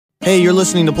Hey, you're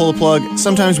listening to Pull the Plug.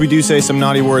 Sometimes we do say some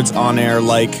naughty words on air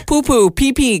like poo-poo,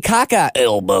 pee-pee, caca,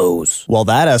 elbows. Well,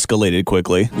 that escalated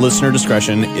quickly. Listener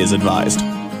discretion is advised.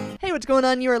 Hey, what's going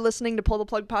on? You are listening to Pull the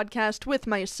Plug podcast with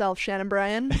myself, Shannon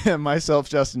Bryan. Myself,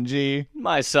 Justin G.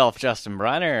 Myself, Justin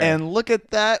Brenner. And look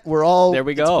at that. We're all there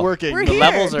we go. It's working. We're the here.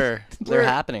 levels are they're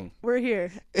happening. We're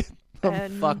here.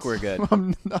 And Fuck, we're good.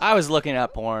 I was looking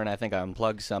at porn. I think I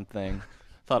unplugged something.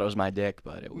 Thought it was my dick,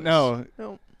 but it was No, it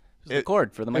was the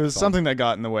cord for the it microphone. was something that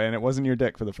got in the way, and it wasn't your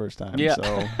dick for the first time. Yeah.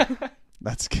 So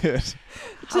that's good.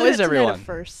 How is everyone?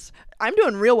 First, I'm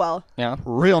doing real well. Yeah,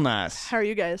 Real nice. How are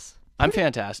you guys? I'm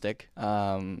fantastic.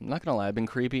 Not gonna lie, I've been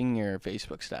creeping your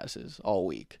Facebook statuses all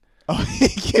week, Oh,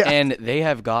 yeah. and they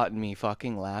have gotten me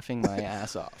fucking laughing my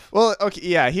ass off. Well, okay,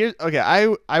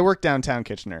 yeah. I work downtown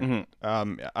Kitchener.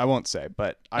 Mm-hmm. I won't say,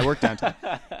 but I work downtown,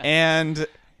 and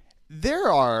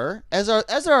there are, as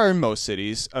there are in most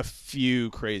cities, a few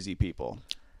crazy people.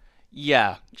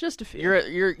 Yeah, Just a few.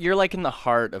 you're like in the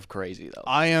heart of crazy though.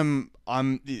 I'm.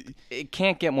 It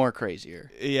can't get more crazier.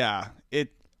 Yeah.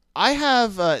 I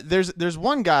have. There's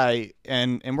one guy,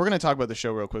 and we're gonna talk about the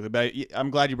show real quickly, but I'm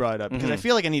glad you brought it up because I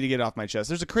feel like I need to get it off my chest.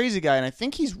 There's a crazy guy, and I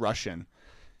think he's Russian.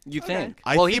 You think?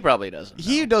 I Well, he think- probably doesn't.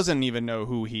 He know. doesn't even know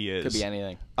who he is. Could be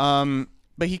anything.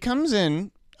 But he comes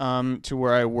in to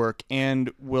where I work and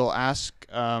will ask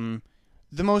the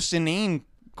most inane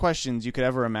questions you could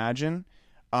ever imagine.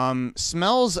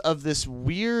 Smells of this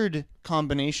weird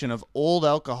combination of old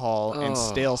alcohol and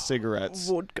stale cigarettes.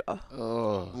 Vodka.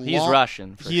 Oh, he's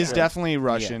Russian. He is definitely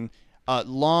Russian.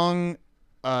 Long,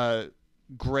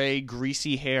 gray,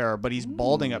 greasy hair, but he's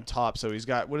balding up top, so he's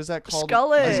got, what is that called?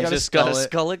 Skullet. He's He's got a just got a skullet.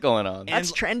 skullet going on.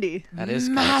 That's trendy. That is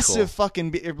kinda massive cool.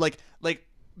 fucking like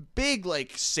big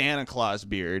like Santa Claus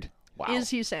beard. Wow. Is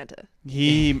he Santa?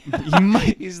 He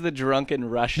might. He's the drunken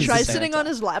Russian. Try Santa. sitting on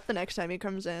his lap the next time he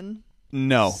comes in.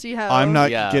 No, See how- I'm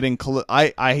not Yeah. getting.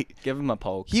 I Give him a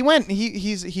poke. he went.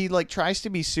 He like tries to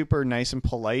be super nice and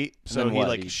polite, so then he what?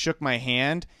 like shook my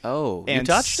hand. Oh, And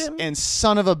you touched him? And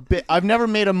son of a bit, I've never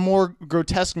made a more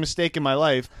grotesque mistake in my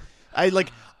life.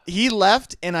 He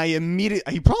left, and I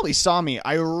immediately. He probably saw me.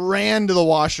 I ran to the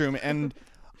washroom and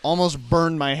almost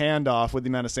burned my hand off with the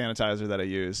amount of sanitizer that I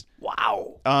used.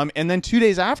 Wow. And then 2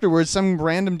 days afterwards, some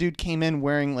random dude came in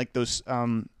wearing like those,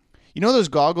 those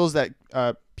goggles that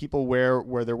people wear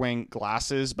where they're wearing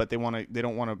glasses, but they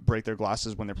don't want to break their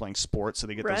glasses when they're playing sports, so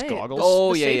they get those Right. goggles.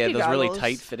 Oh, The yeah, safety those really goggles.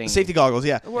 tight-fitting. Safety goggles,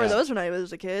 yeah. I wore Yeah. those when I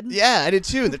was a kid. Yeah, I did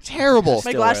too. They're terrible. My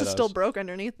Still glasses wear still those. broke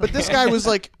underneath. But this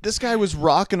guy was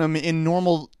rocking them in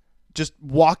normal, just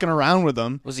walking around with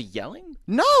them. Was he yelling?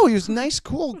 No, he was a nice,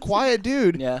 cool, quiet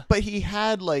dude. Yeah. But he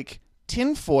had like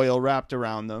tinfoil wrapped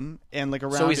around them and like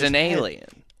around. So he's his an head. alien.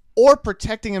 Or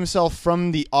protecting himself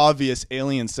from the obvious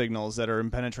alien signals that are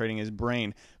penetrating his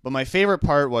brain. But my favorite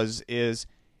part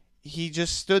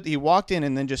he walked in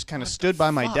and then just kind of stood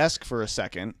by my desk for a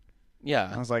second. I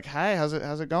Yeah. was like, "Hi, how's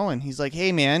it going?" He's like,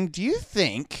 "Hey man, do you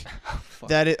think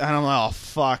that it?" And I'm like, "Oh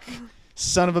fuck,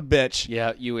 son of a bitch."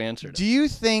 Yeah, you answered Do you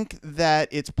think that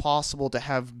it's possible to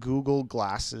have Google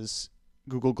Glass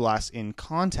in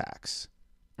contacts?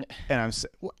 And I'm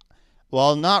saying,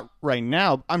 well, not right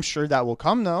now. I'm sure that will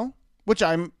come though.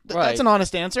 Right. That's an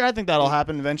honest answer. I think that'll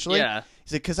happen eventually. Yeah.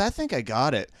 He's like, because I think I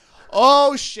got it.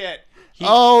 Oh shit. He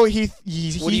What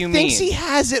do you thinks mean? he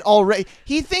has it already.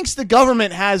 He thinks the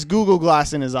government has Google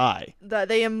Glass in his eye. that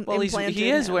they Well, implanted he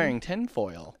is him. wearing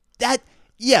tinfoil.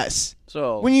 Yes.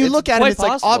 So When you look at it, quite it's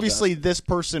like possible, obviously this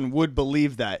person would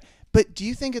believe that. But do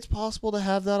you think it's possible to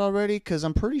have that already? Because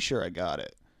I'm pretty sure I got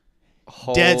it.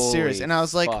 Justin. Dead Holy serious. And I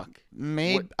was like, fuck.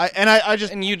 maybe. What-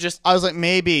 And you just I was like,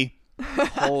 maybe,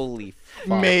 holy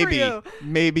fuck.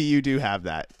 maybe you do have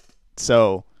that.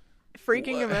 So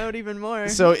freaking him out even more.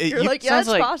 So you're you- like, yeah, sounds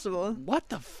it's like- possible. What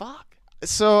the fuck?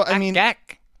 I mean,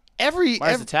 Gack. every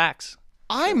Where's the tax?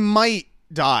 I might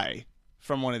die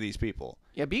from one of these people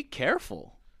Yeah, be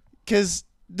careful. because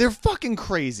they're fucking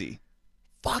crazy.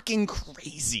 Fucking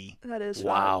crazy. That is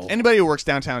Wow. Anybody who works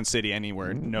downtown city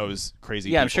anywhere knows crazy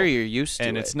Yeah, people. I'm sure you're used to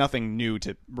And it. it's nothing new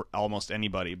to almost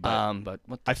anybody. But But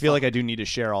what the I feel fuck? like I do need to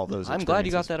share all those. I'm glad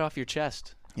you got experiences. that off your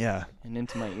chest Yeah. and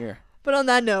into my ear. But on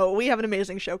that note, we have an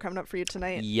amazing show coming up for you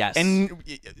tonight. Yes. And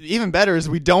even better is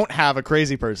we don't have a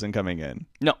crazy person coming in.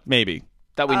 no, Maybe.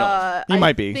 that we know. of. He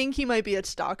might be. I think he might be a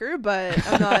stalker, but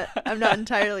I'm not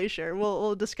entirely sure.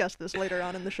 We'll discuss this later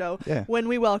on in the show Yeah. when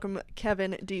we welcome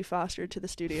Kevin D. Foster to the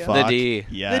studio. Fuck D.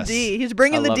 Yes. The D. He's I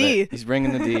bringing the love D. it. He's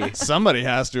bringing the D. Somebody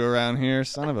has to around here.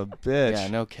 Son of a bitch. Yeah,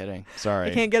 no kidding.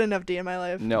 Sorry. I can't get enough D in my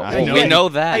life. No, I well, know we you- know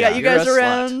that. I got you You're guys a slut.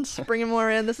 around, bringing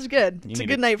more in. This is good. You It's a need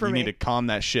good to- night for you me. need to calm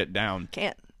that shit down.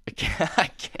 Can't. I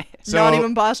can't. So Not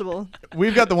even possible.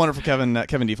 we've got the wonderful Kevin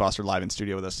D. Foster live in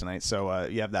studio with us tonight, so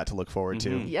you have that to look forward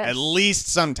to. Yes. At least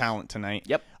some talent tonight.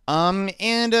 Yep.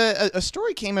 And a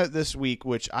story came out this week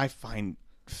which I find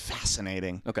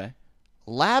fascinating. Okay.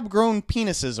 Lab-grown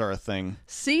penises are a thing.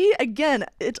 See, again,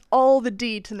 it's all the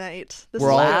D tonight. This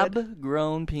We're is all- good.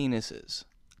 Lab-grown penises.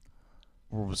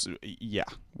 Yeah,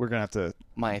 we're gonna have to.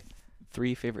 My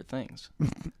 3 favorite things.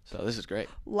 So this is great.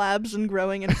 Labs and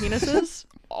growing and penises.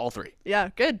 All 3. Yeah,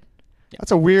 good.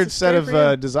 That's a weird It's a set story for you.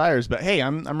 of desires, but hey,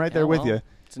 I'm right there with you.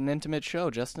 It's an intimate show,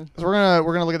 Justin. So we're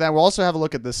gonna look at that. We'll also have a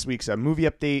look at this week's movie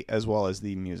update as well as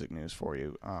the music news for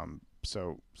you.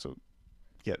 So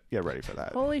get ready for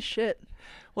that. Holy shit.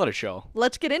 What a show.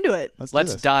 Let's get into it. Let's Let's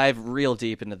do this. dive real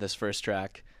deep into this first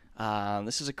track.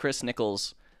 This is a Chris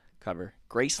Nichols cover.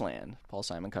 Graceland, Paul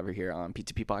Simon cover here on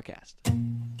P2P Podcast.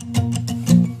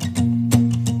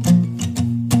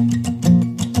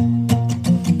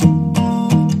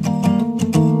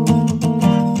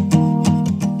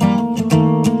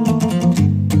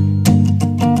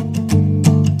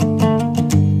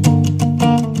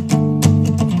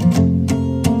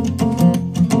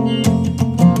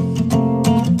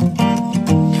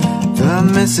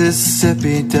 The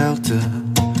Mississippi Delta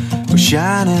was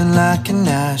shining like a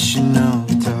national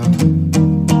dog.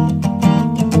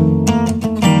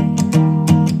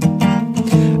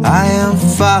 I am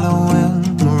following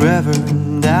the river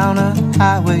down a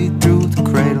highway through the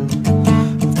cradle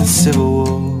of the Civil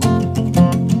War.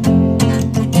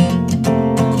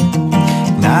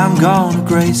 And I'm going to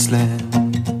Graceland,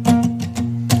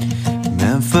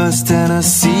 Memphis,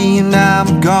 Tennessee, and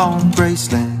I'm going to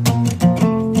Graceland.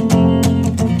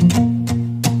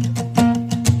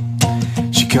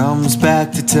 She comes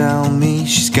back to tell me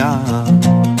she's gone,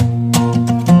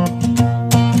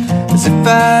 as if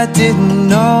I didn't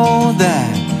know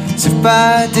that, as if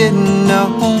I didn't know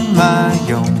my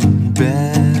own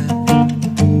bed,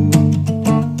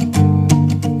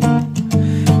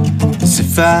 as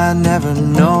if I never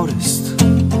noticed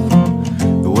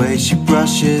the way she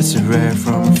brushes her hair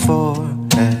from her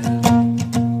forehead.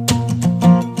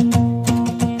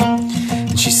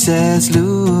 And she says,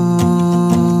 losing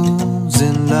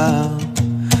love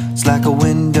is like a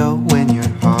window in your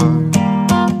heart.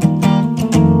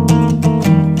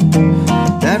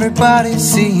 Everybody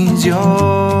sees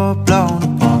you're blown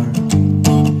apart.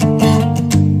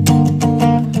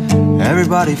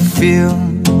 Everybody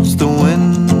feels the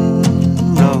wind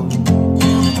blow.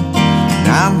 And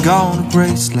I'm going to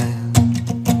Graceland,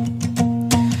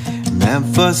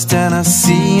 Memphis,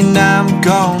 Tennessee, and I'm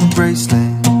going to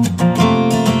Graceland.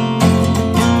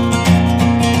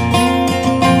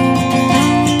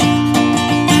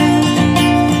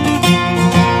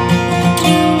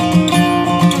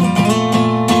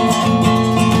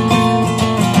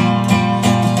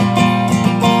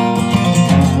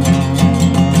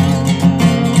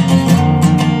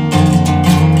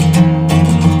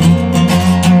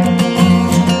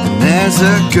 There's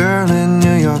a girl in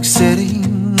New York City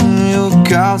who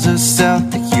calls herself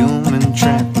the human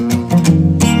trampoline.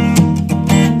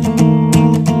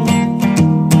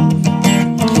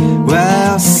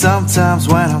 Well, sometimes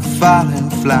when I'm falling,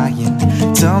 flying,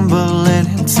 tumbling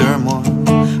in turmoil,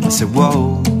 I say,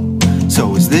 whoa,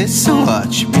 so is this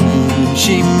what you mean?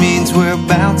 She means we're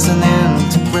bouncing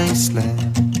into Graceland.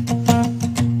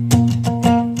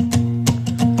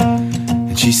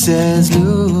 And she says,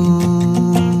 losing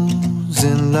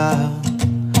love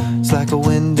is like a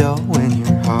window in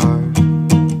your heart.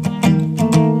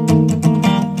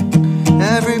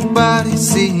 Everybody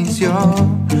sees you're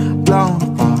blown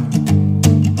apart.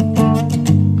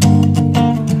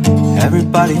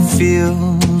 Everybody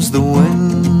feels the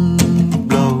wind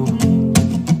blow.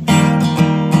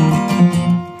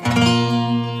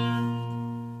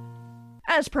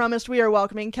 As promised, we are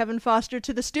welcoming Kevin Foster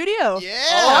to the studio. Yeah.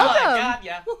 Welcome.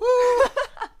 yeah.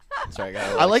 Sorry, I got a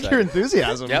I little like your excited.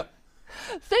 enthusiasm. Yep.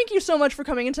 Thank you so much for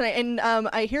coming in tonight. And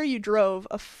I hear you drove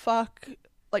a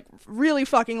really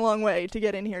fucking long way to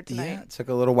get in here tonight. Yeah, it took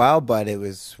a little while, but it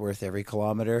was worth every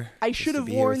kilometer. I just should to have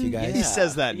be here with warned you guys. He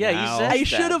says that Yeah, now. he says I that,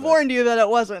 should have but- warned you that it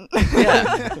wasn't.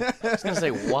 Yeah. I was going to say,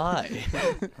 why?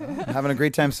 Having a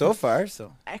great time so far.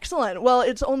 So Excellent. Well,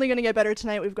 it's only going to get better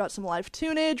tonight. We've got some live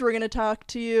tunage. We're going to talk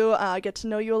to you, get to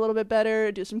know you a little bit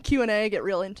better, do some Q&A, get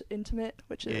real intimate,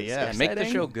 which is Yeah. exciting. Make the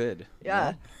show good.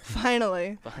 Yeah,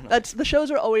 finally. Finally. The shows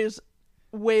are always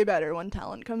way better when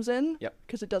talent comes in. Yep.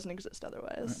 Because it doesn't exist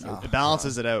otherwise. It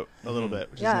balances it out a little bit,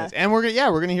 which Yeah. is nice. And we're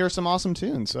gonna hear some awesome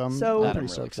tunes. So I'm So- pretty I'm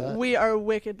stoked really for that. excited. We are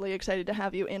wickedly excited to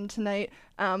have you in tonight.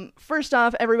 First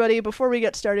off, everybody, before we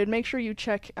get started, make sure you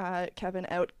check Kevin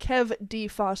out,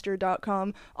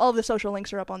 kevdfoster.com. All of the social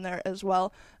links are up on there as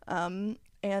well. And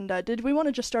did we want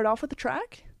to just start off with the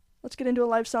track? Let's get into a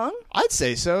live song, I'd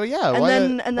say so. Yeah. and why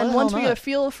then the once hell we get a not?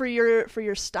 feel for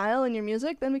your style and your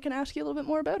music, then we can ask you a little bit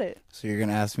more about it. So you're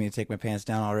gonna ask me to take my pants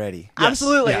down already? Yes.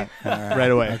 Absolutely. Yeah. All right. Right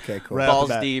away. Okay, cool. Right off Balls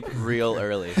the bat. deep, real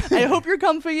early. I hope you're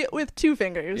comfy with 2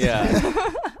 fingers.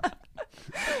 Yeah.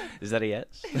 Is that a yes?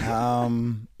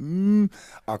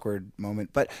 Awkward moment,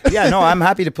 but yeah, no, I'm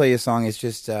happy to play a song. It's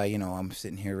just I'm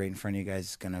sitting here right in front of you guys.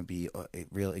 It's gonna be a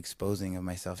real exposing of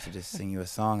myself to just sing you a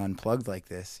song unplugged like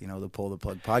this, the Pull the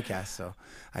Plug podcast. So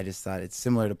I just thought it's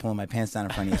similar to pulling my pants down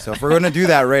in front of you. So if we're gonna do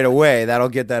that right away, that'll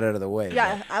get that out of the way.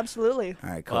 Yeah, absolutely. All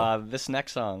right, cool. This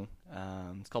next song,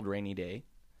 it's called Rainy Day.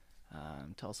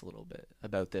 Tell us a little bit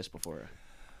about this before.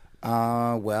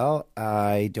 Well,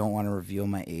 I don't want to reveal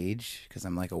my age because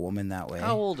I'm like a woman that way.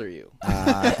 How old are you?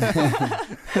 I've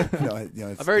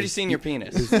I've already seen your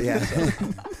penis. Yeah.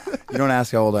 You don't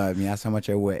ask how old I am. You ask how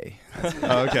much I weigh.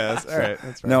 Oh, okay. That's all right.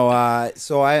 That's right. No,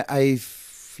 so I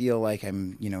feel like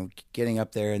I'm, getting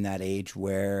up there in that age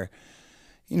where,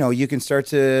 you can start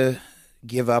to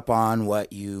give up on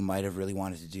what you might have really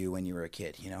wanted to do when you were a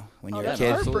kid. When you're a that's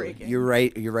kid, heartbreaking. you're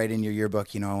right in your yearbook.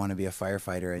 I want to be a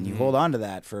firefighter, and you hold on to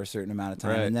that for a certain amount of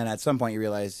time, Right. and then at some point you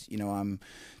realize, I'm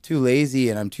too lazy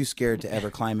and I'm too scared to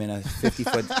ever climb in a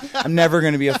 50-foot. I'm never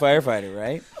going to be a firefighter,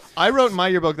 right? I wrote in my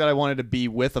yearbook that I wanted to be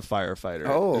with a firefighter.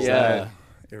 Oh, Yeah.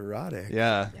 erotic.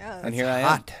 Yeah. Yeah. And here I am.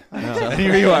 Hot. I know. And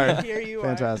here you are. Here you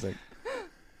Fantastic.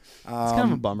 It's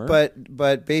kind of a bummer.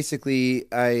 But basically,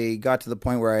 I got to the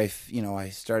point where I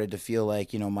started to feel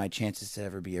like my chances to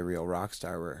ever be a real rock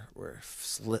star were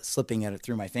slipping at it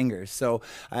through my fingers. So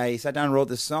I sat down and wrote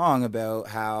this song about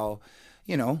how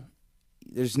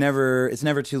it's never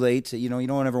too late to you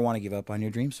don't ever want to give up on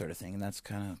your dreams, sort of thing, and that's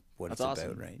kind of what That's it's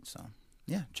awesome. about, right? So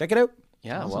yeah, check it out.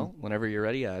 Yeah, Awesome. well, whenever you're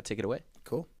ready, take it away.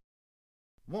 Cool.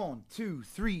 1, 2,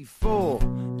 3, 4.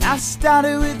 I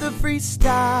started with a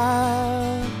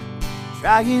freestyle,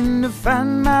 trying to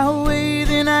find my way.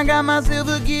 Then I got myself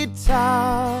a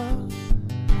guitar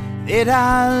that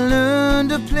I learned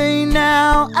to play.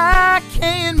 Now I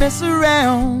can't mess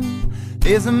around.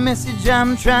 There's a message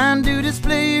I'm trying to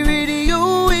display.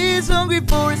 Radio is hungry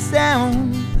for a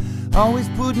sound, always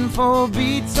putting 4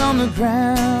 beats on the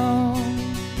ground.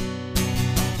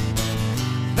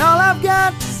 All I've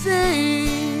got to say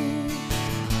is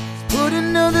put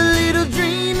another little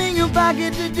dream in your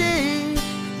pocket today.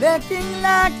 Acting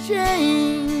like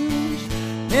change,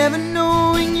 never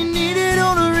knowing you need it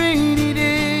on a rainy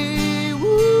day.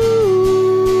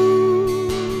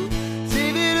 Woo,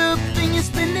 save it up and you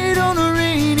spend it on a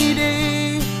rainy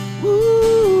day.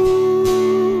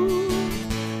 Woo,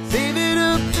 save it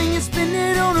up and you spend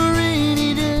it on a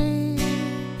rainy day.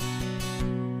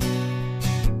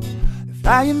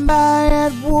 Flying by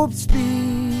at warp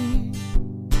speed,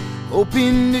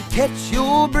 hoping to catch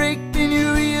your break, then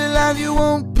you realize you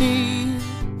won't need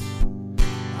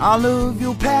all of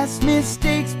your past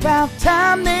mistakes. About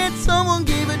time that someone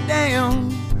gave a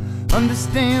damn.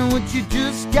 Understand what you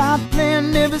just got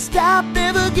planned. Never stop,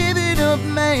 never give it up,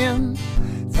 man.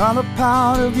 It's all a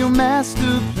part of your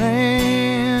master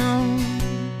plan.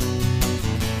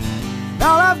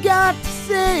 All I've got to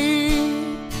say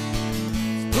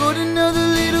is put another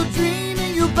little dream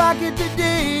in your pocket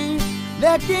today.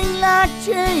 Acting like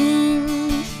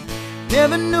change,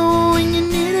 never knowing you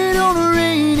need it on a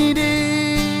rainy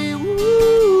day.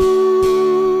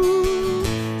 Woo,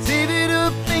 save it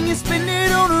up and you spend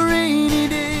it on a rainy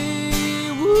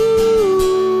day.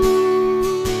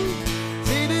 Woo,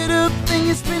 save it up and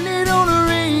you spend it on a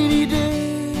rainy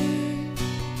day.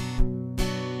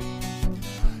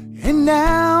 And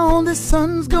now the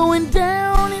sun's going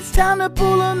down, it's time to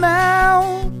pull 'em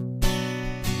out.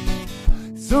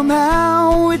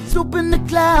 Somehow it's opened the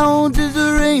clouds as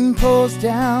the rain pours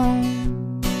down.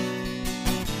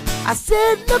 I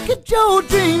said, look at your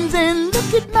dreams and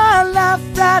look at my life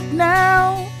right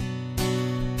now.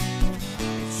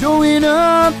 It's showing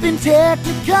up in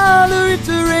Technicolor, it's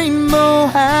a rainbow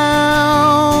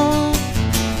house.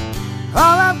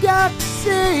 All I've got to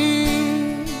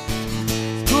say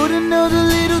is put another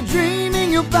little dream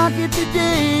in your pocket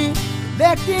today.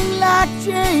 Acting like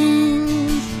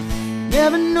change,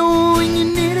 never knowing you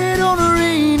need it on a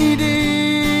rainy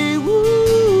day. Woo,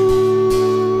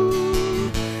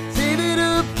 save it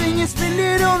up and you spend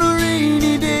it on a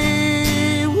rainy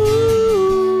day.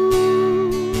 Woo,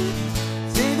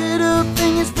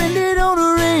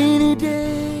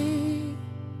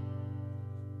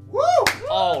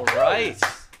 All right.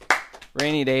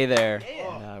 Rainy day there.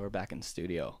 And, we're back in the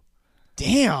studio.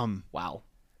 Damn. Wow.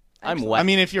 I'm wet. I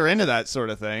mean, if you're into that sort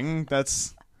of thing,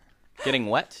 that's Getting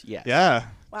wet? Yes. yeah.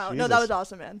 Wow, no, Jesus. that was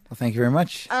awesome, man. Well, thank you very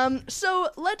much. So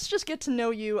let's just get to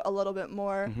know you a little bit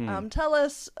more. Tell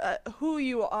us who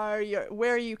you are,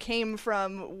 where you came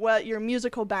from, what your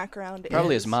musical background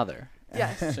Probably is. his mother.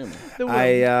 Yes. Assuming. The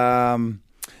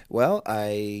womb.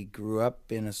 I grew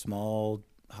up in a small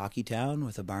hockey town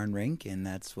with a barn rink, and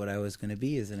that's what I was going to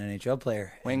be as an NHL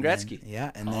player. Wayne And then- Gretzky.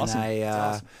 yeah, and Awesome. then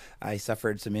That's awesome. I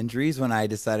suffered some injuries when I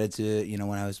decided to,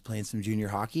 when I was playing some junior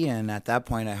hockey, and at that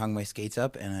point I hung my skates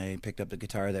up and I picked up the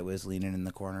guitar that was leaning in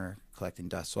the corner collecting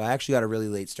dust. So I actually got a really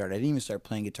late start. I didn't even start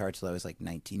playing guitar till I was like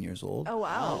 19 years old. Oh,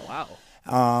 wow. Oh,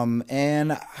 wow.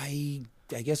 And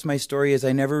I guess my story is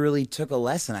I never really took a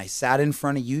lesson. I sat in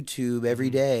front of YouTube every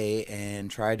day and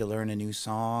tried to learn a new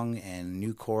song and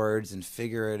new chords and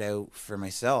figure it out for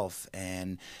myself.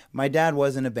 And my dad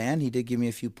was in a band. He did give me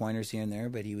a few pointers here and there,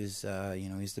 but he was,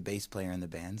 he's the bass player in the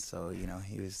band. So,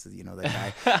 he was,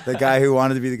 the guy who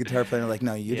wanted to be the guitar player. Like,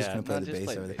 no, you're just Yeah, going to play no, the just bass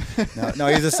play over the there. No,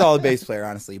 he's a solid bass player,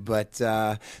 honestly. But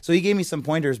so he gave me some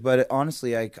pointers, but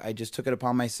honestly, I just took it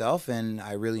upon myself and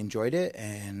I really enjoyed it.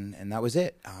 And that was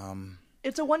it.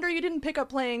 It's a wonder you didn't pick up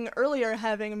playing earlier,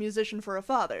 having a musician for a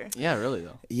father. Yeah, really,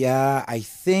 though. Yeah, I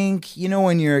think,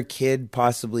 when you're a kid,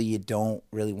 possibly you don't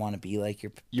really want to be like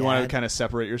your You dad. want to kind of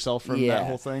separate yourself from that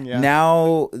whole thing. Yeah.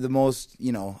 Now, the most,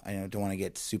 I don't want to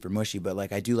get super mushy, but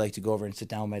like I do like to go over and sit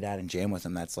down with my dad and jam with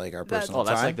him. That's like our That's- personal Oh,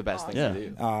 that's time. like the best thing to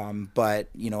do. But,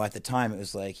 at the time it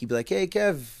was like, he'd be like, hey,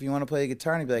 Kev, you want to play the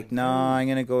guitar? And I'd be like, no, I'm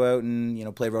going to go out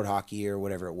and, play road hockey or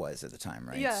whatever it was at the time,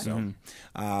 right? Yeah. So,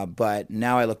 but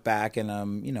now I look back and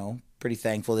I'm, pretty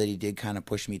thankful that he did kind of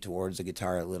push me towards the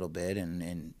guitar a little bit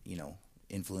and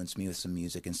influenced me with some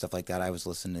music and stuff like that. I was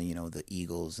listening to, the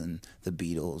Eagles and the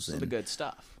Beatles. So and the good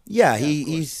stuff. Yeah,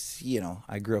 he's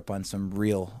I grew up on some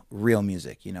real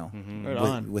music, Right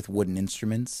on. with wooden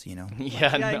instruments, Yeah,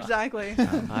 Yeah, no. exactly.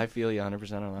 I feel you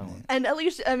 100% on that one. And at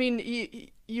least, I mean,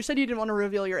 you said you didn't want to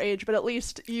reveal your age, but at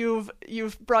least you've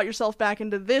brought yourself back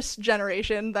into this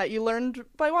generation that you learned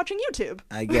by watching YouTube.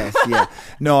 I guess, yeah.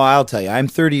 No, I'll tell you, I'm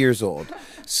 30 years old.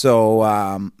 So,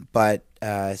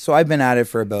 so I've been at it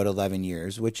for about 11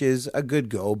 years, which is a good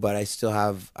go, but I still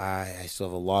have a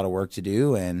lot of work to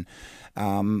do. And,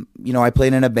 I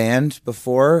played in a band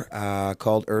before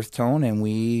called Earth Tone, and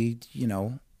we,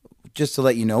 just to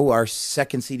let you know, our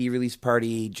second CD release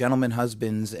party, Gentleman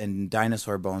Husbands and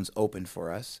Dinosaur Bones opened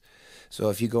for us. So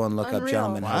if you go and look up Unreal.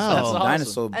 Gentleman Wow. Husbands That's and awesome.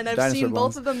 Dinosaur And I've Dinosaur seen Bones,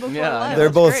 both of them before. Yeah, live. they're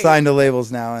That's both great. signed to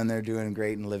labels now, and they're doing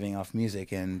great and living off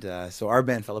music. And so our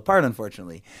band fell apart,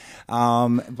 unfortunately.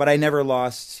 But I never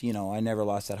lost,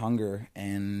 that hunger.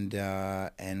 And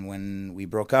when we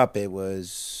broke up, it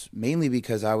was mainly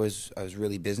because I was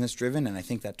really business driven, and I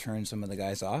think that turned some of the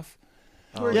guys off.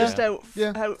 We're yeah. just out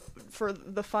Yeah. for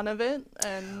the fun of it.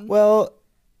 And Well,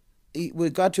 we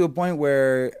got to a point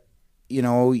where,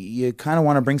 you kind of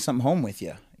want to bring something home with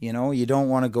you. You don't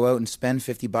want to go out and spend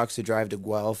 $50 to drive to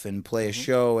Guelph and play a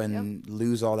show and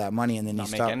lose all that money, and then Not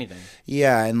you make stop. anything.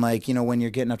 Yeah, and when you're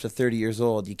getting up to 30 years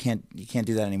old, you can't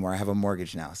do that anymore. I have a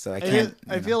mortgage now, so I can't.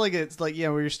 I feel like it's like, when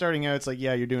you're starting out, it's like,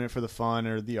 you're doing it for the fun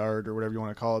or the art or whatever you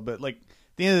want to call it. But like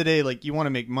at the end of the day, like you want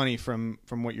to make money from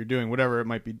what you're doing, whatever it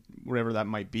might be, whatever that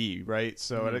might be, right?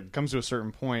 So it comes to a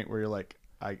certain point where you're like,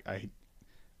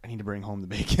 I need to bring home the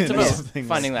bacon. It's or about something.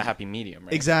 finding that happy medium,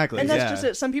 right? Exactly. And that's yeah. just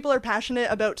it. Some people are passionate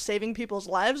about saving people's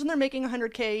lives, and they're making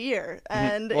 $100K a year.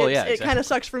 And Well, it yeah, kind exactly. of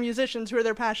sucks for musicians who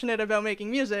are passionate about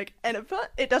making music, and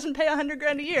it doesn't pay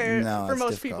 $100,000 a year No, for it's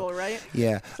most difficult. people, right?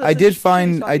 Yeah, So I it's a did shitty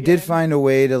find spot I to did get in. find a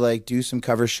way to like do some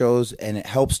cover shows, and it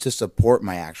helps to support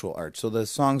my actual art. So the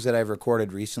songs that I've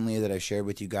recorded recently that I've shared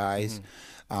with you guys,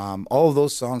 all of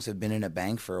those songs have been in a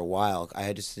bank for a while.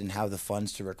 I just didn't have the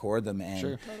funds to record them,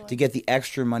 and to get the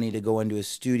extra money to go into a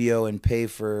studio and pay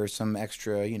for some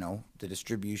extra, the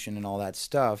distribution and all that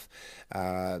stuff.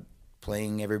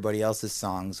 Playing everybody else's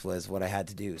songs was what I had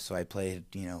to do. So I played,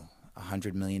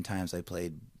 100 million times. I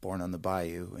played Born on the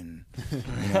Bayou and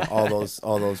all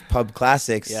those pub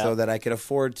classics, so that I could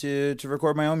afford to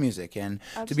record my own music. And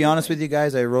to be honest with you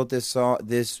guys, I wrote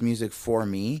this music for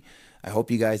me. I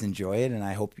hope you guys enjoy it, and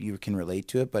I hope you can relate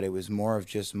to it. But it was more of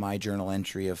just my journal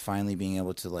entry of finally being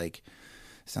able to, like,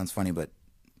 sounds funny, but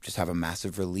just have a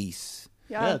massive release.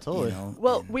 Yeah, totally.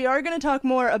 Well, we are going to talk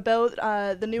more about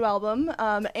the new album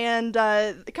and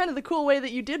kind of the cool way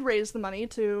that you did raise the money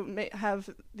to have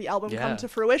the album come to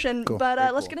fruition. Cool. But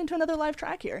Very let's cool. get into another live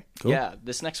track here. Cool. Yeah,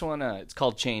 this next one, it's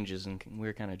called Changes, and we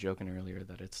were kind of joking earlier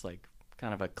that it's like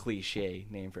kind of a cliche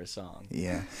name for a song.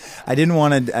 Yeah. I didn't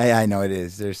want to, I know it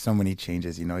is. There's so many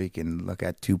changes. You know, you can look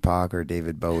at Tupac or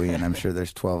David Bowie, and I'm sure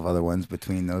there's 12 other ones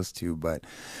between those two. But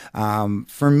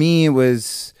for me, it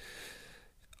was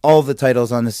all the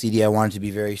titles on the CD. I wanted to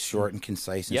be very short and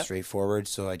concise and straightforward.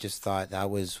 So I just thought that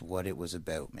was what it was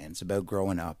about, man. It's about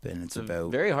growing up, and it's about a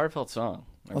very heartfelt song.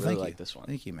 I really like this one.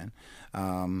 Thank you, man.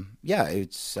 Yeah,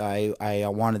 it's I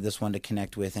wanted this one to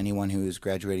connect with anyone who is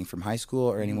graduating from high school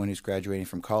or anyone who's graduating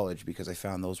from college, because I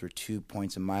found those were 2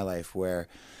 points in my life where,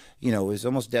 you know, it was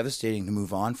almost devastating to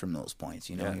move on from those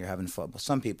points. You know, you're having fun.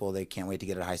 Some people, they can't wait to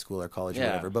get out of high school or college or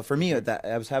whatever. But for me,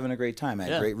 I was having a great time. I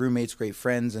had great roommates, great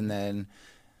friends, and then,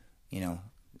 you know,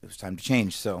 it was time to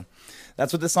change. So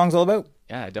that's what this song's all about.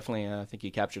 Yeah, I definitely think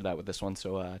you captured that with this one.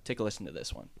 So take a listen to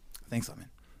this one. Thanks, man.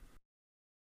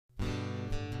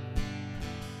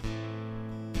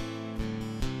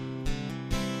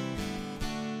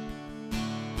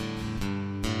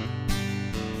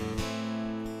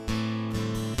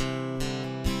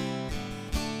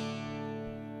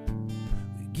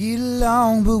 Get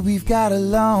along, but we've got a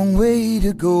long way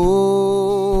to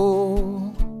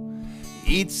go.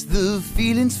 It's the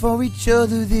feelings for each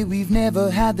other that we've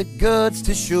never had the guts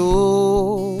to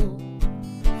show.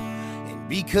 And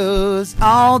because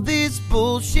all this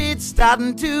bullshit's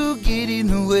starting to get in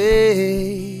the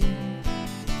way,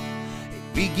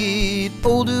 we get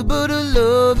older, but our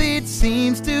love, it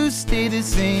seems to stay the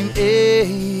same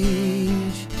age.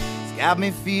 Got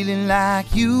me feeling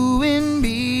like you and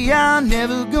me are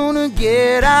never gonna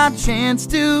get our chance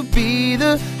to be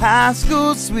the high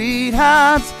school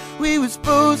sweethearts we were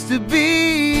supposed to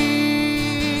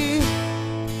be.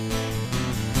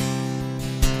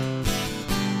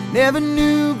 Never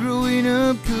knew growing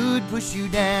up could push you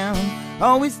down.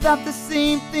 Always thought the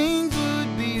same things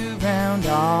would be around.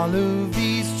 All of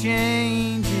these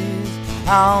changes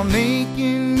are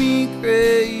making me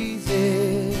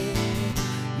crazy.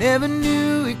 Never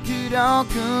knew it could all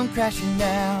come crashing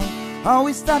down.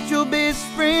 Always thought your best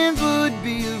friends would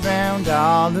be around.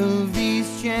 All of these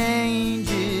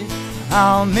changes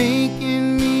are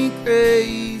making me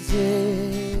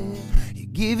crazy. You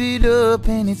give it up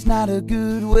and it's not a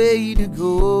good way to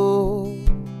go.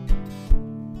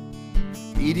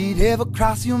 Did it ever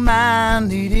cross your mind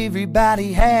that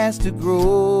everybody has to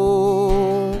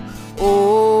grow?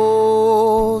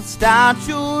 Oh, start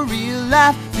your real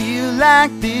life, feel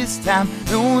like this time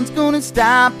no one's gonna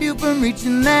stop you from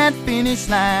reaching that finish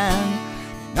line.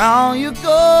 And on you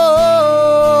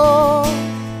go.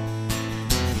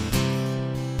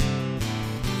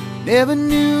 Never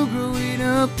knew growing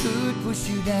up could push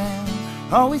you down.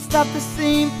 Always thought the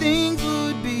same things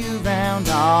would be around.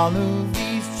 All of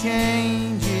these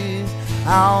changes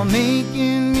are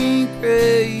making me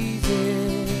crazy.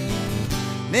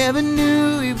 Never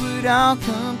knew it would all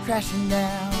come crashing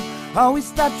down. Always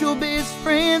thought your best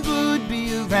friends would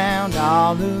be around.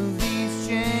 All of these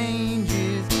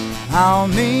changes are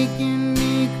making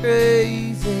me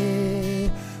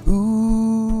crazy.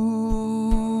 Ooh,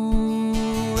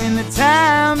 when the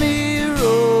time it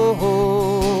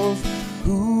rolls,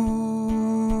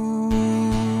 who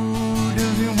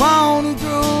doesn't want to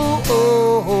grow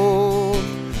old?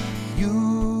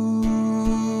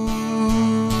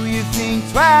 You think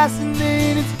twice and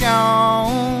then it's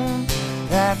gone.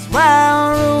 That's why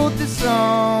I wrote this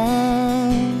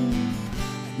song.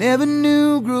 Never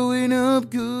knew growing up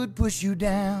could push you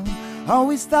down.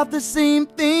 Always thought the same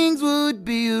things would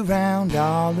be around.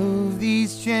 All of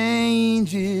these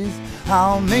changes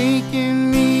are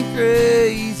making me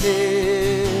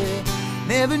crazy.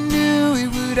 Never knew it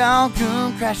would all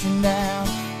come crashing down.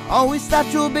 Always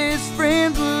thought your best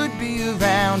friends would be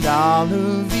around. All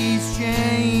of these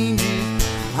changes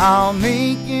are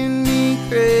making me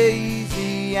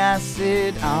crazy. I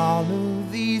said all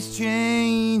of these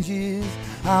changes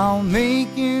are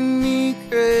making me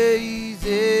crazy.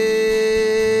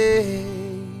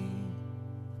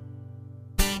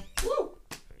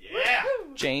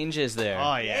 Change is there.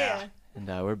 Oh, yeah. And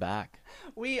we're back.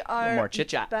 We are more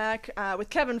chit-chat. back with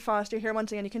Kevin Foster here.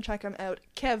 Once again, you can check him out,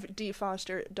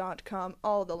 kevdfoster.com.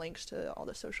 All the links to all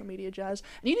the social media jazz.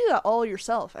 And you do that all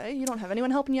yourself, eh? You don't have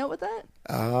anyone helping you out with that?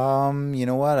 You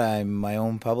know what? I'm my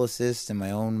own publicist and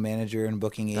my own manager and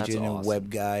booking agent That's awesome. and web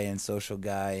guy and social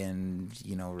guy and,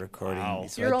 you know, recording. Wow.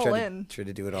 So You're I all in. try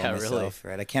to do it all Yeah, myself,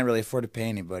 right? I can't really afford to pay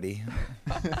anybody.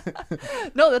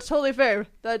 No, that's totally fair.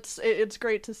 It's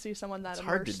great to see someone that It's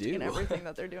hard to immersed do. in everything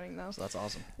that they're doing, though. So that's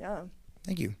awesome. Yeah.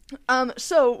 Thank you.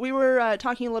 So we were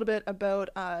talking a little bit about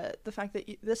the fact that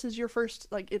this is your first,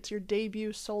 it's your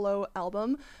debut solo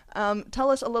album. Tell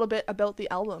us a little bit about the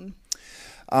album.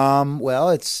 Well,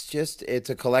 it's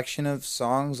a collection of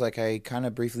songs, like I kind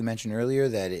of briefly mentioned earlier,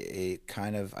 that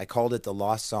I called it the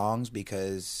lost songs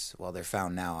because, well, they're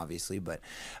found now, obviously, but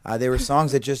they were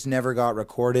songs that just never got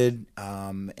recorded,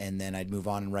 and then I'd move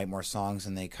on and write more songs,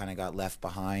 and they kind of got left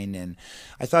behind, and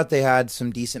I thought they had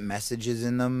some decent messages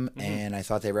in them, and I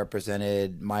thought they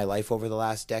represented my life over the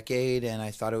last decade, and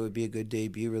I thought it would be a good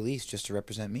debut release just to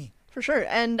represent me. For sure.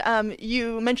 And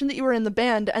you mentioned that you were in the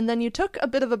band, and then you took a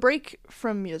bit of a break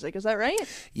from music. Is that right?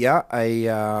 Yeah,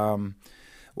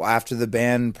 well, after the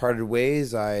band parted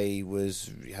ways,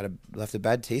 left a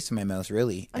bad taste in my mouth,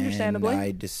 really. Understandably. And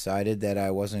I decided that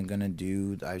I was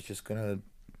just gonna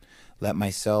let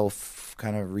myself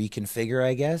kind of reconfigure,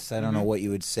 I guess. I don't know what you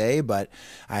would say, but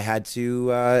I had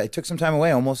to. I took some time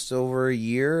away, almost over a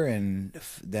year, and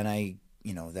then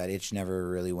that itch never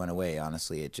really went away,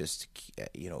 honestly. It just,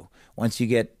 once you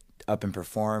get up and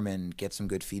perform and get some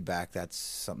good feedback, that's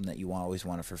something that you always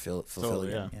want to fulfill Totally,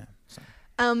 again. yeah.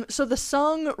 So the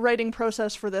songwriting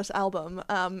process for this album,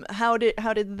 how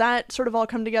did that sort of all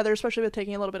come together, especially with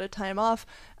taking a little bit of time off?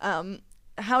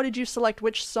 How did you select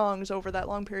which songs over that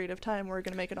long period of time were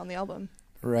going to make it on the album?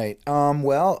 Right.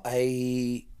 Well,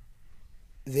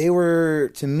 they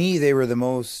were the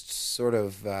most sort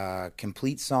of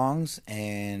complete songs,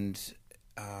 and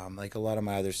like a lot of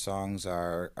my other songs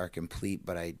are complete,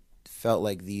 but I felt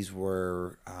like these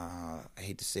were, I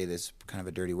hate to say this, kind of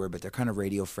a dirty word, but they're kind of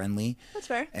radio friendly. That's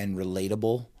fair. And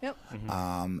relatable. Yep.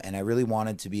 And I really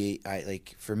wanted to be,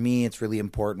 for me, it's really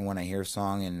important when I hear a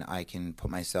song and I can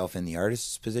put myself in the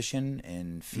artist's position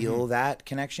and feel that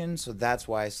connection. So that's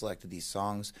why I selected these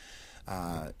songs.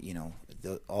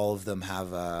 All of them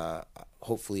have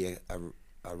hopefully a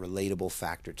relatable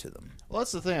factor to them. Well,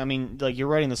 that's the thing. I mean, like, you're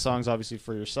writing the songs obviously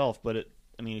for yourself, but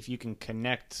if you can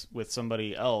connect with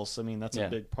somebody else, that's a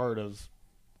big part of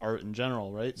art in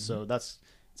general, right? So it's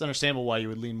understandable why you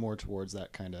would lean more towards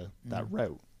that kind of that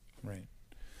route. Right.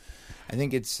 I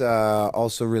think it's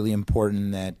also really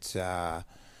important that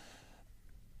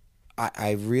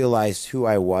I realized who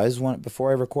I was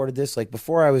before I recorded this. Like,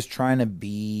 before, I was trying to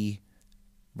be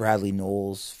Bradley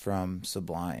Knowles from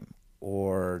Sublime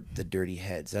or the Dirty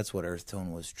Heads. That's what Earth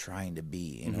Tone was trying to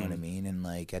be, you know what I mean? And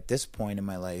like, at this point in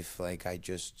my life, like,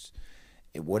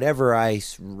 whatever I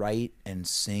write and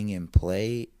sing and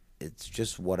play, it's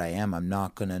just what I am. I'm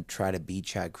not gonna try to be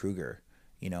Chad Kroeger,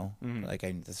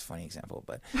 that's a funny example,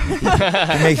 but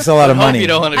he makes a lot of money. You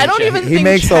don't want to be I don't Chad. even He think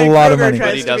makes Chad a lot of Kroeger money. tries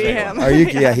But he to does be make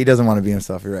him. Yeah, he doesn't want to be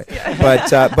himself. You're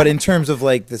right. But in terms of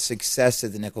like the success that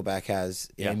the Nickelback has,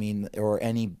 or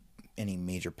any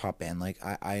major pop band, like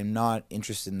I am not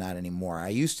interested in that anymore. I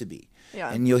used to be.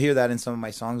 Yeah. And you'll hear that in some of my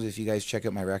songs. If you guys check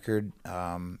out my record,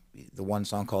 the one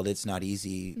song called "It's Not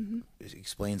Easy"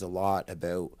 explains a lot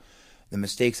about the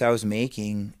mistakes I was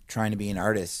making trying to be an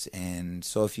artist. And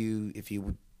so if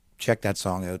you check that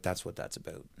song out, that's what that's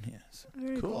about. Yes.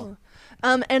 Very cool.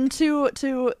 And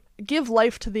to give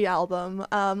life to the album,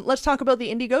 let's talk about the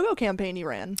Indiegogo campaign you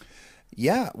ran.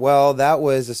 Yeah, well, that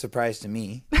was a surprise to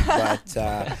me, but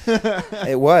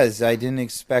it was. I didn't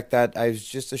expect that. I was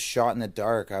just a shot in the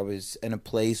dark. I was in a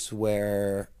place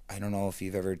where, I don't know if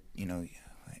you've ever,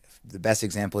 the best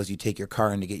example is you take your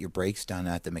car in to get your brakes done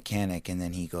at the mechanic, and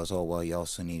then he goes, oh, well, you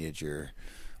also needed your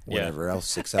whatever else,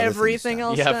 6 other Everything things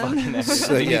else Yeah, done? fucking everything.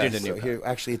 So, You yeah, needed a new car. here,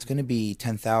 actually, it's going to be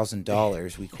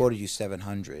 $10,000. We quoted you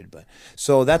 $700, but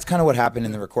so that's kind of what happened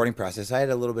in the recording process. I had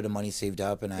a little bit of money saved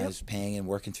up, and I was paying and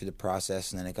working through the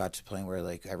process, and then it got to the point where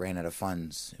like I ran out of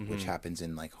funds, which happens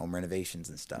in like home renovations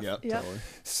and stuff. Yep. Totally.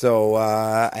 So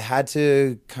I had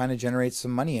to kind of generate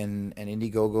some money, and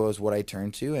Indiegogo is what I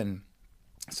turned to, and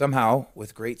somehow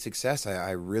with great success.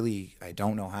 I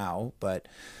don't know how, but.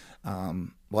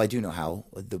 Well, I do know how.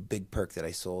 The big perk that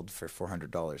I sold for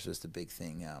 $400 was the big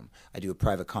thing. I do a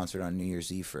private concert on New Year's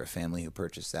Eve for a family who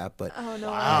purchased that. But Oh no!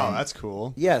 Wow, that's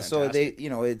cool. yeah, so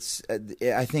it's.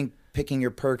 I think picking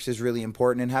your perks is really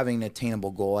important and having an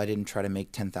attainable goal. I didn't try to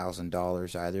make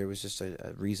 $10,000 either. It was just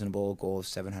a reasonable goal of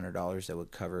 $700 that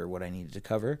would cover what I needed to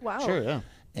cover. Wow. Sure, yeah.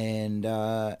 And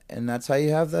that's how you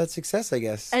have that success, I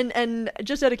guess. And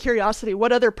just out of curiosity,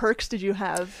 what other perks did you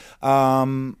have?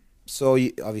 So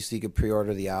obviously you could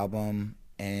pre-order the album,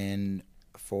 and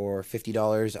for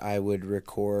 $50 I would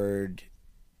record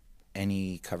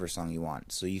any cover song you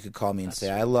want. So you could call me and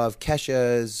say, I love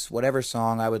Kesha's whatever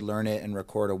song. I would learn it and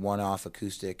record a one-off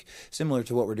acoustic similar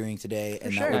to what we're doing today,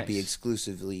 and sure. that would be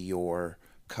exclusively your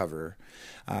cover.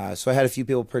 So I had a few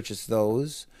people purchase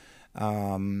those.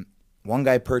 One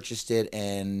guy purchased it,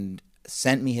 and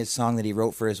sent me his song that he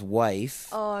wrote for his wife.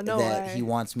 Oh, no that way. he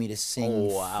wants me to sing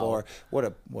Oh, wow. for.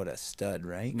 What a stud,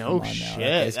 right? No Come on now, shit.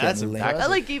 that guy's That's getting laid. impressive. That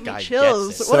like gave me Guy chills.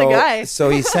 gets it. What a guy. So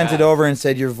he sent it over and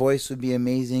said, your voice would be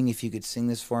amazing if you could sing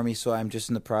this for me. So I'm just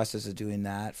in the process of doing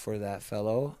that for that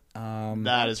fellow.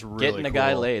 That is really Getting a cool.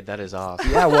 guy laid, that is awesome.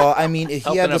 Yeah, well, I mean, if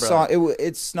he had Helping the a song, brother.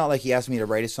 it's not like he asked me to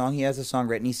write a song. He has a song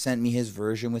written. He sent me his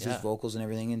version with his Yeah. vocals and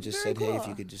everything, and just Very said, "Hey, if cool.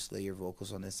 you could just lay your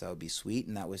vocals on this, that would be sweet."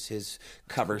 And that was his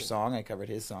cover song. I covered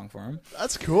his song for him.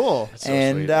 That's cool. So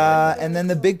and sweet. I like and then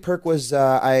the big perk was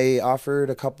I offered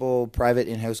a couple private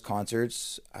in-house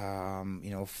concerts.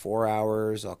 4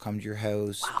 hours. I'll come to your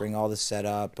house, bring all the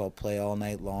setup. I'll play all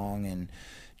night long and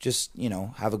just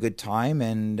have a good time.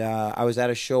 And I was at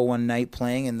a show one night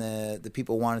playing, and the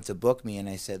people wanted to book me, and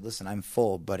I said, "Listen, I'm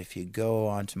full, but if you go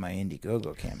onto my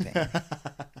Indiegogo campaign."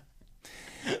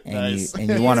 Nice. And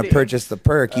you want to purchase the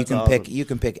perk, you That's can awesome. you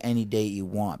can pick any date you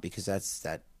want, because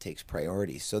that takes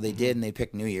priority. So they did, and they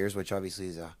picked New Year's, which obviously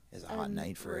is a hot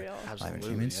night for Unreal. live Absolutely,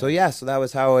 entertainment. yeah. So that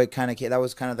was how it kind of came. That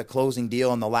was kind of the closing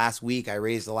deal. In the last week, I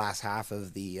raised the last half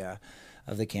of the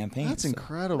campaign. That's So-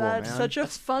 incredible, That's man. such a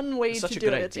fun way such to a do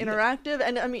good it. It's idea. interactive,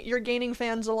 and I mean, you're gaining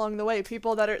fans along the way.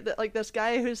 People that like this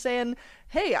guy who's saying,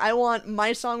 "Hey, I want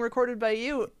my song recorded by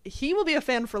you." He will be a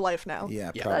fan for life now.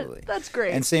 Yeah, Yeah. probably. That's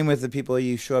great. And same with the people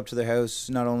you show up to their house.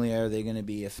 Not only are they going to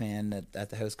be a fan at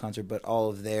the house concert, but all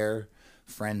of their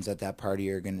friends at that party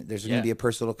are going to. There's going Yeah. to be a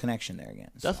personal connection there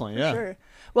again. So. Definitely, yeah. Sure.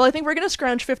 Well, I think we're gonna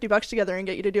scrounge $50 together and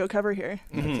get you to do a cover here.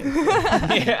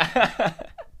 yeah.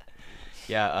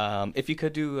 Yeah. If you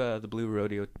could do the Blue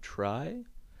Rodeo Try.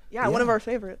 Yeah, one of our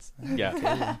favorites.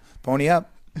 Yeah. Pony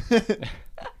up.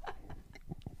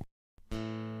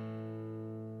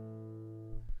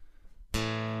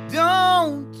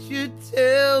 Don't you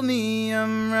tell me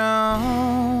I'm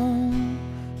wrong.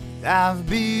 I've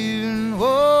been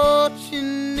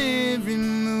watching every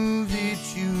move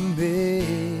that you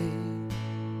made.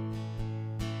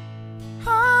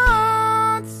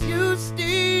 Hearts you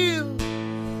steal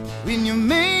when your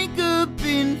makeup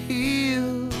in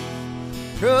heels.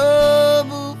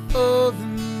 Trouble for the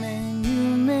man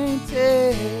you may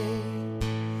take.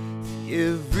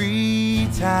 Every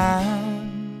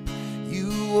time you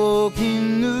walk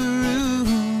in the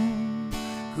room,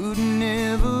 could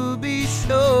never be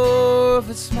sure of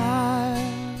a smile.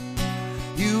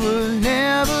 You were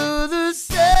never the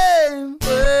same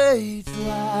way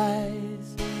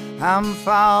twice. I'm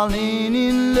falling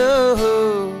in love,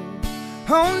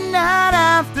 oh, night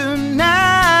after night.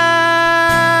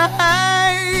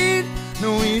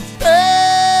 No, it's crazy.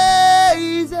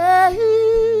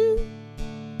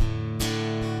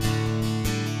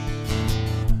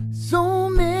 So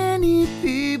many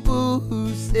people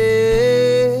who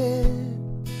said,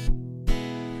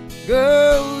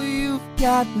 girl, you've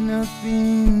got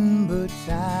nothing but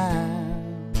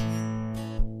time.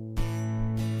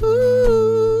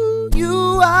 Ooh,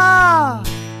 you are,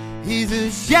 he's a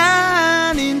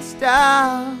shining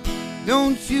star.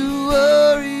 Don't you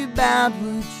worry about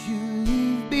what you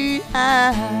leave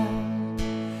behind.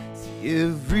 See,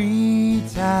 every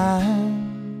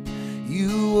time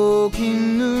you walk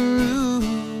in the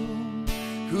room,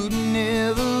 could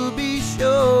never be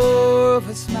sure of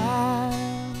a smile.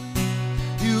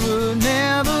 You were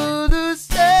never the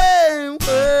same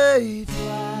way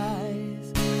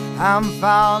twice. I'm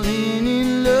falling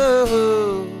in love,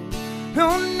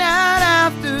 no, night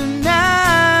after night.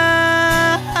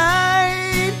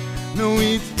 No,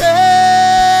 it's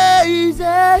crazy.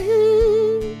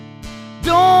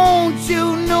 Don't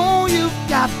you know you've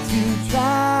got to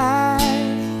try?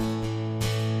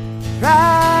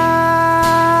 Try.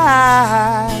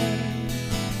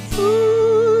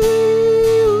 Ooh.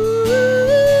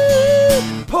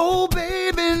 Oh,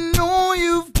 baby, no,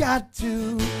 you've got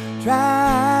to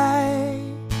try.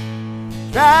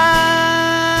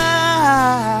 Try.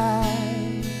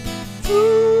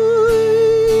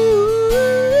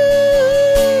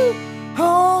 Ooh.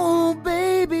 Oh,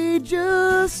 baby,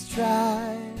 just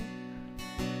try.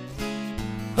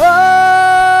 Oh,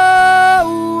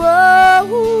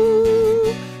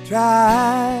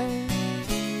 try.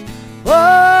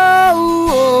 Oh.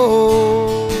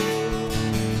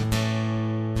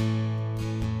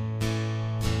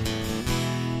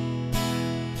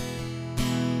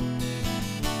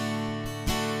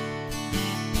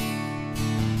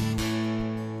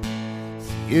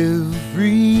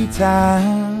 Every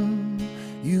time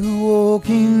you walk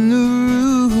in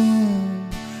the room,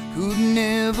 could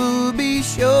never be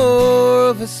sure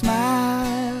of a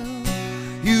smile.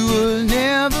 You were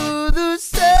never the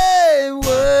same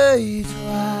way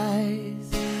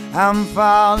twice. I'm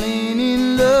falling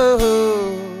in love,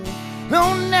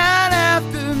 no, night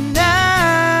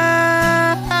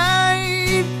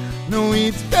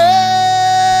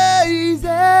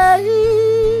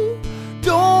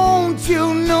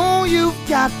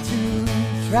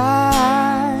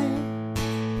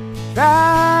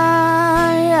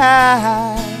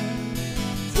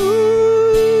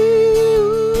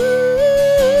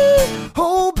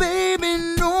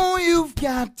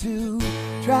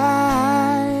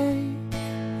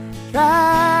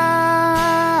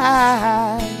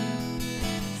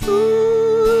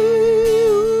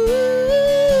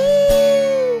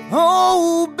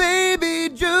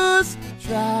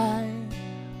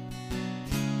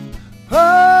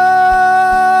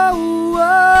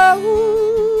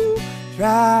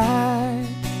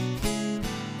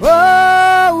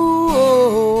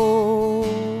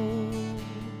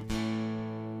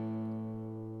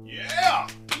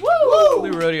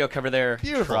cover there.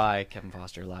 Beautiful. Try Kevin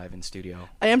Foster live in studio.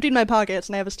 I emptied my pockets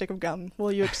and I have a stick of gum.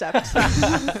 Will you accept?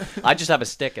 I just have a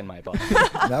stick in my pocket.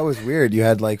 That was weird. You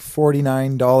had like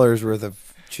 $49 worth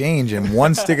of change and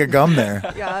one stick of gum there.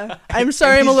 Yeah. I'm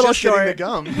sorry I'm a little He's just getting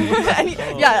short. the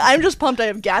gum. Yeah, I'm just pumped I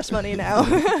have gas money now.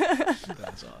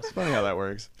 That's awesome. It's funny how that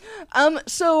works.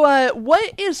 So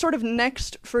what is sort of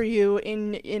next for you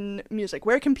in music?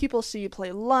 Where can people see you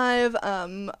play live?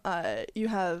 You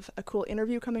have a cool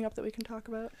interview coming up that we can talk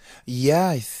about. Yeah,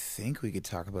 I think we could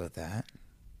talk about that.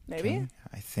 Maybe. Okay,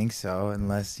 I think so,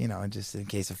 unless, just in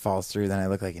case it falls through, then I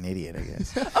look like an idiot, I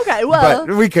guess. Okay, well.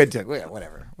 But we could talk.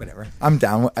 Whatever. I'm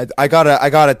down. I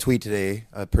got a tweet today,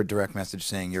 a direct message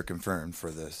saying you're confirmed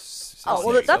for this. Oh,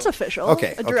 well, that's official.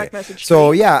 Okay. A direct message. So,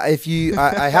 tweet. yeah, if you,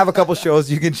 I have a couple shows.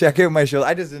 You can check out my shows.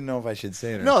 I just didn't know if I should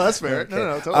say it or No, not. that's fair. Okay.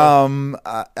 No,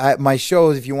 totally. My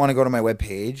shows, if you want to go to my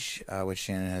webpage, which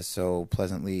Shannon has so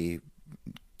pleasantly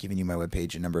given you my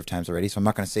webpage a number of times already, so I'm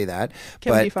not going to say that.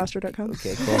 KevinDFoster.com.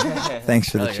 Okay, cool. Thanks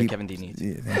for the Your cheap. Kevin D needs.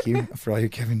 Yeah, thank you for all your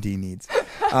Kevin D needs.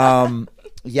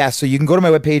 Yeah, so you can go to my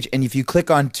webpage, and if you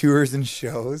click on tours and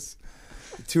shows,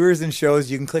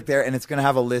 you can click there, and it's going to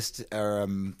have a list or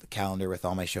calendar with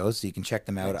all my shows, so you can check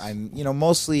them out. Nice. I'm,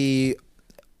 mostly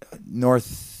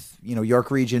north, York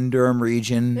region, Durham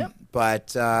region. Yep. But,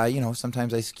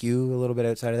 sometimes I skew a little bit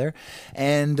outside of there.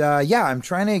 And, I'm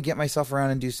trying to get myself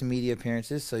around and do some media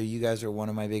appearances. So you guys are one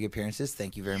of my big appearances.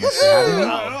 Thank you very much for having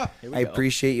me. Here we I go.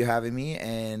 appreciate you having me.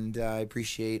 And I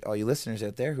appreciate all you listeners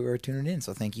out there who are tuning in.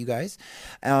 So thank you guys.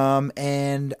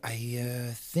 And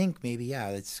I think maybe,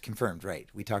 it's confirmed, right?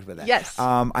 We talked about that. Yes.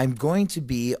 I'm going to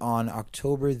be on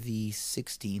October the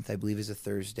 16th, I believe is a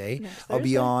Thursday. Next I'll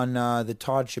be Thursday. on the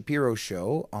Todd Shapiro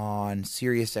Show on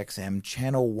Sirius XM,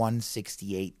 Channel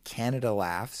 168, Canada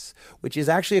Laughs, which is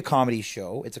actually a comedy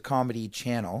show. It's a comedy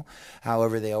channel.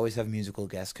 However, they always have musical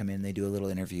guests come in. They do a little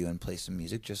interview and play some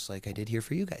music, just like I did here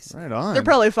for you guys. Right on. They're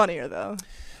probably funnier, though.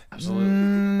 Absolutely.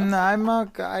 I'm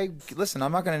not. Listen.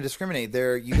 I'm not going to discriminate.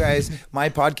 There, you guys. My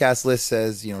podcast list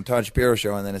says, Todd Shapiro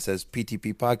Show, and then it says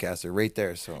PTP Podcaster right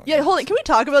there. So Yeah, hold it. Can we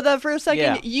talk about that for a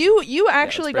second? Yeah. You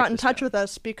actually break got in this touch down. with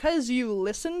us because you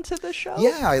listened to the show?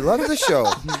 Yeah, I love the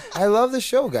show. I love the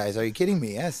show, guys. Are you kidding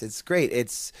me? Yes, it's great.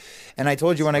 And I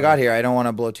told you when I got here, I don't want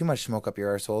to blow too much smoke up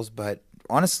your arseholes, but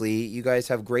honestly, you guys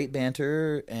have great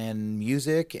banter and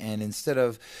music. And instead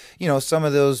of, some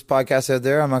of those podcasts out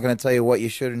there, I'm not going to tell you what you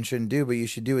should and shouldn't do, but you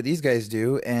should do what these guys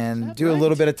do and do a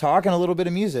little bit of talk and a little bit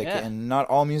of music, Yeah. and not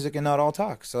all music and not all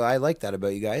talk. So I like that about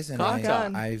you guys. And Rock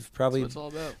on. I've probably That's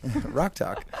what it's all about. rock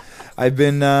talk. I've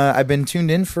been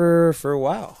tuned in for a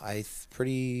while. I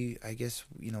guess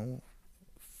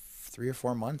 3 or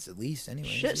 4 months at least. Anyway,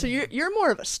 Shit, so you're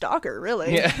more of a stalker,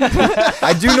 really. Yeah.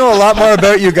 I do know a lot more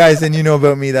about you guys than you know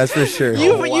about me. That's for sure.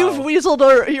 You've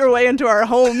weaseled your way into our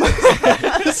home.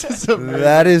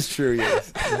 That is true.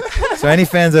 Yes. So any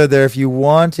fans out there, if you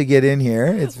want to get in here,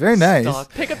 it's very nice.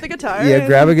 Stalk. Pick up the guitar. Yeah, and-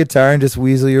 grab a guitar and just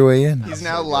weasel your way in. He's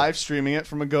now live streaming it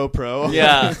from a GoPro.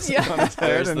 Yeah. Yeah.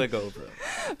 There's and- the GoPro.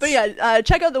 But yeah,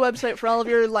 check out the website for all of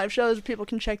your live shows. People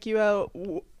can check you out.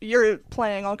 You're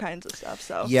playing all kinds of stuff.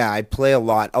 So Yeah, I play a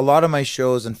lot. A lot of my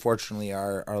shows, unfortunately,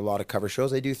 are a lot of cover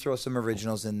shows. I do throw some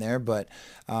originals in there, but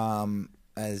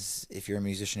as if you're a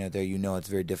musician out there, it's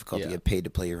very difficult to Yeah. get paid to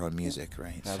play your own music,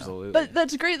 right? So- Absolutely. But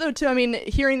that's great though too. I mean,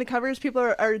 hearing the covers, people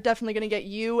are definitely going to get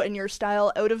you and your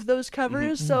style out of those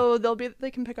covers. So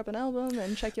they can pick up an album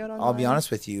and check you out online. I'll be honest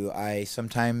with you. I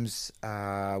sometimes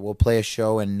will play a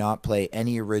show and not play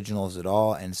any originals at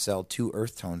all and sell 2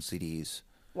 Earth Tone CDs.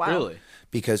 Wow. Really?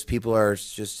 Because people are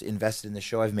just invested in the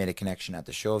show. I've made a connection at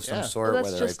the show of some Yeah. sort, Well,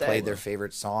 that's whether I just played it. their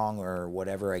favorite song or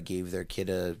whatever. I gave their kid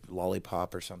a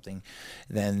lollipop or something.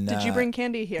 Then Did you bring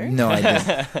candy here? No, I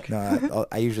didn't. No,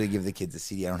 I usually give the kids a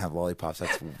CD. I don't have lollipops.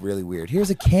 That's really weird. Here's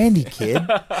a candy, kid.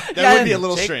 That Yeah. would be a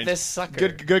little Take strange. this sucker.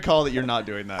 Good call that you're not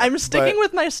doing that. I'm sticking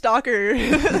with my stalker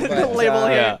label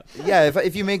here. Yeah,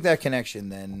 if you make that connection,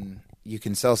 then you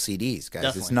can sell CDs, guys.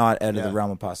 It's Definitely. not out of Yeah. the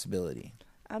realm of possibility.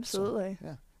 Absolutely.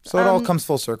 So it all comes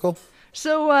full circle.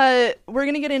 So we're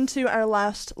gonna get into our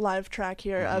last live track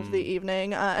here of the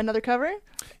evening. Another cover.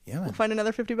 Yeah, We'll man. find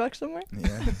another $50 somewhere.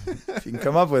 Yeah. If you can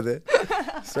come up with it.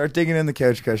 Start digging in the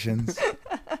couch cushions.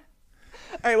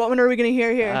 right, what one are we going to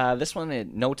hear here? This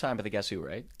one, No Time by the Guess Who,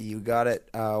 right? You got it.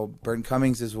 Burton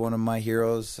Cummings is one of my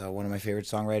heroes, one of my favorite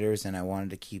songwriters, and I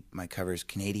wanted to keep my covers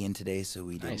Canadian today, so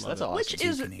we did. Nice, that's awesome. Which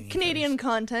is Canadian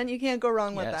content. You can't go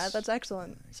wrong with Yes. that. That's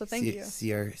excellent. So thank you.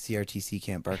 CRTC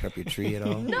can't bark up your tree at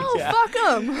all. No, fuck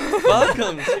them.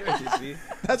 Welcome, CRTC.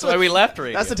 That's why we left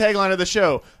radio. That's the tagline of the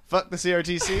show. Fuck the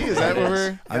CRTC. Is that what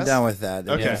we're? I'm yes? down with that.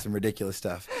 They're Okay. doing some ridiculous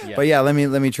stuff. Yeah. But yeah, let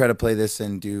me try to play this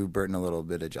and do Burton a little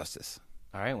bit of justice.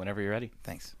 All right, whenever you're ready.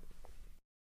 Thanks.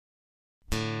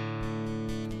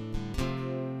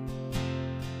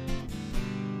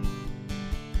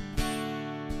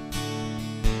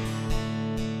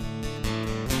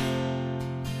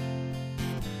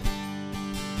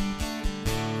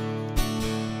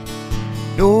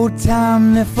 No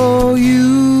time left for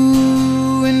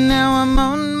you, and now I'm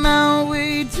on my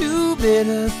way to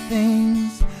better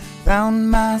things.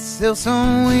 Found myself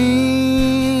some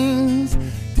wings.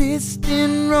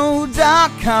 Distant roads are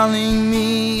calling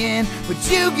me, and what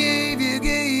you gave.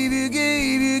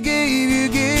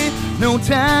 No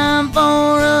time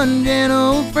for a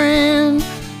gentle friend.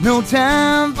 No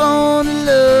time for the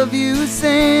love you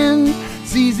send.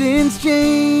 Seasons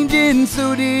change, and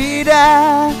so did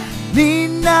I.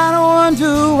 Need not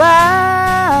wonder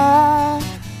why.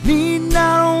 Need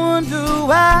not wonder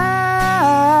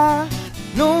why.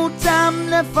 No time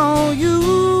left for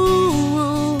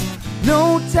you.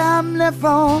 No time left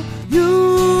for you.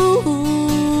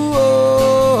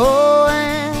 Oh,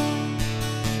 and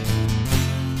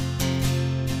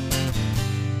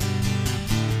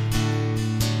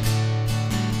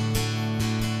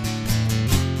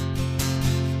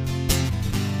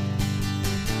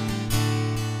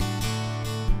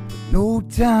no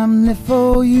time left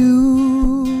for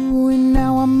you, and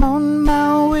now I'm on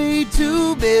my way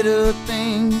to better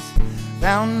things.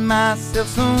 Found myself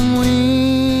some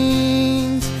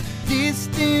wings.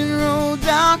 Distant roads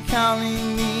are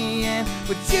calling me, and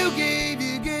what you gave.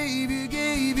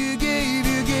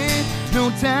 No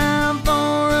time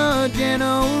for a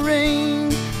gentle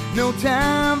rain. No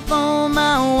time for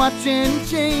my watch and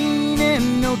chain,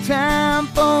 and no time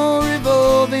for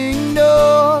revolving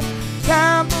doors.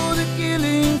 Time for the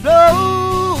killing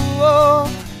floor.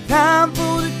 Time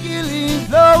for the killing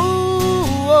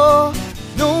floor.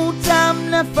 No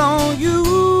time left for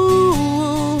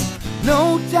you.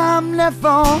 No time left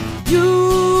for you.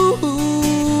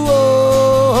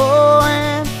 Oh,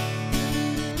 and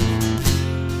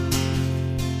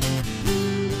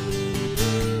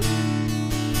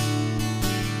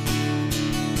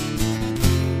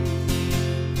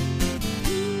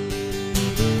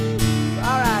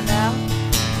all right now.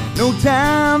 No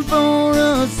time for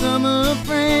a summer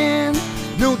friend.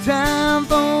 No time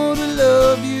for the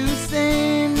love you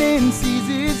send. And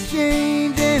seasons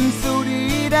change, and so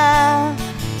did I.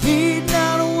 Need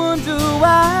not wonder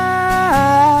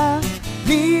why.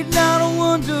 Need not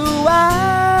wonder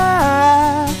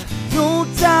why. No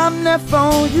time left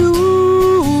for you.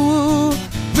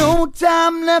 No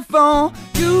time left for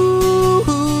you.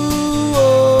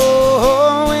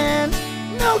 Oh, and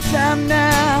no time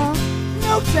now.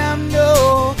 No time,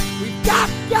 no. We've got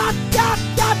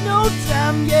no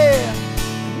time, yeah.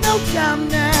 No time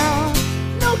now.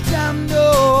 No time,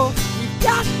 no. We've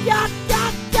got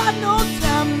no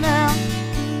time now.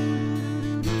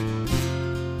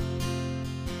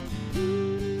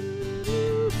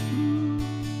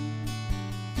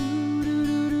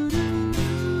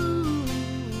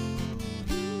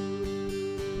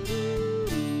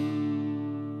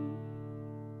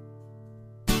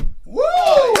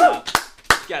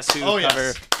 Guess Who Oh, yes.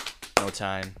 cover. No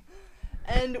Time.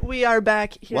 And we are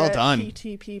back here Well at done.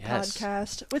 PTP Yes.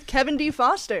 Podcast with Kevin D.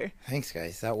 Foster. Thanks,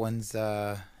 guys. That one's,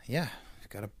 yeah,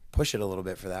 got to push it a little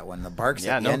bit for that one. The barks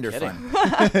Yeah, at the no end are kidding.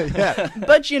 fun.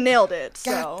 But you nailed it.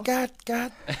 So God.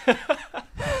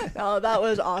 oh, that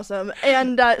was awesome.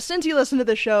 And since you listen to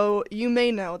the show, you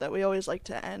may know that we always like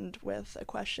to end with a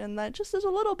question that just is a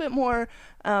little bit more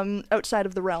outside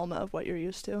of the realm of what you're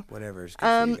used to. Whatever's good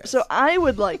for you guys. So I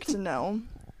would like to know,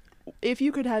 if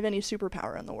you could have any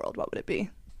superpower in the world, what would it be?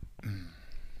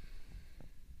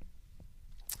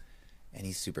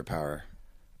 Any superpower.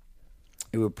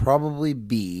 It would probably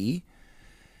be,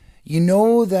 you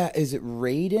know, that is it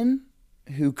Raiden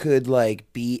who could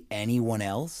like be anyone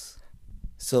else?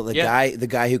 So the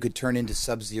guy who could turn into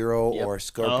Sub-Zero or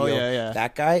Scorpio, Oh, yeah.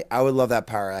 that guy, I would love that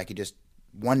power. I could just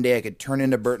one day I could turn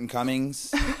into Burton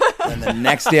Cummings And the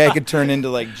next day I could turn into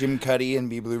like Jim Cuddy and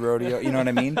be Blue Rodeo. You know what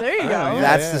I mean? There you go.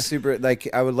 That's the super. Like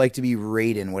I would like to be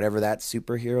Raiden, whatever that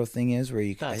superhero thing is. Where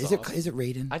you That's is awesome. it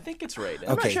Raiden? I think it's Raiden.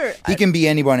 I'm not Okay, sure. he can be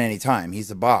anyone anytime. He's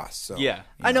the boss. So Yeah.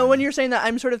 I know when you're saying that,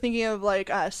 I'm sort of thinking of like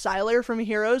Sylar from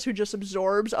Heroes, who just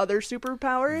absorbs other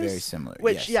superpowers. very similar.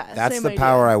 Which, yes. yeah, that's same the idea.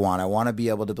 power I want. I want to be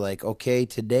able to be like, okay,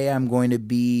 today I'm going to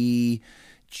be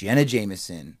Jenna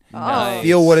Jameson. Nice.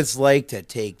 Feel what it's like to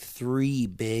take 3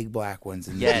 big black ones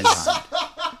in the Yes. behind.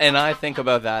 And I think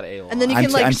about that a lot. And then you I'm can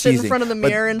te- like I'm sit in teasing. front of the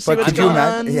mirror and see but what's could you going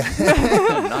on. imagine? Yeah.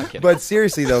 I'm not kidding. But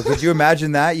seriously though, could you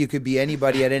imagine that you could be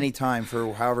anybody at any time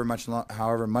for however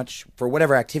much for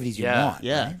whatever activities you want?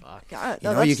 Yeah. right? Fuck. God, You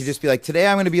no, know, you that's- could just be like, today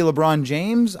I'm going to be LeBron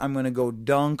James. I'm going to go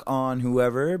dunk on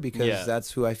whoever because Yeah.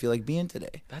 that's who I feel like being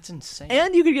today. That's insane.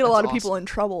 And you could get a That's lot of awesome. people in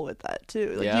trouble with that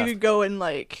too. Like Yeah. you could go and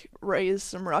like raise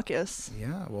some ruckus.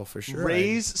 Yeah, well, for sure.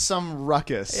 Raise some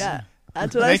ruckus. Yeah,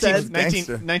 that's what I said.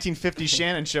 1950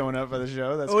 Shannon showing up for the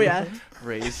show. That's Oh cool. yeah,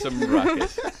 Raise some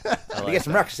ruckus. I You get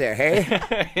some rucks there,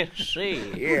 hey? See.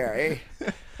 Yeah, hey?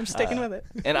 I'm sticking with it.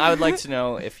 And I would like to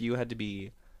know if you had to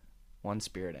be one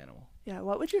spirit animal. Yeah,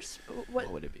 what would your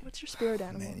What would it be? What's your spirit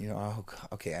animal? Man,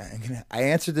 okay. I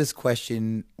answered this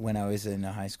question when I was in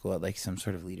high school at like some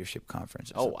sort of leadership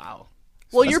conference. Or Oh something. wow.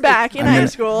 Well, you're back in high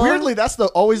school. Weirdly, that's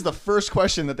always the first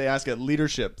question that they ask at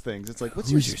leitership things. It's like, what's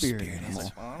Who's your spirit animal?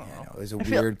 animal? Yeah, no, it was a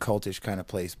feel- weird cultish kind of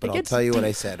place, but It I'll gets tell you what deep.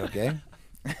 I said. Okay.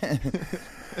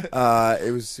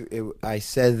 I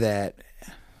said that.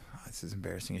 This is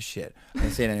embarrassing as shit. I'm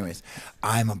gonna say it anyways.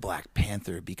 I'm a Black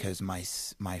Panther because my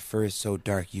fur is so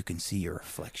dark you can see your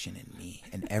reflection in me,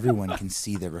 and everyone can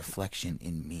see the reflection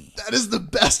in me. That is the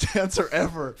best answer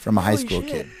ever. From a high Holy school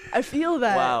shit. kid. I feel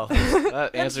that. Wow.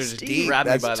 That answer just deep. grabbed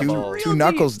me That's by the balls. Real two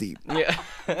knuckles deep. Yeah.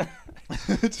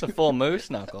 It's a full moose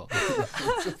knuckle.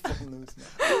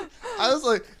 I was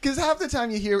like, because half the time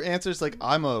you hear answers like,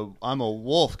 I'm a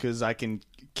wolf because I can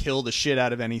kill the shit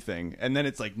out of anything, and then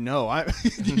it's like, no,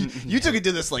 you took it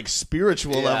to this like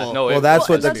spiritual Yeah, level. no, Well, that's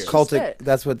Well, what the and that's just cultic. it.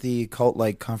 That's what the cult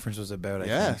like conference was about. I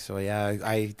Yeah. think so. Yeah,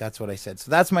 I that's what I said.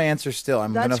 So that's my answer. Still,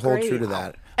 I'm That's gonna hold great. true to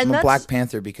that. And I'm a that's- Black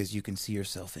Panther because you can see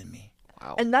yourself in me.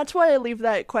 Wow. And that's why I leave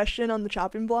that question on the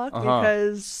chopping block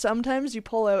because sometimes you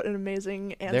pull out an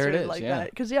amazing answer it is, like yeah. that.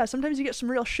 Because sometimes you get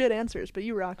some real shit answers, but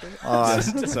you rock it. I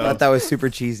thought that was super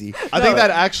cheesy. I think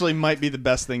that actually might be the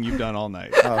best thing you've done all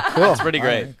night. Oh, cool. That's pretty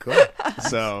great. cool.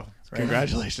 So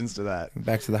congratulations to that.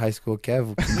 Back to the high school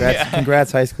Kev.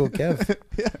 Congrats, high school Kev.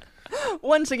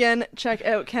 Once again, check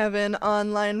out Kevin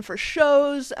online for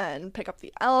shows and pick up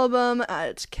the album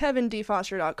at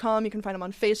KevinDFoster.com. You can find him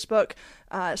on Facebook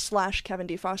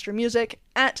 /KevinDFosterMusic,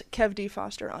 at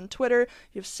KevDFoster on Twitter.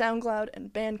 You have SoundCloud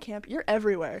and Bandcamp. You're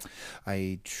everywhere.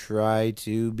 I try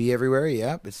to be everywhere.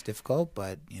 Yeah, it's difficult,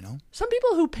 but you know. Some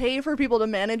people who pay for people to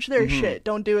manage their shit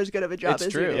don't do as good of a job It's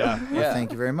as true. you do. Yeah. Well,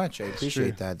 thank you very much. I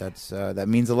appreciate that. That's that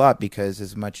means a lot because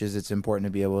as much as it's important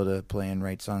to be able to play and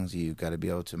write songs, you got to be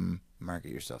able to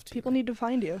market yourself to. People need to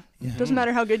find you. Doesn't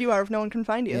matter how good you are if no one can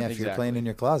find you. Yeah, if you're playing in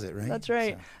your closet, right? That's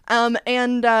right. So.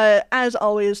 And as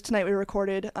always, tonight we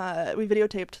recorded, we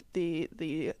videotaped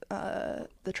the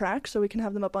track, so we can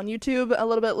have them up on YouTube a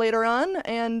little bit later on,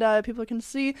 and people can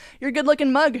see your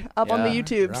good-looking mug up on the Yeah,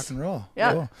 YouTubes. Rock and roll.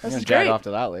 Yeah, Cool. this I'm is gonna jag great. off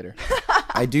to that later.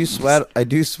 I do sweat. I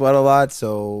do sweat a lot,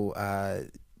 so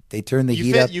they turn the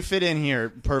heat up. You fit in here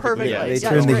perfectly. Perfectly. Yeah, They Yeah,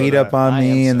 turned the great. heat up on I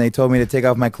me, am and so- they told me to take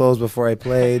off my clothes before I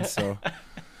played. So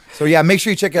yeah, make sure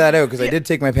you check that out because I did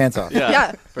take my pants off.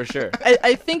 Yeah. For sure.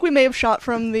 I think we may have shot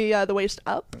from the waist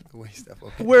up.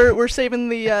 Okay. We're saving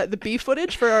the B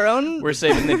footage for our own. We're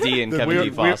saving the D in Kevin D.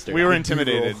 Foster. We were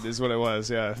intimidated, is what it was.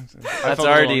 Yeah, That's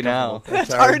RD now.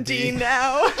 That's RD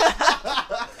now.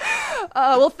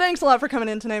 Well, thanks a lot for coming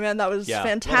in tonight, man. That was Yeah, a lot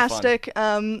of fun. fantastic.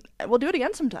 We'll do it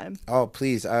again sometime. Oh,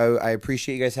 please. I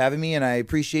appreciate you guys having me, and I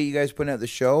appreciate you guys putting out the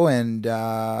show, and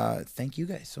thank you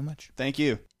guys so much. Thank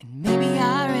you. Maybe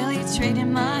I really traded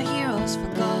my heroes for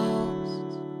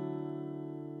ghosts.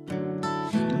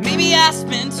 And maybe I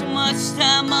spent too much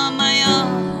time on my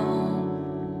own.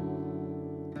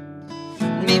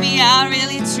 Maybe I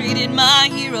really treated my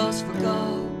heroes for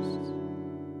ghosts.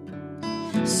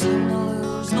 Seem to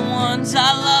lose the ones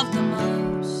I love the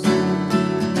most.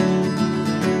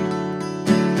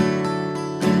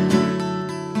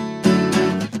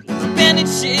 Abandoned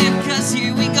ship, 'cause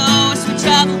here we go as we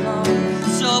travel on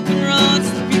these open roads,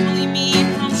 the people you meet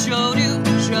from show to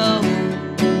show.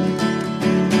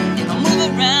 And I'll move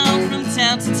around from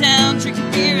town to town,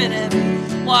 drinking beer at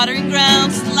every watering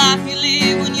ground. It's the life you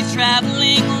live when you're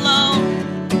traveling alone.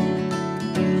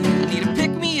 I need to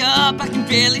pick me up, I can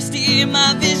barely steer,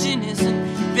 my vision isn't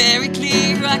very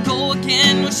clear. I go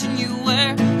again, wishing you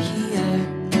were here.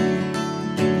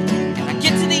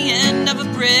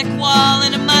 brick wall,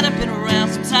 and it might have been around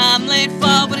sometime late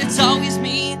fall, but it's always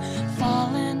me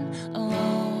falling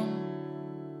alone.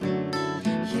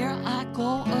 Here I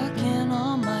go again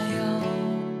on my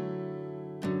own.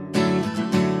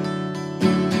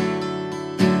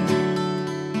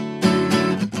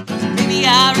 Maybe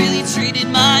I really treated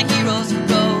my heroes as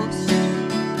ghosts.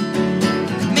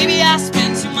 Maybe I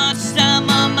spent too much time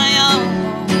on my own.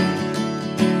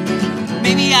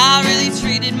 Maybe I really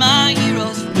treated my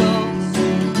heroes as ghosts.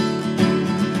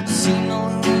 Seem to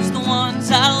lose the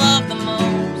ones I love the most.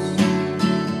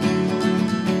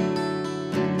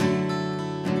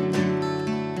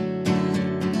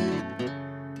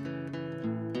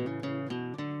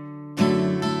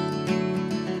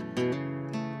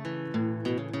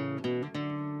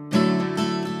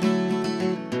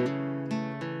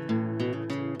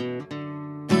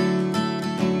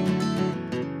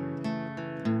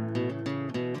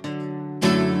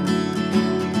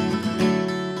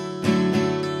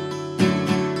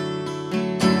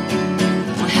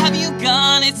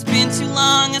 It's been too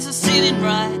long as I sit and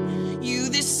write you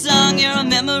this song. You're a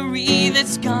memory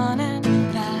that's gone and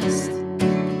past.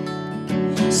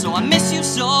 So I miss you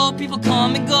so. People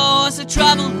come and go as I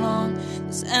travel along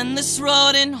this endless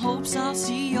road in hopes I'll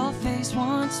see your face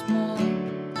once more.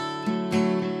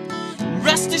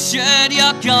 Rest assured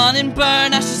you're gone and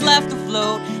burned, ashes left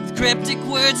afloat with cryptic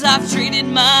words. I've treated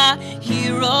my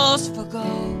heroes for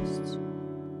ghosts.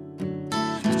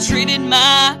 I've treated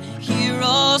my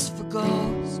heroes for ghosts.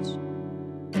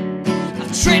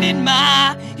 I've traded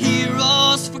my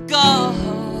heroes for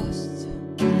ghosts.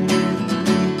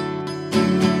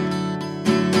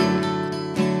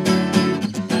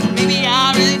 Maybe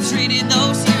I really treated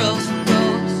those heroes for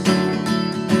ghosts.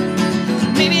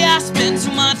 Maybe I spent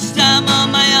too much time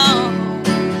on my own.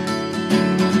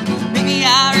 Maybe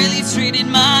I really treated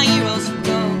my heroes for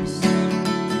ghosts.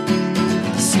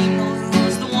 I seem to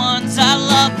lose the ones I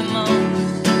love the most.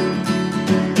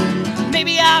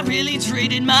 Maybe I really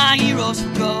treated my heroes for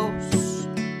ghosts.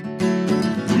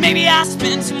 Maybe I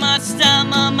spent too much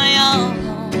time on my own.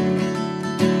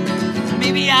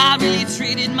 Maybe I really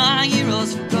treated my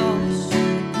heroes for ghosts.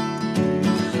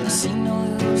 I seem to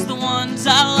lose the ones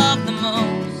I love the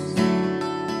most.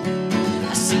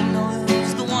 I seem to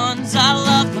lose the ones I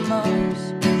love the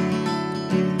most.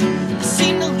 I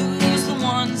seem to lose the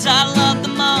ones I love the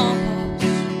most.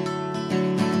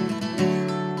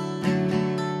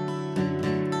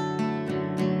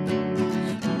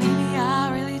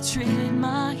 Treated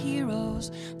my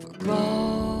heroes for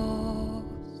ghosts.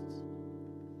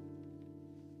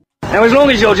 Now, as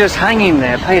long as you're just hanging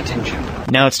there, pay attention.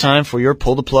 Now it's time for your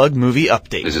Pull the Plug movie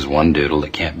update. This is one doodle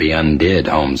that can't be undid,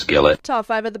 Holmes Gillett. Top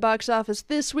 5 at the box office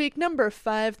this week. Number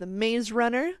 5, The Maze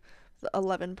Runner.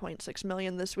 11.6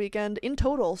 million this weekend. In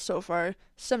total, so far,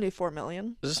 74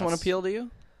 million. Does this one appeal to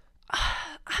you?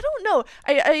 I don't know.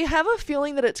 I have a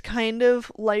feeling that it's kind of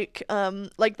like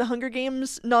The Hunger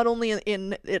Games, not only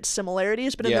in its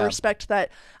similarities, but in the respect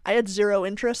that I had zero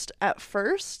interest at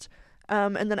first,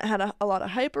 and then it had a lot of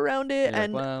hype around it. You're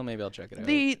and like, well, maybe I'll check it out.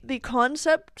 The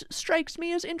concept strikes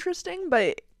me as interesting,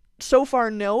 but so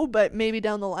far no. But maybe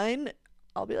down the line,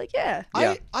 I'll be like, yeah.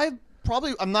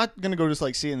 I'm not gonna go just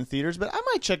like see it in the theaters, but I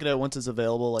might check it out once it's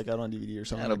available, like out on DVD or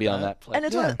something. It'll be on Netflix. And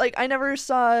it's like I never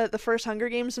saw the first Hunger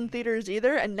Games in theaters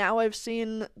either, and now I've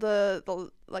seen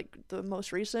the the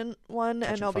most recent one,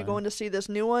 and I'll be going to see this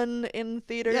new one in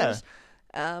theaters.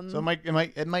 Yeah. So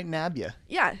it might nab you.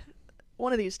 Yeah,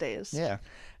 one of these days. Yeah.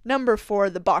 Number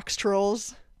 4, The Box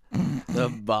Trolls. The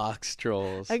Box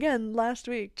Trolls. Again, last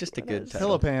week. Just a good title.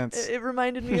 Pillow Pants. It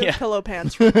reminded me of Pillow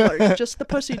Pants from Clark. Just the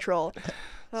pussy troll.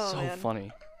 Oh, so man.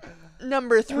 funny.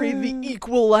 Number 3, The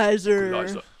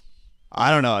Equalizer.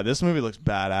 I don't know. This movie looks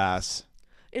badass.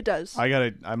 It does.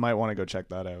 I might want to go check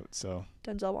that out. So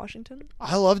Denzel Washington.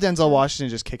 I love Denzel Washington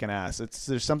just kicking ass.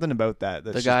 There's something about that.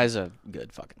 The guy's a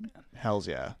good fucking man. Hells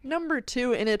yeah. Number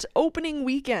 2, in its opening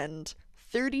weekend,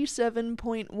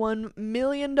 $37.1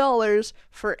 million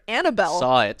for Annabelle.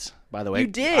 Saw it, by the way. You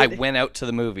did? I went out to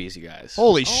the movies, you guys.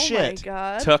 Holy Oh shit. my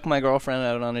god. Took my girlfriend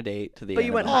out on a date to the But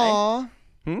you went Annabelle. high.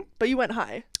 But you went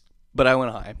high. But I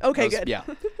went high. Okay, good. Yeah.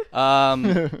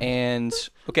 And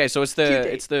okay, so it's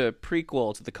the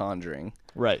prequel to The Conjuring.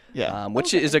 Right. Yeah.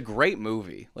 Which is a great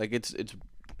movie. Like it's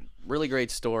really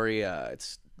great story.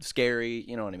 It's scary,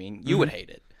 you know what I mean? You would hate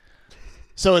it.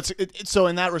 So so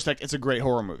in that respect, it's a great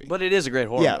horror movie. But it is a great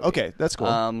horror movie. Yeah, okay, that's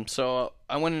cool. So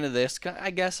I went into this.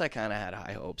 I guess I kind of had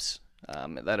high hopes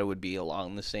that it would be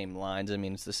along the same lines. I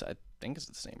mean, I think it's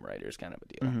the same writers, kind of a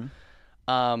deal.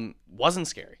 Wasn't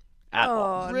scary at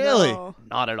all. Really? No.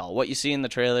 Not at all. What you see in the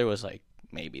trailer was like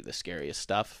maybe the scariest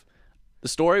stuff. The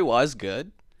story was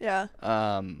good. Yeah.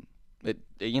 It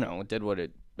it did what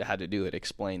it had to do. It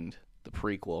explained the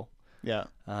prequel. Yeah.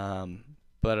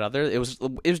 But it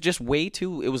was just way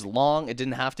too. It was long. It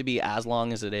didn't have to be as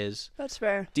long as it is. That's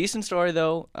fair. Decent story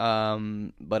though.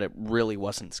 But it really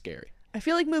wasn't scary. I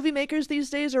feel like movie makers these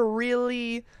days are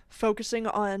really focusing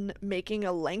on making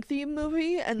a lengthy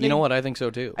movie, and You know what? I think so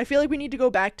too. I feel like we need to go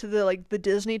back to the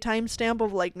Disney timestamp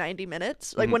of 90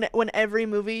 minutes, like when every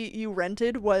movie you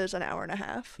rented was an hour and a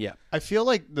half. Yeah. I feel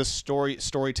like the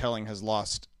storytelling has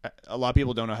lost. A lot of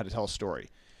people don't know how to tell a story,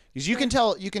 because you can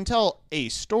tell a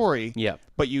story. Yeah.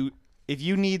 But if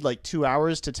you need 2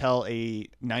 hours to tell a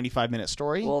 95-minute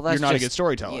story, Well, that's you're not a just- good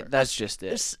storyteller. Yeah, that's just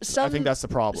it. Some, I think that's the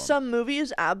problem. Some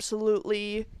movies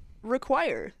absolutely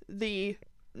require the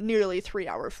nearly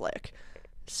 3-hour flick.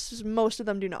 Most of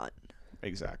them do not.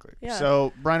 Exactly. Yeah.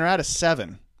 So, Brian, we're at a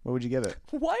 7. What would you give it?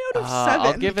 Why out of 7?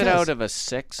 I'll give it out of a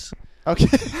 6. Okay.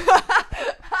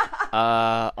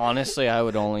 Honestly, I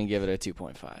would only give it a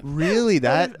 2.5. Really?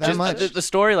 That much? The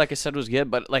story, like I said, was good,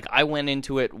 but I went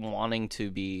into it wanting to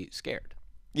be scared.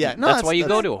 Yeah, no, that's why you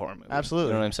go to a horror movie. Absolutely.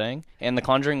 You know what I'm saying? And The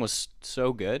Conjuring was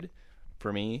so good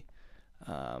for me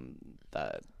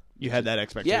that You had that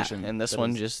expectation. Yeah, and this that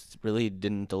one is- just really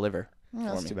didn't deliver for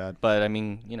that's me. too bad. But I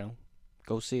mean,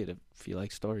 go see it if you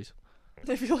like stories.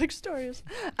 If you like stories.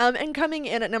 And coming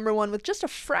in at number 1 with just a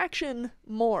fraction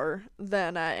more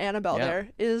than Annabelle Yeah. there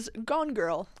is Gone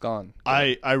Girl. Gone.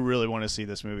 I really want to see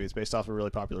this movie. It's based off a really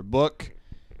popular book.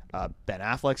 Ben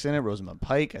Affleck's in it. Rosamund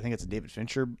Pike. I think it's a David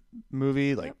Fincher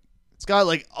movie. It's got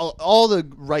all the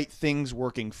right things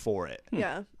working for it.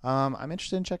 Yeah. I'm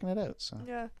interested in checking it out. So.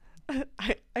 Yeah.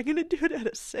 I'm going to do it out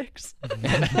of 6.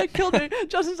 That killed me.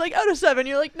 Justin's like, out of 7.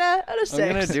 You're like, nah, out of 6. I'm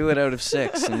gonna do it out of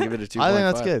 6 and give it a 2.5. I think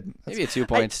that's good. Maybe a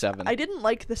 2.7. I didn't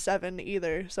like the 7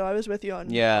 either, so I was with you on.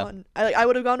 Yeah. I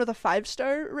would have gone with a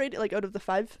 5-star rating, out of the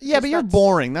 5. Yeah, but you're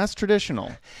boring. That's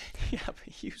traditional. Yeah,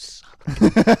 but you suck.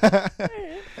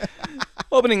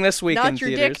 Opening this week in Not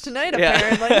your theaters. dick tonight, Yeah.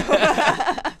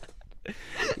 apparently.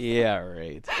 Yeah,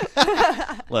 right.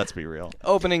 Let's be real.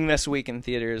 Opening this week in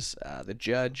theaters, The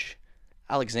Judge,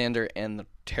 Alexander, and the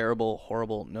terrible,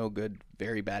 horrible, no good,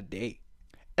 very bad day.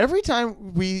 Every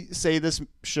time we say this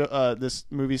this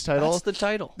movie's title, That's the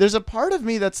title. there's a part of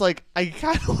me that's like, I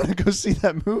kind of want to go see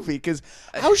that movie, because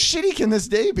how shitty can this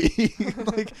day be?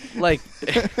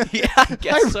 Yeah, I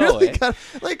guess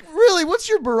really, what's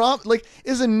your barometer?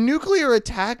 Is a nuclear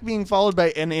attack being followed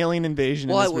by an alien invasion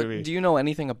in this movie? Do you know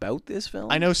anything about this film?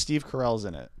 I know Steve Carell's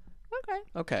in it,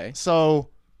 Okay, so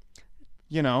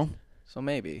so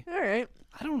maybe. All right.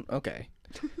 I don't. Okay.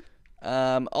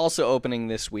 Also opening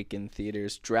this week in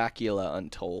theaters, Dracula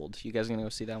Untold. You guys gonna go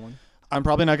see that one? I'm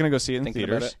probably not going to go see it in Thinking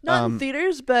about theaters. it? Not in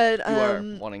theaters, but You are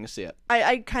wanting to see it.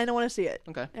 I kind of want to see it.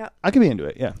 Okay. Yeah. I could be into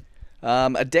it. Yeah.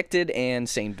 Addicted and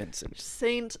Saint Vincent.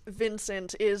 Saint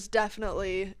Vincent is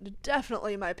definitely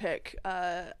my pick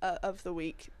of the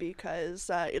week,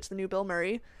 because it's the new Bill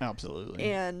Murray, Absolutely.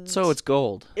 and So it's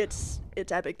gold. it's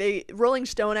epic. Rolling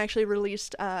Stone actually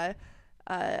released a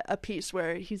piece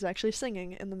where he's actually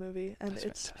singing in the movie, and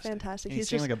it's fantastic. He's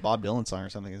singing like a Bob Dylan song or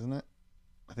something, isn't it?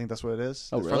 I think that's what it is.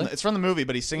 Oh, It's really? It's from the movie,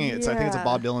 but he's singing it. I think it's a Yeah.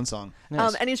 Bob Dylan song.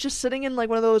 Nice. and he's just sitting in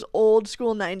one of those old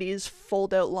school 90s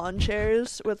fold out lawn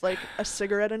chairs with a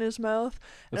cigarette in his mouth.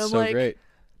 And That's I'm so like, great.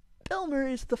 Bill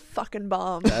Murray's the fucking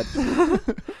bomb.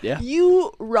 Yeah.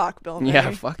 You rock, Bill Murray.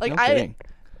 Yeah. Fuck. No kidding.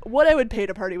 What I would pay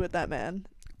to party with that man.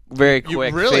 Very You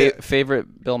quick. really-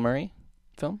 Favorite Bill Murray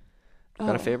film? Got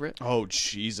a Oh. favorite? Oh,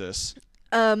 Jesus.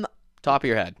 Top of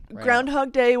your head. right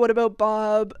Groundhog Day. What about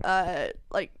Bob?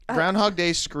 Groundhog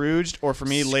Day, Scrooged, or for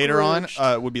me later on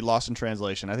Scrooged. would be Lost in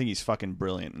Translation. I think he's fucking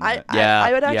brilliant in I- that. now. Yeah.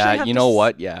 I would actually yeah. have You to know s-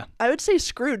 what? Yeah. I would say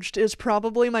Scrooged is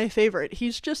probably my favorite. He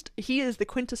is the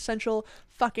quintessential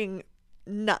fucking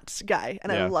nuts guy,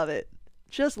 and I Yeah. love it.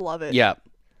 Just love it. Yeah.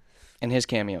 And his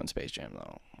cameo in Space Jam,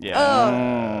 though.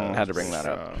 Yeah. Had to bring that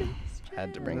up.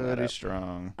 Had to bring that Pretty up.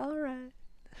 strong. All right.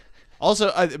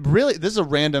 Also, really, this is a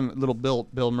random little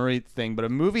Bill Murray thing, but a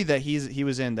movie that he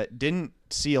was in that didn't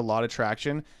see a lot of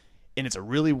traction, and it's a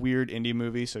really weird indie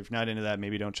movie. So if you're not into that,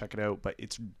 maybe don't check it out. But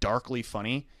it's darkly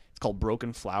funny. It's called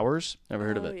Broken Flowers. Never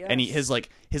heard of it. Yes. And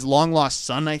his long lost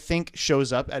son, I think,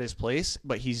 shows up at his place,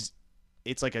 but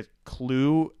it's like a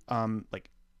clue.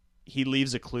 He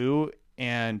leaves a clue,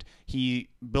 and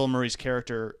Bill Murray's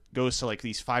character goes to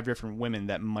these 5 different women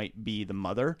that might be the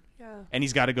mother. Yeah. And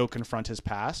he's got to go confront his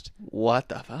past. What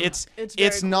the fuck? It's It's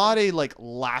very cool. not a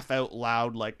laugh out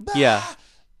loud Yeah.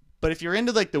 But if you're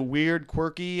into like the weird,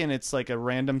 quirky, and it's like a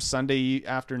random Sunday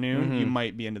afternoon, you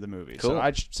might be into the movie. Cool. So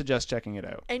I'd suggest checking it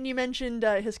out. And you mentioned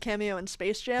his cameo in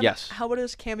Space Jam. Yes. How about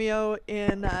his cameo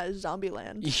in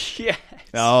Zombieland? Yeah.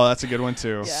 Oh, that's a good one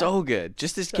too. Yeah. So good.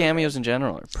 Just his cameos in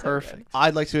general are perfect.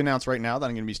 I'd like to announce right now that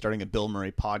I'm going to be starting a Bill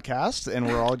Murray podcast, and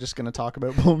we're all just going to talk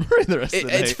about Bill Murray the rest of the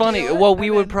day. It's funny. Well, we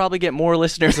would probably get more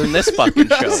listeners than this fucking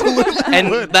show.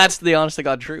 And that's the honest to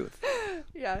God truth.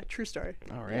 Yeah, true story.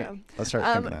 All right. Yeah. Let's start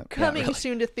thinking that. Coming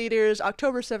soon to theaters,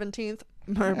 October 17th.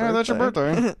 Yeah, that's your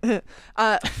birthday.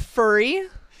 Furry.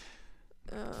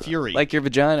 Fury. Like your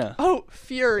vagina. Oh,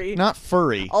 Fury. Not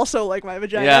furry. Also like my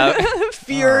vagina. Yeah.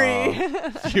 Fury.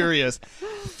 Furious.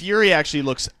 Fury actually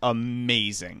looks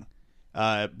amazing.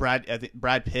 Brad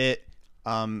Pitt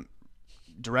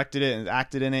directed it and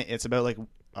acted in it. It's about like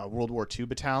a World War II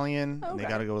battalion, and they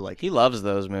got to go like He loves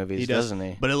those movies, he does, doesn't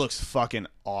he? But it looks fucking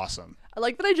awesome. I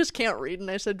like that I just can't read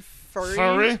and I said furry.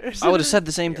 Furry? I would have said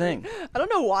the same thing. I don't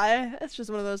know why. It's just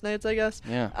one of those nights, I guess.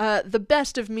 Yeah. The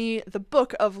Best of Me, The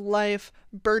Book of Life,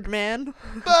 Birdman,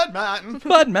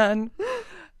 Budman.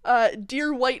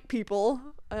 Dear White People,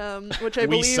 which I We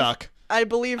believe suck. I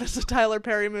believe is a Tyler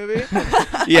Perry movie.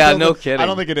 Yeah, no kidding. I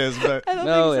don't think it is, but I don't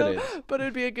No, think it so, is. but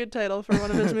it'd be a good title for one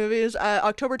of his movies.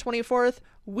 October 24th,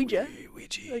 Ouija.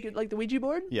 Like the Ouija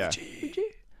board? yeah. Ouija?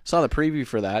 Saw the preview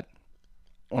for that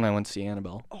when I went to see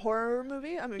Annabelle. A horror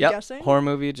movie, I'm Yep. guessing. Horror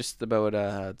movie just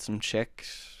about some chick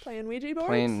Playing Ouija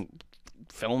boards?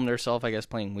 filmed herself, I guess,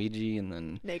 playing Ouija, and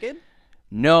then... Naked?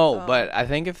 No, but I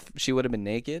think if she would have been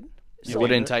naked, it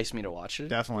would Yeah. entice me to watch it.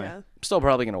 Definitely. Yeah. Still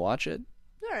probably going to watch it.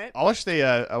 All right. I watched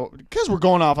because we're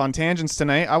going off on tangents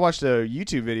tonight. I watched a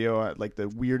YouTube video at like the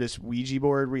weirdest Ouija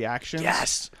board reactions.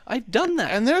 Yes, I've done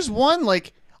that. And there's one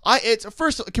like it's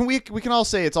first we can all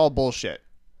say it's all bullshit.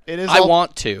 It is. I all,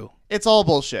 want to. It's all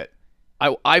bullshit.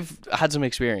 I've had some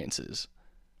experiences.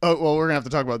 Oh well, we're gonna have to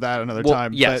talk about that another Well,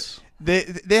 time. yes. But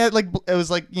they had like it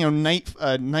was like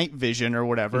night vision or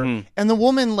whatever, Mhm. and the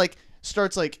woman like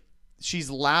starts like she's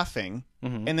laughing.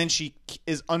 Mhm. And then she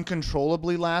is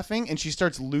uncontrollably laughing, and she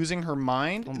starts losing her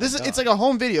mind. Oh my It's God. like a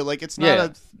home video, like it's not Yeah.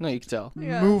 a No, you can tell.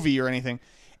 Yeah. movie or anything.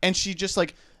 And she just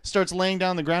like starts laying down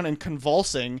on the ground and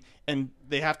convulsing, and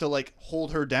they have to like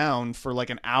hold her down for like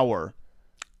an hour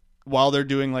while they're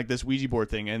doing like this Ouija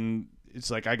board thing. And it's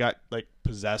like I got like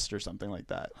possessed or something like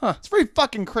that. Huh. It's very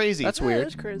fucking crazy. That's Yeah, weird.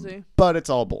 that's crazy. But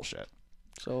it's all bullshit.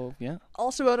 So, yeah.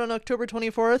 Also out on October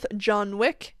 24th, John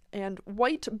Wick and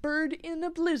White Bird in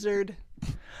a Blizzard.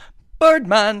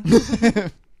 Birdman.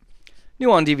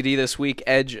 New on DVD this week,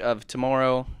 Edge of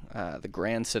Tomorrow, The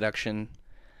Grand Seduction, $1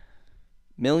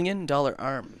 Million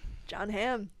Arm. John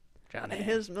Hamm John and Hamm.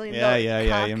 his $1 million Yeah.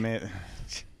 cock. You made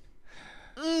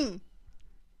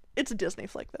It's a Disney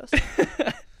flick, though.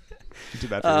 too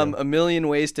bad for you. A Million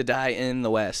Ways to Die in the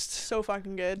West. So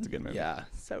fucking good. It's a good movie. Yeah,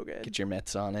 So good. get your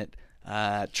mitts on it.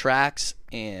 Tracks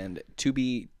and To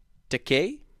Be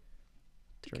Decay.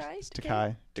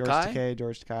 Takai. George Takai? Takei.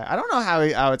 George Takai. I don't know how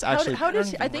it's actually. How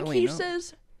does he, don't I think really he know.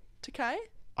 says Takai?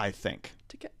 I think.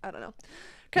 Takai? I don't know.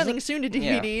 Coming soon to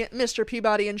DVD, Mr.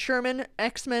 Peabody and Sherman,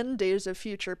 X-Men, Days of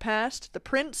Future Past, The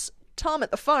Prince, Tom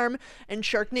at the Farm, and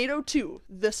Sharknado 2,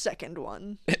 the second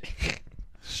one.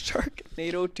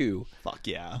 Sharknado 2. Fuck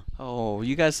yeah. Oh,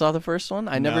 you guys saw the first one?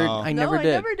 I never No. I No, never I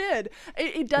did. never did.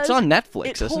 It does. It's on Netflix,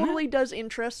 It isn't totally it? does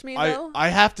interest me, though. I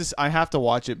have to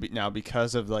watch it now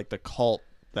because of like the cult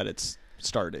that it's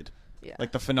started. Yeah.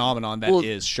 Like the phenomenon that Well,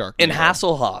 is Sharknado. And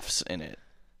Hasselhoff's in it.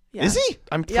 Yeah. Is he?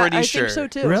 I'm Yeah, pretty I sure. think so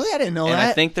too. Really? I didn't know And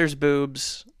that. I think there's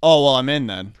boobs. Oh well, I'm in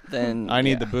then. Then I need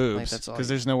yeah, the boobs like, that's all because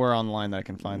you- there's nowhere online that I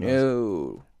can find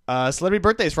those. No. Celebrity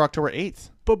birthdays for October 8th.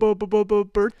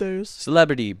 Birthdays.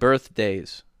 Celebrity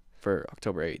birthdays for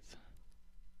October 8th.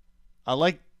 I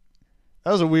like.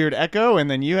 That was a weird echo, and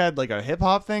then you had like a hip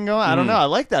hop thing going. I don't know. I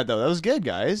like that though. That was good,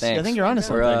 guys. I Thanks. think you're onto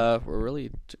something. We're really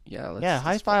let's, Yeah,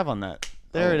 high five on that.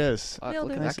 There it is. Fuck, Nailed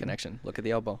look it. at that connection. Look at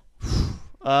the elbow.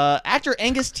 Actor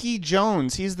Angus T.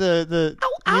 Jones. He's the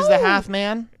half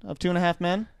man of 2.5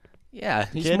 Men. Yeah,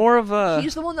 he's Kid? more of a.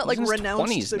 He's the one that like he's in his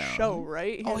renounced 20s the now. show,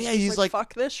 right? Oh, yeah, just he's like,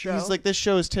 fuck this show. He's like, this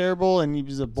show is terrible, and he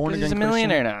was a born again He's a Christian.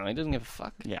 millionaire now. He doesn't give a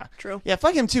fuck. Yeah, True. yeah.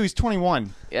 Fuck him too. He's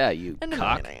 21. Yeah, you And a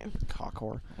cock. millionaire. Cock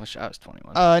whore. Wish I was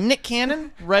 21. Nick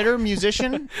Cannon, writer,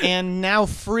 musician, and now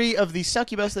free of the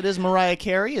succubus that is Mariah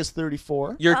Carey, is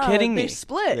 34. You're kidding They me.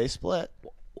 split. They split.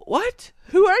 What?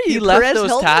 Who are you? He left Perez those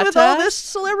Hilton with all tatas? this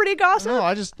celebrity gossip? No,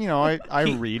 I just I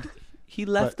read. He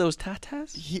left those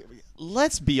tatas?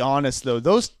 Let's be honest though,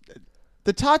 the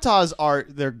tatas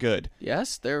they're good,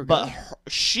 Yes, they're but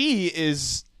good. she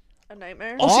is. A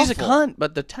nightmare. Oh, she's a awful. cunt,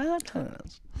 but the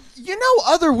tatas. You know,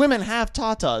 other women have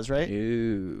tatas, right?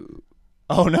 Ew.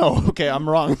 Oh no. Okay, I'm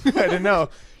wrong. I didn't know.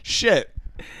 Shit.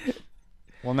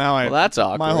 Well, now that's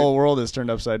awkward. My whole world is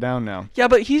turned upside down now. Yeah,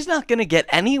 but he's not going to get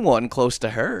anyone close to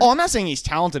her. Oh, I'm not saying he's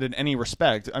talented in any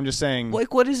respect. I'm just saying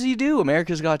Like, what does he do?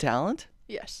 America's Got Talent?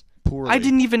 Yes. poorly. I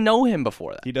didn't even know him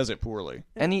before that. He does it poorly.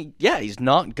 And he's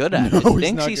not good at it. No, he's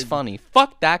Thinks not he's good. funny.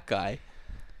 Fuck that guy.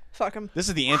 Fuck him. This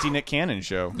is the anti-Nick Cannon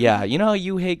show. Yeah, you know how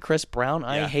you hate Chris Brown?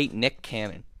 I Yeah. hate Nick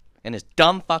Cannon and his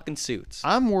dumb fucking suits.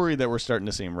 I'm worried that we're starting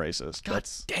to seem racist. God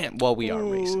damn. Well, we are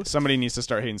racist. Somebody needs to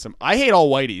start hating some. I hate all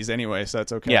whiteys anyway, so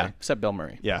that's okay. Yeah, except Bill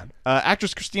Murray. Yeah.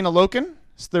 Actress Christina Loken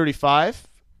is 35.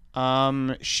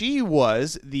 She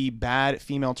was the bad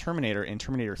female Terminator in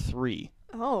Terminator 3.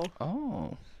 Oh.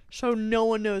 Oh. So no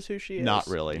one knows who she is. Not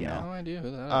really, No no. idea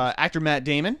who that is. Actor Matt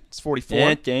Damon is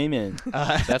 44. Damon.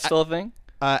 That's still a thing?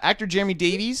 Actor Jeremy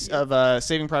Davies of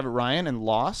Saving Private Ryan and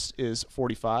Lost is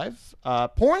 45.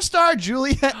 Porn star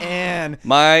Julia Ann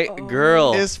My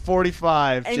girl. is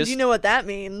 45. And Just- you know what that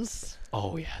means.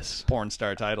 Oh, yes. Porn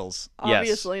star titles. Yes.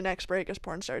 Obviously, next break is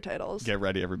porn star titles. Get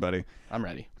ready, everybody. I'm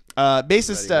ready.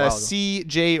 Bassist Ready. Wow.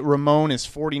 C.J. Ramone is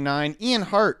 49. Ian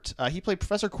Hart, he played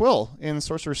Professor Quill in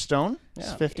Sorcerer's Stone. He's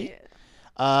Yeah. 50.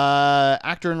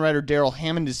 Actor and writer Daryl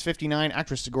Hammond is 59.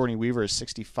 Actress Sigourney Weaver is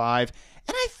 65.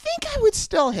 And I think I would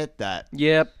still hit that.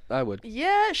 Yep, I would.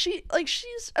 Yeah, she's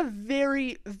a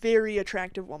very, very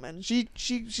attractive woman.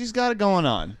 She's got it going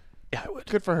on. Yeah, I would.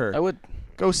 Good for her. I would.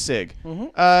 Go Sig.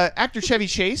 Actor Chevy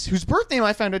Chase, whose birth name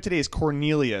I found out today is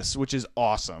Cornelius, which is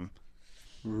awesome.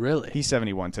 Really? He's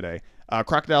 71 today.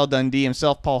 Crocodile Dundee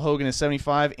himself, Paul Hogan, is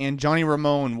 75. And Johnny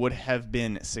Ramone would have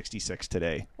been 66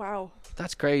 today. Wow.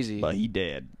 That's crazy. But he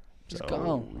did. He's So,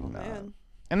 gone. Man.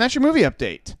 And that's your movie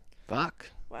update. Fuck.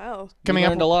 Wow. Coming You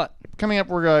up, learned a lot. Coming up,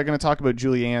 we're going to talk about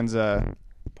Julianne's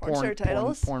Porn star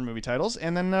titles. porn movie titles,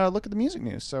 and then look at the music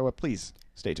news. So please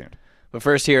stay tuned. But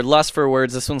first here, Lust for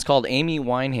Words. This one's called Amy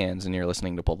Winehands, and you're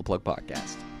listening to Pull the Plug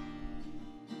Podcast.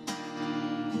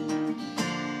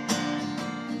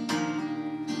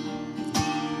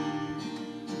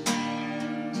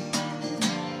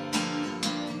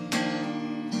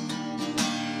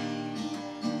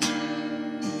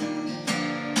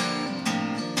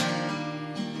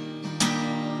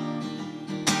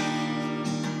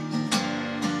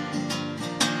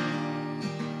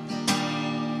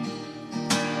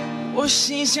 Well,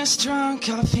 she's just drunk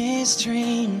off his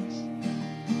dreams,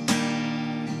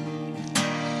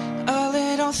 a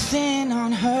little thin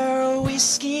on her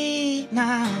whiskey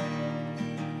now.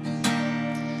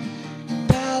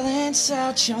 Balance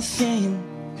out your thin,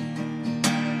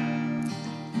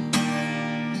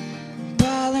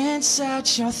 balance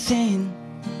out your thin.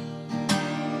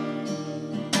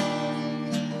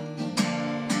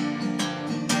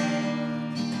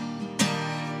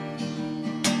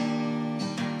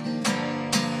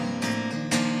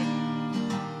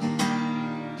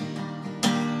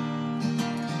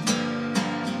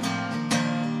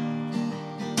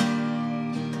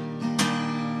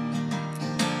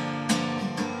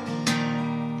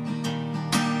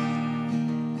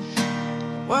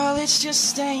 Well, it's just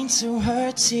stained to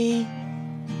her tea.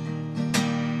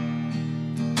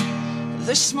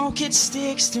 The smoke, it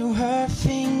sticks to her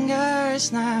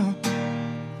fingers now.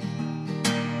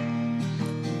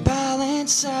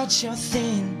 Balance out your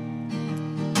thin.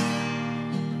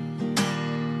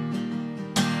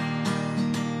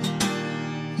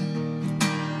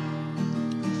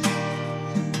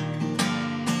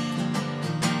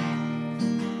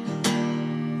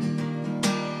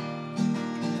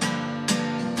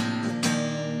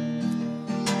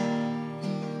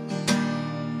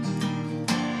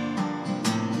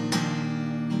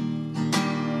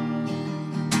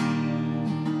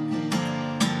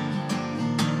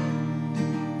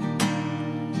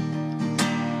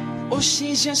 Well,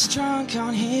 she's just drunk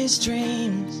on his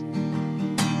dreams,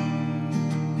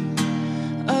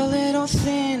 a little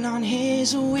thin on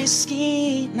his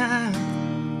whiskey now.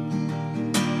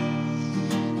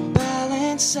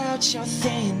 Balance out your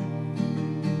thin,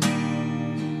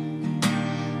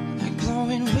 like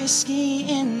blowing whiskey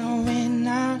in the wind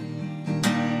now.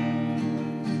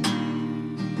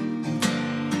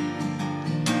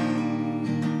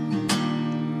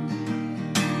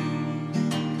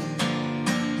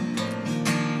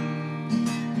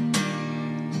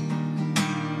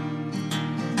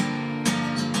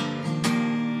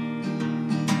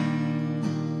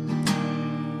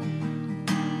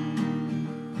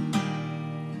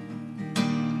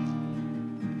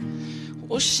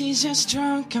 Well, she's just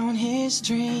drunk on his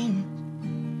dream,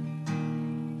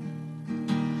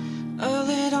 a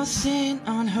little thin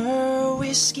on her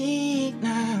whiskey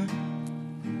now.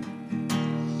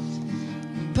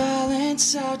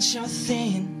 Balance out your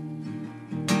thin,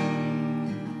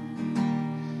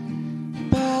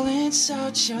 ain't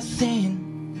such a thing.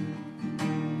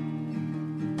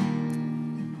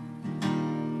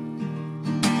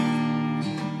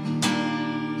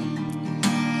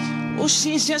 Well,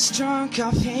 she's just drunk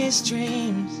off his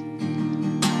dreams,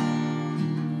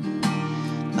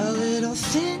 a little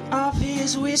thin off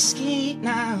his whiskey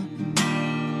now,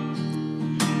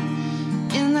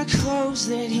 in the clothes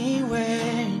that he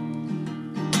wears.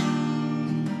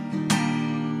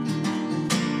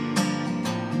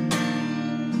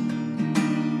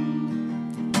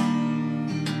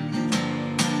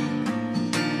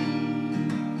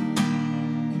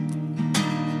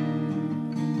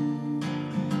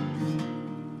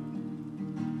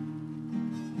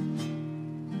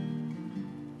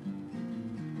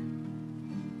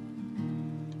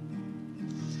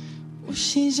 Well,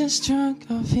 she's just drunk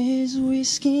off his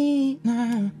whiskey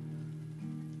now.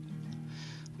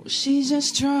 Well, she's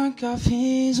just drunk off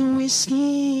his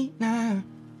whiskey now.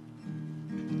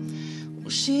 Well,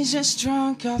 she's just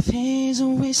drunk off his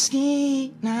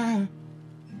whiskey now.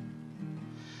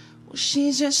 Well,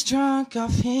 she's just drunk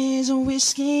off his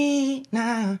whiskey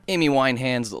now. Amy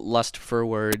Winehand's Lust for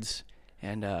Words,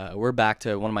 and we're back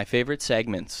to one of my favorite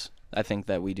segments, I think,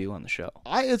 that we do on the show.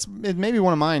 It may be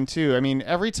one of mine too. I mean,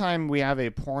 every time we have a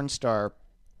porn star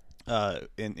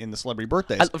in the celebrity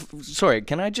birthdays. Sorry,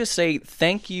 can I just say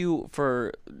thank you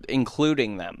for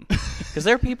including them, because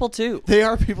they're people too. They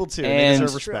are people too, and they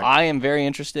deserve respect. I am very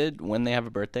interested when they have a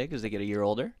birthday because they get a year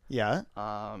older. Yeah,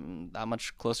 that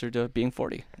much closer to being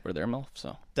 40 or their MILF.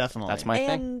 So definitely, that's my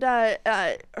thing.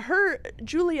 And her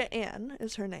Julia Ann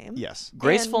is her name. Yes,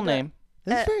 graceful name.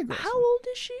 It's very graceful. How old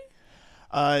is she?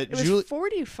 It was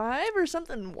 45 or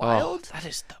something wild. That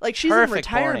is the like she's in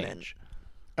retirement.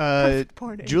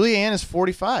 Julia Ann is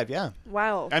 45. Yeah.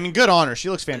 Wow. I mean, good on her. She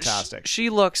looks fantastic. She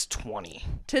looks 20.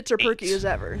 Tits are perky as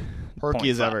ever. Perky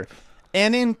as ever.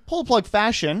 And in pull plug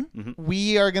fashion,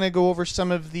 we are going to go over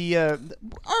some of the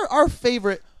our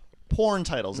favorite porn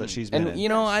titles that she's been in. And, you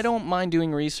know, I don't mind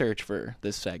doing research for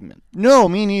this segment. No,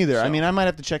 me neither. So, I mean, I might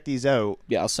have to check these out.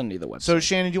 Yeah, I'll send you the website. So,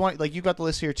 Shannon, do you want, like, you got the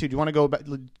list here, too. Do you want to go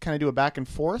kind of do a back and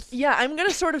forth? Yeah, I'm going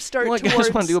to sort of start I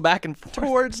just want to do a back and forth.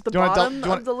 Towards the bottom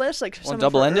of the list, like some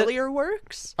of her earlier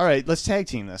works. All right, let's tag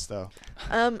team this, though.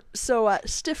 So,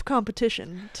 Stiff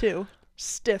Competition 2.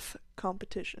 Stiff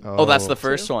Competition. Oh, that's the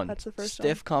first one. That's the first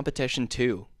Stiff one. Competition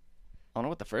 2. I don't know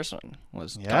what the first one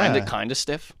was. Yeah. Kind of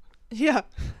stiff. Yeah.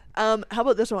 How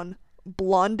about this one?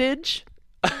 Blondage.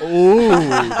 Oh,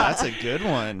 that's a good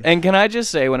one. And can I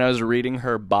just say, when I was reading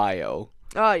her bio,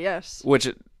 yes, which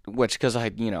because I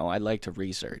like to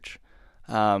research,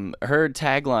 her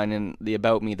tagline in the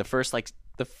About Me, the first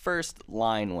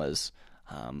line was,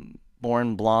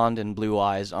 "Born blonde and blue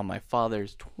eyes on my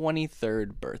father's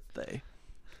 23rd birthday,"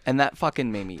 and that fucking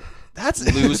made me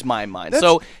lose my mind.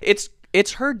 So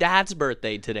it's her dad's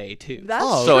birthday today too. That's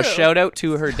so true. A shout out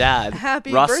to her dad,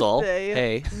 Happy Russell. birthday,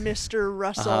 hey, Mr.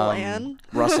 Russell Ann.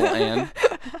 Russell Ann,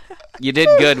 you did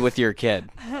good with your kid.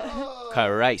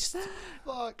 Christ.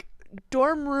 Fuck.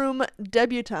 Dorm Room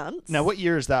Debutantes. Now, what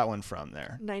year is that one from?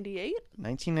 There. 98.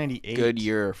 1998. Good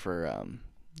year for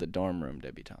the Dorm Room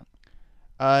Debutante.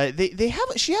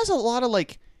 She has a lot of,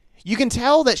 like, you can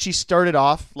tell that she started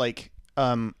off like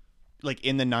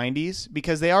in the 90s,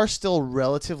 because they are still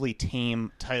relatively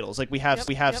tame titles. Like we have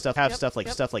stuff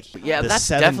like yeah, that's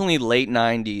definitely late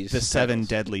 90s. The Seven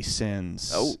Deadly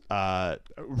Sins. Oh,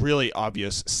 really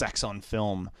obvious sex on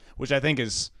film, which I think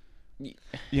is, you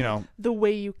know, The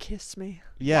Way You Kiss Me.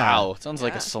 Yeah. Wow, sounds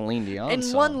like a Celine Dion and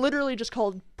song. one literally just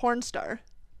called Porn Star.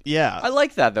 Yeah. I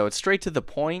like that, though. It's straight to the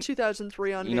point.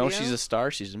 2003 on You know, video. she's a star.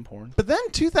 She's in porn. But then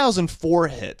 2004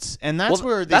 hits, and that's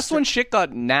where when shit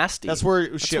got nasty. That's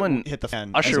where shit hit the fan.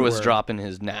 Usher was dropping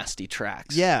his nasty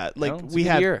tracks. Yeah, like, you know, we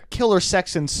had Killer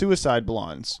Sex and Suicide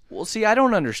Blondes. Well, see, I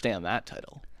don't understand that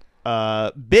title.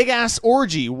 Big Ass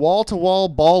Orgy, Wall to Wall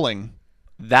Balling.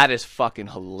 That is fucking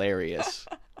hilarious.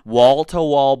 Wall to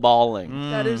wall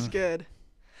balling. That is good.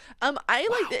 I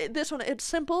like this one. It's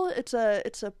simple. It's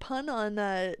a pun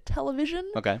on television.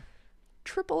 Okay.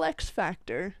 Triple X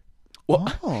Factor.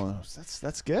 Oh,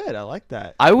 that's good. I like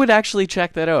that. I would actually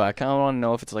check that out. I kind of want to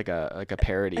know if it's like a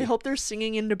parody. I hope they're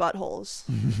singing into buttholes.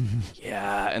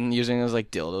 Yeah, and using those like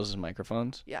dildos as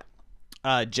microphones. Yeah.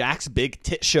 Jack's Big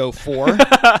Tit Show 4.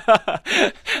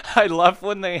 I love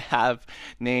when they have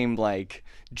named like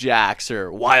Jax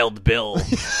or Wild Bill.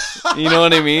 You know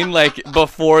what I mean? Like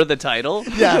before the title.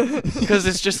 Yeah. Because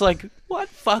it's just like, what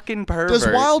fucking pervert? Does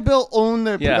Wild Bill own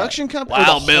the production company?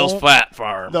 Wild Bill's Fat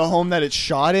Farm. The home that it's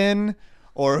shot in?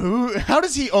 Or who? How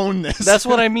does he own this? That's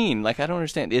what I mean. Like, I don't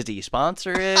understand. Is he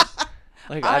sponsor it?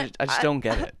 Like I just don't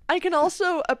get it. I can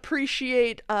also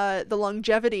appreciate the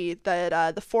longevity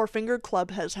that the Four Finger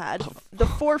Club has had. The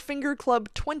Four Finger Club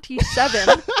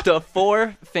 27. The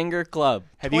Four Finger Club.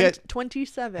 Have you guys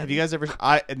 27. Have you guys ever?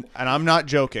 And I'm not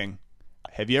joking.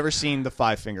 Have you ever seen the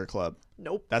Five Finger Club?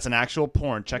 Nope. That's an actual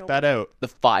porn. Check Nope. that out. The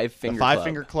Five Finger Club. The Five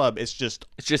Finger Club. It's just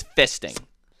fisting.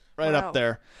 right Wow. up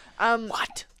there.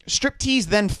 What? Striptease,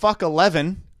 then fuck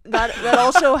 11. That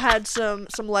also had some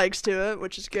legs to it,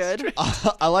 which is good.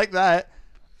 I like that.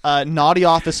 Naughty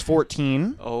Office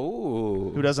 14. Oh.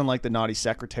 Who doesn't like the naughty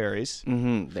secretaries?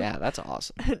 Mm-hmm. Yeah, that's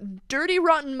awesome. Dirty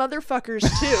Rotten Motherfuckers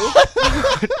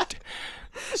too.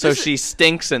 So she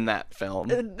stinks in that film.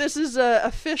 This is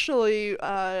officially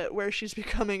where she's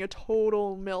becoming a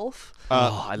total MILF.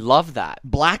 I love that.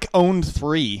 Black Owned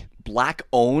 3. Black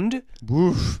Owned?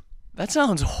 Woof. That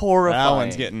sounds horrifying. That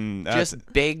one's getting...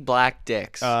 just big black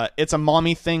dicks. It's a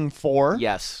mommy thing 4.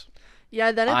 Yes.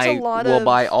 Yeah, then it's I a lot will of...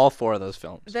 buy all 4 of those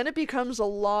films. Then it becomes a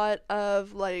lot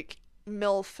of, like,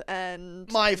 MILF and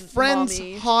My friend's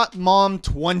mommy. hot mom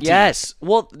 20. Yes.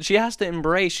 Well, she has to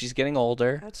embrace she's getting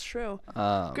older. That's true.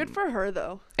 Good for her,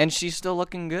 though. And she's still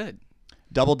looking good.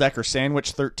 Double Decker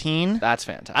Sandwich 13. That's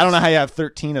fantastic. I don't know how you have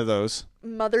 13 of those.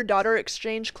 Mother-daughter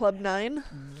exchange club 9.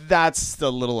 That's a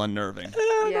little unnerving.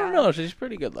 I don't know. She's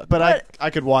pretty good looking. But I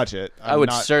could watch it. I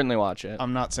would certainly watch it.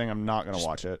 I'm not saying I'm not going to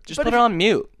watch it. Just put it on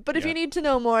mute. But if you need to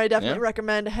know more, I definitely Yeah.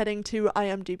 recommend heading to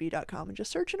imdb.com and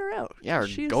just searching her out. Yeah, or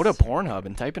She's- go to Pornhub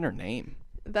and type in her name.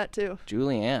 That too.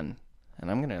 Julianne.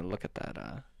 And I'm going to look at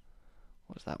that.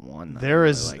 What's that one? that I There really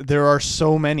is liked? there are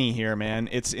so many here, man.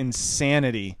 It's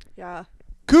insanity. Yeah.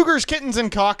 Cougars, Kittens,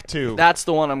 and Cockatoo. That's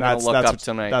the one I'm going to look up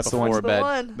tonight that's the before one.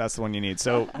 bed. That's the one you need.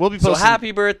 So we'll be So posting.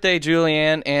 happy birthday,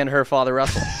 Julianne, and her father,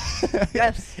 Russell.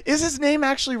 Yes. Is his name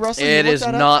actually Russell? It You is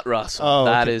looked that not up? Russell. Oh,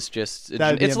 That okay. is just...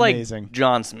 That'd be it's amazing. like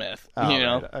John Smith, Oh, you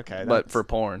know? right. Okay, But that's- for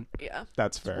porn. Yeah.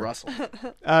 That's fair. Russell.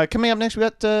 Coming up next, we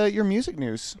got your music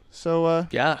news. So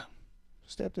Yeah.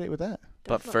 stay up to date with that.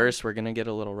 But first, we're going to get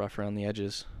a little rough around the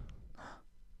edges.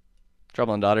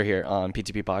 Trouble and Daughter here on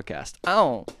PTP Podcast.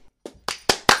 Oh.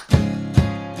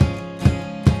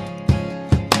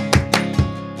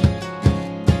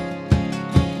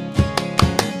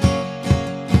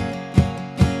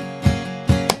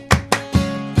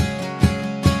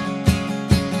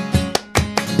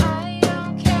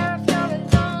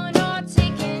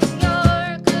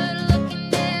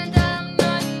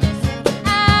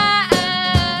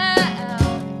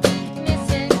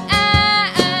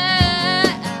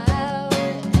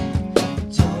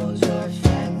 Told your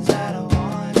friend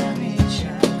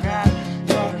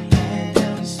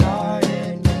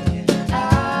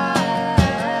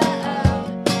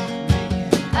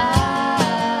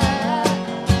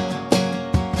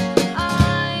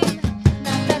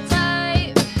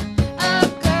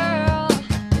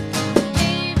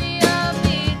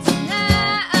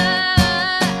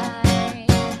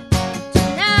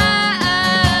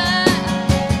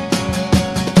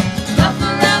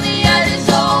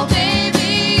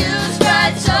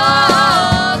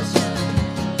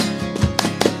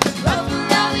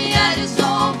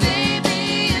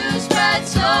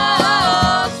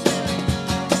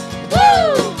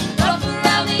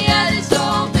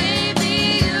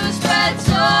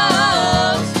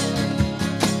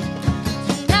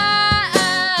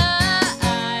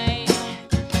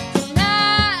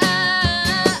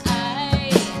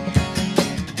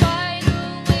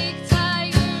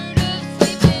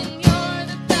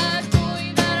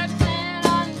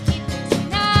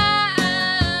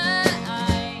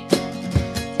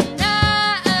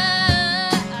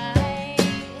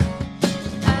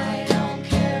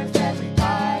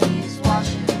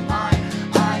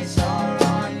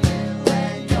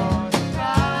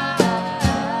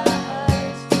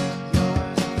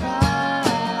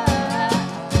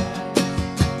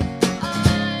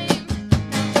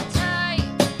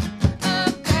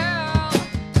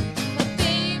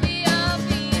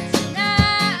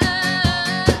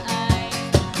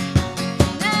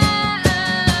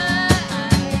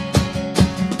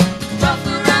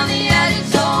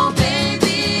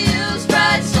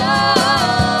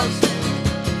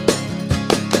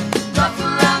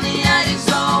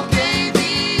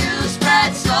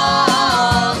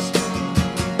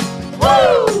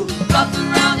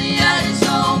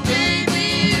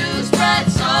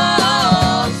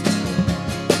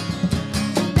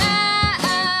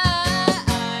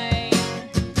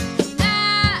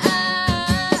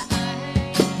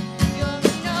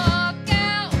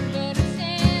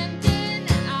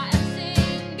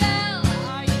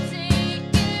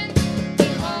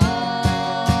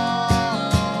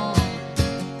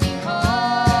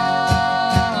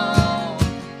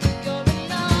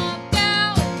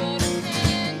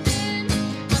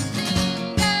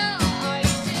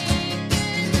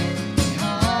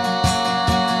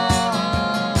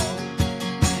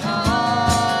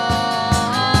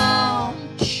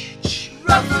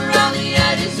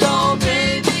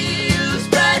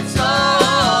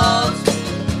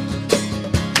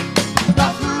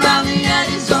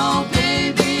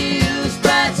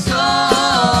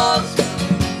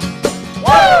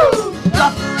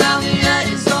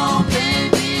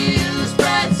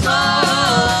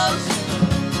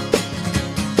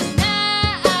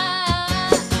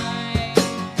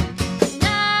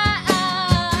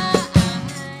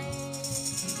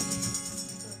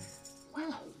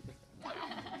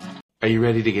you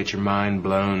ready to get your mind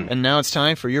blown? And now it's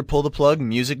time for your Pull the Plug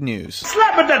music news.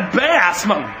 Slap at that bass,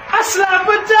 man. I slap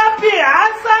at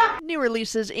that bass. New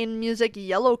releases in music: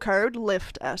 Yellow Card,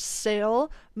 Lift a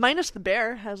Sail. Minus the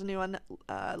Bear has a new one,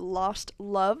 Lost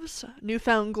Loves.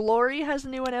 Newfound Glory has a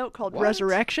new one out called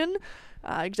Resurrection.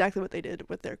 Exactly what they did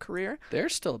with their career. They're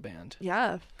still a band.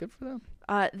 Yeah. Good for them.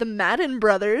 The Madden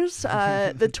Brothers,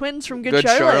 the twins from Good, Good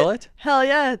Charlotte. Hell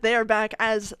yeah, they are back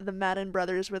as the Madden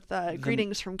Brothers with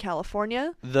Greetings from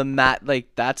California.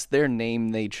 That's their name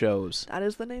they chose. That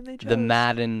is the name they chose. The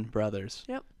Madden Brothers.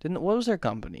 Yep. What was their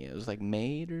company? It was like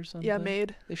Made or something? Yeah,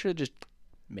 Made. They should have just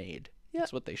Made. Yeah,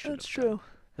 that's what they should have. That's true.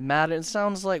 The Madden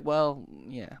sounds like,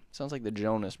 sounds like the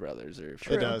Jonas Brothers. It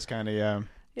does kind of, yeah.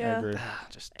 Yeah. I agree.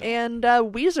 And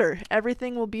Weezer,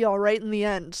 Everything Will Be Alright in the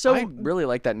End. So I really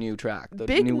like that new track. The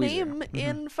big new name Weezer.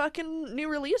 in fucking new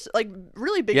release, like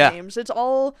really big Yeah. names. It's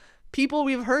all people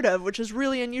we've heard of, which is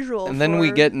really unusual. And then we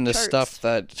for get into charts. stuff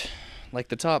that, like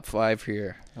the top 5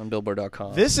 here on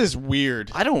Billboard.com. This is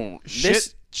weird. I don't.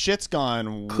 Shit's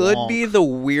gone. Could wonk. be the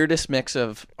weirdest mix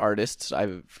of artists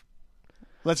I've.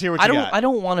 Let's hear what you got. I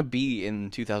don't want to be in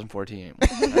 2014 anymore.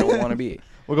 I don't want to be.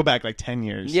 We'll go back like 10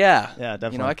 years. Yeah. Yeah,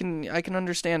 definitely. You know, I can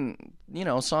understand,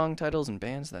 song titles and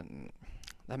bands that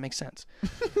makes sense.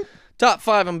 Top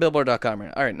 5 on Billboard.com.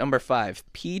 All right, number 5,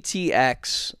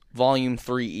 PTX Volume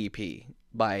 3 EP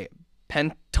by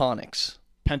Pentatonics.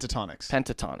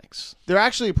 Pentatonics. They're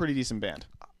actually a pretty decent band.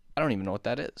 I don't even know what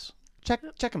that is. Check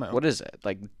them out. What is it?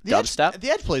 Like dubstep?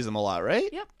 The Edge plays them a lot, right?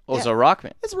 Yep. Oh, it's a rock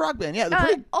band. It's a rock band. Yeah, they're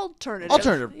pretty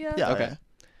alternative. Yeah. Okay.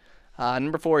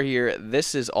 Number 4 here.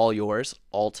 This Is All Yours.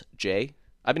 Alt J.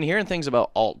 I've been hearing things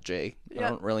about Alt J. Yeah. I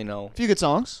don't really know. A few good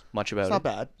songs. Much about It's it. not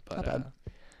bad. But, Not bad.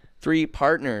 3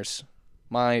 Partners.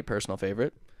 My personal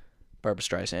favorite. Barbra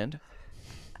Streisand.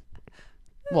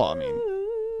 Well, I mean,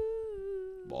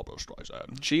 Barbra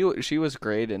Streisand. She was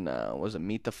great in was it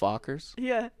Meet the Fockers?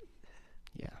 Yeah.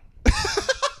 Yeah.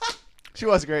 She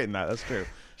was great in that. That's true.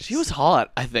 She was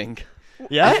hot, I think.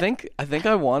 Yeah? I think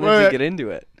I wanted to get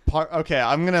into it. Okay,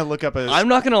 I'm gonna look up a. I'm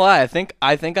not gonna lie. I think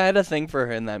I had a thing for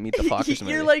her in that Meet the Fockers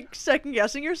movie. You're like second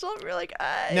guessing yourself. You're like,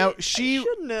 Now I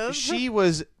shouldn't have. she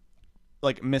was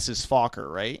like Mrs. Fokker,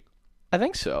 right? I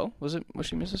think so. Was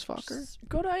she Mrs. Fokker?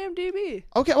 Go to IMDb.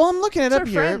 Okay, well I'm looking it It's up our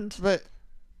here, friend. but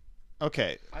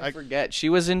okay, I forget. She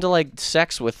was into like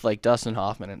sex with like Dustin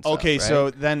Hoffman and stuff. okay, right?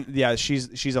 so then yeah, she's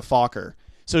a Fokker,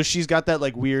 so she's got that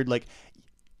like weird like.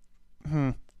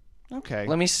 Okay.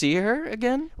 Let me see her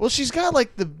again. Well, she's got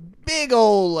like the big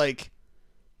old like.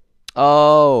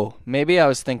 Oh, maybe I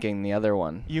was thinking the other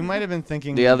one. You might have been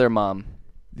thinking The other mom.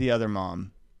 The other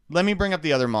mom. Let me bring up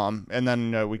the other mom, and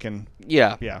then we can.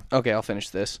 Yeah. Yeah. Okay, I'll finish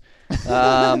this.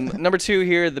 Number 2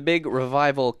 here, the big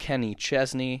revival, Kenny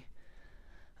Chesney.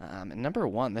 And number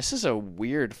 1, this is a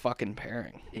weird fucking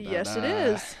pairing. Yes, it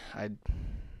is.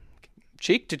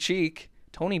 Cheek to cheek,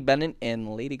 Tony Bennett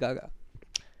and Lady Gaga.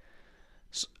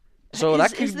 So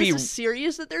that could is be. this a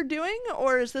series that they're doing,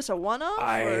 or is this a one-off?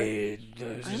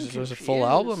 This was a full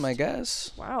album, I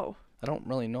guess. Wow. I don't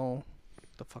really know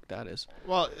what the fuck that is.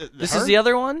 Well, this is the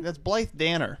other one. That's Blythe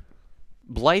Danner.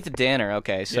 Blythe Danner.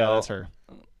 Okay, so yeah, that's her.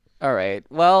 All right.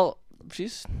 Well,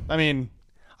 she's. I mean,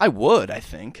 I would. I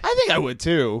think I would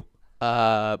too.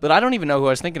 But I don't even know who I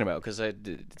was thinking about because it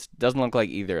doesn't look like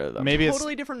either of them. Maybe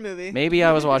Totally different movie. Maybe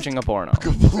I was watching a porno.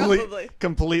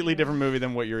 Completely different movie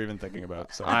than what you're even thinking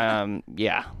about. So.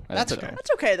 Yeah, That's okay.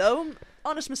 That's okay though.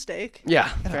 Honest mistake. Yeah,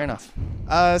 fair enough.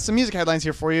 Some music headlines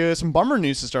here for you. Some bummer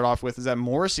news to start off with is that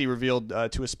Morrissey revealed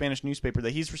to a Spanish newspaper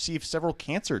that he's received several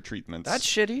cancer treatments. That's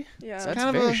shitty. Yeah, that's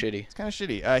very shitty. It's kind of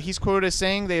shitty. He's quoted as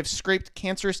saying they have scraped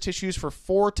cancerous tissues for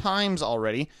 4 times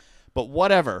already, but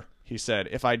whatever. He said,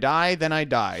 "If I die, then I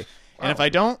die. And if I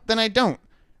don't, then I don't.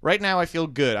 Right now, I feel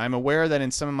good. I'm aware that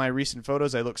in some of my recent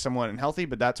photos, I look somewhat unhealthy,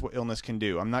 but that's what illness can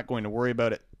do. I'm not going to worry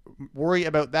about it. Worry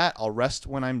about that. I'll rest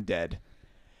when I'm dead."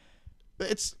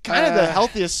 It's kind of the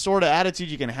healthiest sort of attitude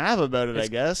you can have about it, I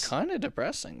guess. Kind of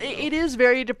depressing. It is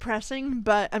very depressing,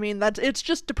 but I mean it's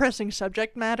just depressing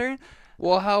subject matter.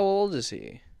 Well, how old is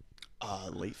he?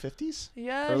 Late 50s?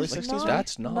 Yeah, early he's 60s?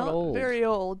 That's not old. Very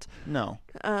old. No.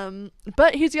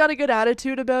 But he's got a good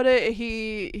attitude about it.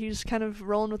 He's kind of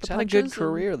rolling with the punches. He's had a good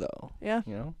career though. Yeah.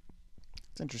 You know.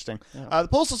 It's interesting. Yeah. The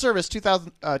Postal Service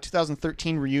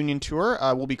 2013 reunion tour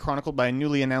will be chronicled by a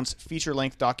newly announced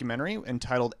feature-length documentary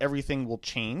entitled Everything Will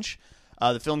Change.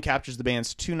 The film captures the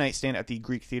band's 2-night stand at the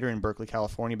Greek Theater in Berkeley,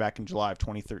 California back in July of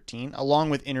 2013, along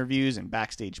with interviews and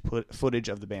backstage footage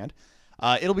of the band.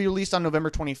 It'll be released on November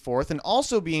 24th, and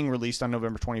also being released on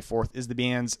November 24th is the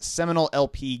band's seminal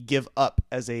LP, Give Up,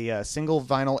 as a single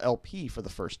vinyl LP for the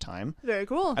first time. Very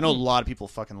cool. I know a lot of people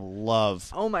fucking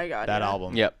love Oh my god, that yeah.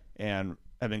 album. Yep. And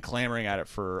have been clamoring at it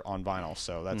on vinyl,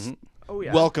 so that's Oh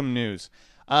yeah. welcome news.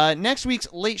 Next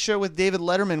week's Late Show with David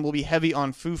Letterman will be heavy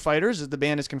on Foo Fighters, as the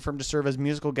band is confirmed to serve as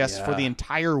musical guests for the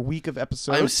entire week of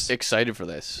episodes. I'm excited for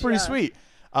this. Pretty sweet.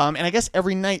 And I guess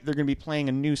every night they're going to be playing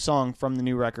a new song from the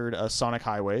new record, Sonic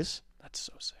Highways. That's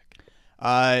so sick.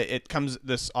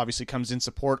 This obviously comes in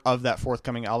support of that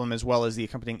forthcoming album, as well as the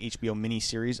accompanying HBO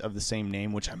miniseries of the same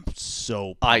name, which I'm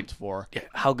so pumped for. Yeah,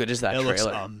 how good is that trailer? Looks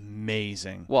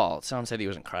amazing. Well, Sam said he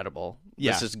was incredible.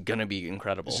 Yeah. This is gonna be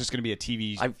incredible. It's just going to be a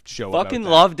TV show. Fucking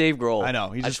love Dave Grohl. I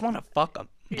know. I just want to fuck him.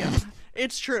 Yeah.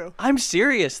 It's true. I'm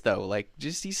serious though. Like,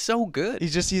 just he's so good.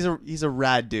 He's a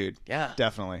rad dude. Yeah,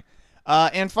 definitely.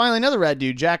 And finally, another rad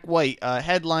dude, Jack White,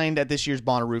 headlined at this year's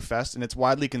Bonnaroo Fest, and it's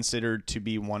widely considered to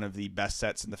be one of the best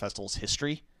sets in the festival's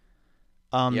history.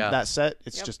 That set,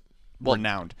 it's just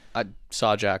renowned. I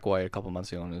saw Jack White a couple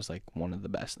months ago, and it was like one of the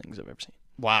best things I've ever seen.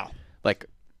 Wow. Like,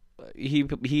 he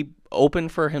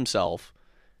opened for himself,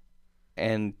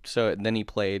 and so then he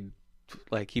played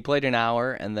an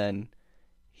hour, and then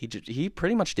he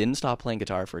pretty much didn't stop playing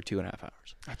guitar for 2.5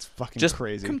 hours. That's fucking just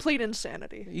crazy. Complete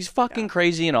insanity. He's fucking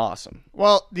crazy and awesome.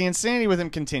 Well, the insanity with him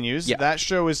continues. Yeah. That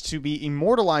show is to be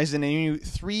immortalized in a new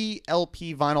 3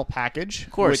 LP vinyl package.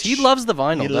 Of course, he loves the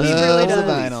vinyl. He doesn't loves he? the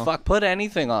Holy vinyl. Fuck, put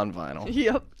anything on vinyl.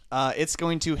 Yep. It's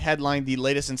going to headline the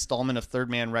latest installment of Third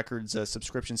Man Records'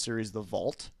 subscription series, The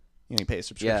Vault. You pay a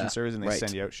subscription service and they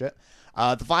send you out shit.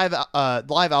 The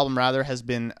live album has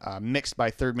been mixed by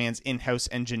Third Man's in-house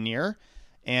engineer,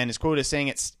 and is quoted as saying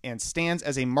it stands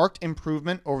as a marked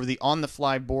improvement over the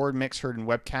on-the-fly board mix heard in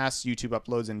webcasts, YouTube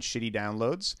uploads, and shitty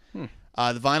downloads.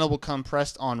 The vinyl will come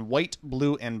pressed on white,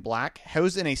 blue, and black,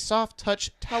 housed in a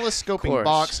soft-touch telescoping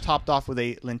box topped off with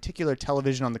a lenticular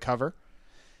television on the cover.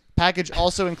 Package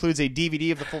also includes a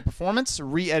DVD of the full performance,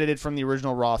 re-edited from the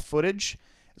original raw footage,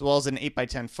 as well as an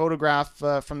 8x10 photograph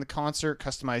from the concert,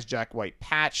 customized Jack White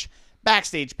patch,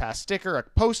 backstage pass sticker, a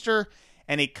poster,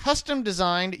 and a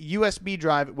custom-designed USB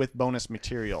drive with bonus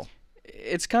material.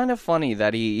 It's kind of funny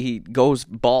that he goes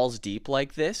balls deep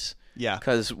like this. Yeah.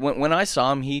 Because when I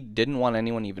saw him, he didn't want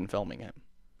anyone even filming him.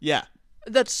 Yeah.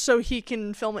 That's so he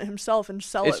can film it himself and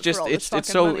sell it for all this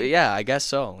fucking money. Yeah, I guess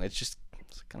so. It's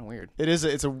kind of weird. It is.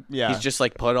 It's a yeah. He's just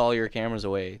like, put all your cameras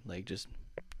away. Like, just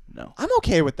no. I'm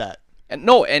okay with that. And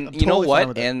no, and I'm you know totally fine what?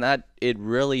 with it. And that it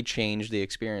really changed the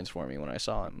experience for me when I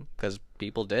saw him, because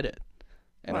people did it,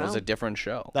 and it was Wow. a different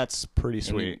show. That's pretty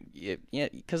sweet. Yeah,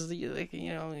 because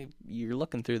you're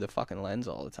looking through the fucking lens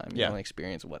all the time. You don't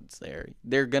experience what's there.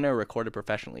 They're gonna record it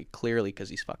professionally, clearly, because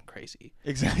he's fucking crazy.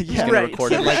 Exactly. He's Yeah. gonna Right.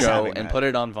 record He the likes show having and that. put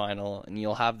it on vinyl, and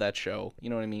you'll have that show. You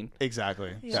know what I mean?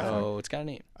 Exactly. So it's kind of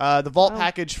neat. The Vault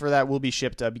package for that will be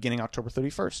shipped beginning October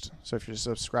 31st. So if you're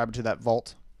subscribed to that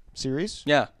Vault series,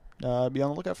 Yeah. be on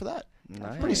the lookout for that.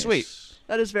 Nice. Pretty sweet.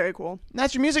 That is very cool. And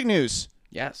that's your music news.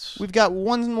 Yes. We've got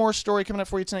one more story coming up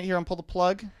for you tonight here on Pull the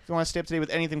Plug. If you want to stay up to date with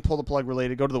anything Pull the Plug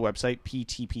related, go to the website,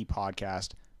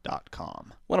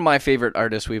 ptppodcast.com. One of my favorite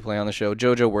artists we play on the show,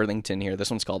 JoJo Worthington here. This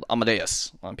one's called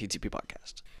Amadeus on PTP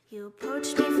Podcast. You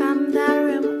approached me from the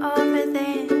room over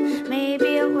there.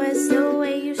 Maybe it was the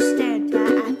way you stared,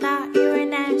 but I thought you were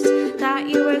nice, thought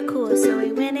you were cool. So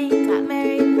we went and got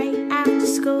married right after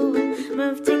school.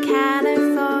 Moved to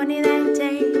California that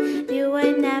day. Knew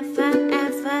we're never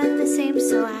ever the same,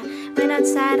 so I went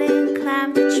outside and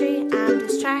climbed the tree. I'm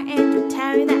just trying to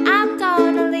tell you that I'm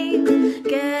gonna leave.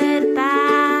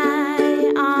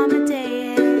 Goodbye,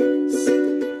 Amadeus.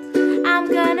 I'm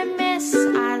gonna miss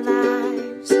our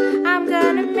lives. I'm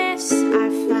gonna miss our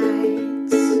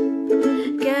fights.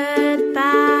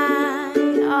 Goodbye,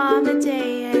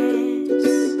 Amadeus.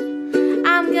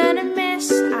 I'm gonna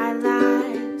miss our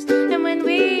lives. And when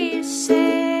we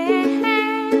said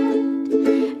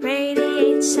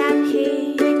radiates out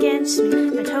heat against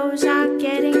me, my toes are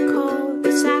getting cold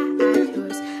beside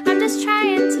yours. I'm just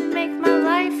trying to make my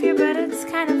life here, but it's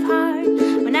kind of hard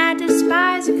when I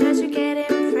despise you, 'cause you're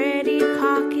getting pretty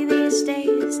cocky these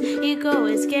days. Ego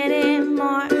is getting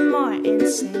more and more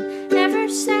insane. Never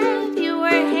said you were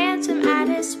handsome, I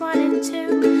just wanted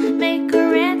to make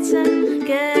a ransom.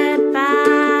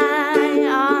 Goodbye,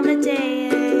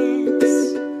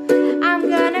 Amadeus. I'm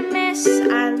gonna miss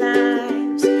our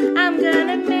lives. I'm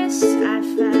gonna miss our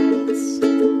fights.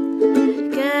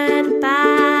 Goodbye,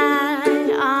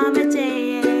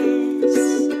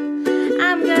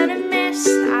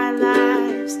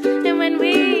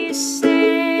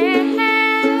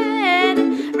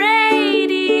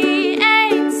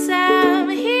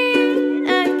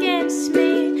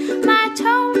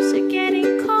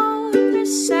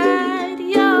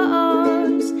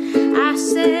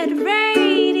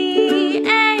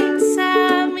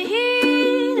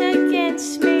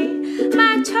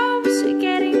 toes are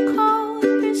getting cold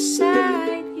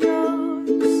beside yours.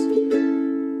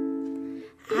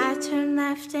 I turned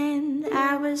left and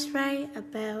I was right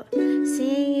about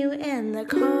seeing you in the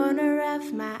corner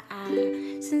of my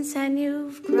eye. Since then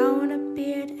you've grown a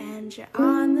beard and you're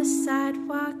on the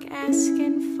sidewalk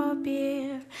asking for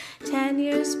beer. 10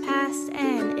 years passed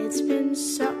and it's been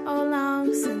so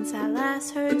long since I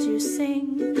last heard you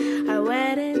sing our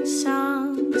wedding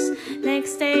songs.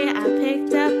 Next day I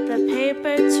picked up the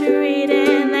paper to read it,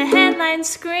 and the headlines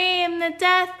scream the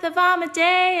death of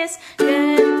Amadeus.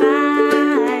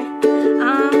 Goodbye,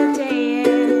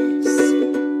 Amadeus.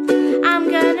 I'm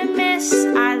gonna miss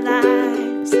our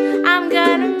lives. I'm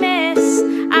gonna miss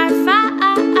our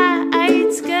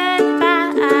fights.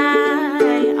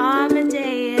 Goodbye,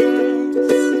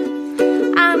 Amadeus.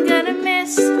 I'm gonna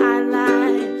miss our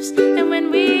lives. And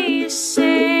when we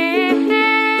sing,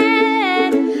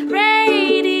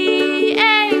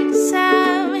 radiate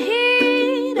some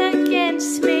heat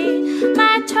against me.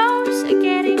 My toes are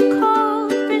getting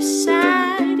cold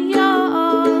beside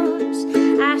yours.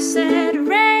 I said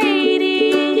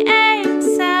radiate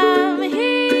some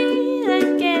heat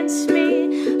against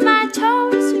me. My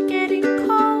toes are getting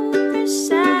cold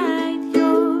beside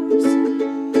yours.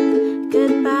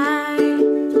 Goodbye,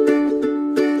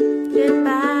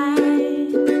 goodbye,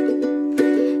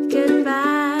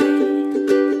 goodbye,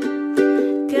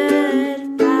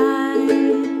 goodbye.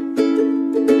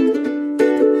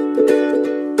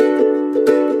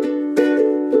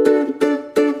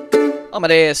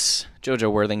 Amadeus,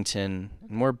 Jojo Worthington,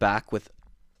 and we're back with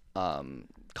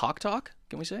Cock Talk,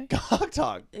 can we say? Cock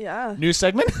Talk. Yeah. New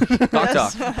segment? Cock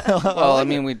Talk. Well, I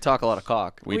mean, we talk a lot of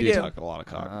cock. We do talk a lot of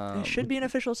cock. It should be an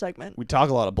official segment. We talk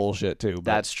a lot of bullshit, too. But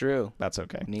That's true. that's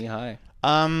okay. Knee high.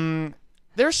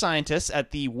 They're scientists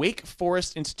at the Wake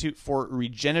Forest Institute for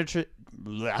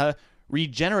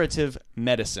Regenerative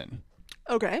Medicine.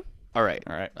 Okay. All right.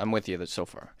 All right. I'm with you so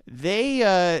far. They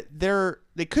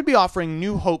could be offering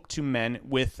new hope to men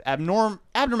with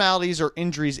abnormalities or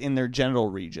injuries in their genital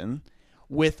region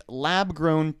with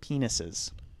lab-grown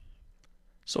penises.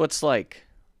 So it's like,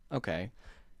 okay.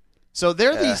 So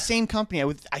they're the same company.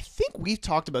 I think we've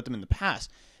talked about them in the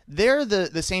past. They're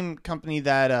the same company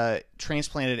that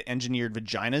transplanted engineered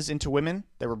vaginas into women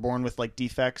that were born with like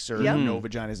defects or no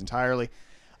vaginas entirely.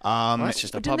 Well, that's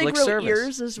just a Didn't public they grow service.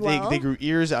 ears as well? They grew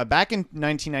ears. Back in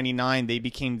 1999, they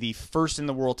became the first in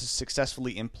the world to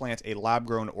successfully implant a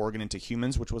lab-grown organ into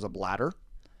humans, which was a bladder.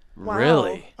 Wow.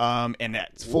 Really? And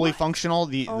that's fully functional.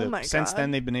 my Since God. then,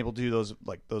 they've been able to do those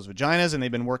vaginas, and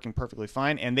they've been working perfectly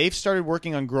fine. And they've started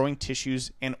working on growing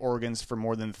tissues and organs for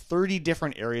more than 30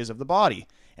 different areas of the body,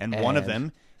 and one of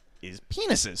them is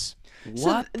penises.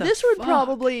 So this would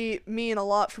probably mean a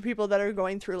lot for people that are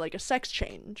going through like a sex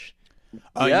change.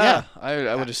 Yeah,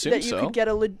 I would assume that you so. could get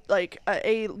a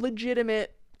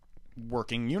legitimate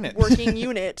working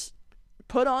unit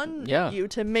put on Yeah. you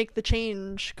to make the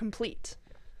change complete.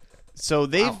 So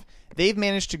they've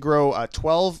managed to grow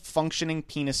 12 functioning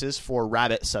penises for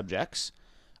rabbit subjects.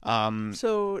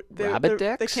 So Rabbit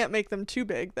they dicks? can't make them too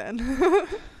big then.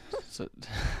 So,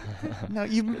 No,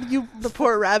 you the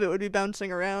poor rabbit would be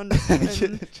bouncing around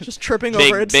and just tripping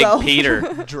over Big itself. Peter.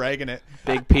 dragging it.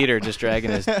 Big Peter just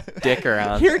dragging his dick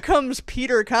around. Here comes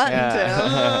Peter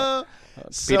Cottontail.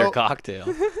 Peter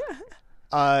Cocktail.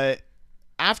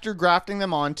 After grafting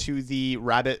them onto the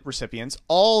rabbit recipients,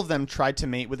 all of them tried to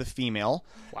mate with a female.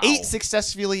 Wow. 8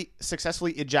 successfully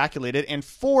ejaculated, and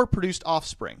 4 produced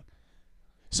offspring.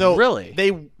 So Really? they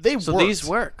So worked. these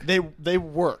work. They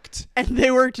worked. And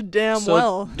they worked damn So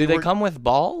well. do they come with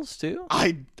balls too?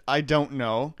 I don't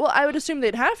know. Well, I would assume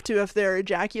they'd have to if they're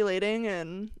ejaculating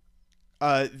and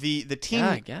The team Yeah,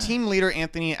 I guess. team leader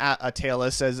Anthony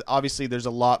Atala says obviously there's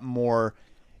a lot more,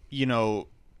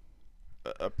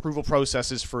 approval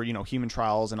processes for human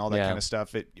trials and all that Yeah. kind of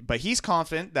stuff. But he's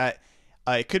confident that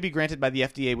it could be granted by the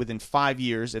FDA within 5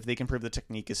 years if they can prove the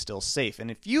technique is still safe. And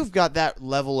if you've got that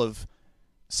level of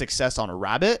success on a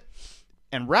rabbit,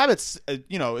 and rabbits, as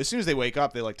soon as they wake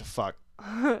up, they like to fuck.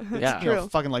 Yeah.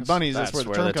 Fucking like bunnies. That's where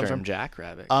the term comes from.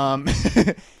 jackrabbit.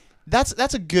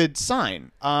 That's a good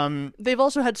sign. they've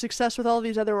also had success with all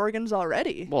these other organs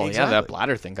already. Well, yeah, exactly. that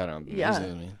bladder thing kind of Yeah.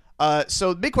 amuses me.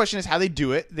 So the big question is how they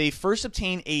do it. They first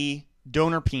obtain a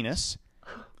donor penis,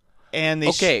 and they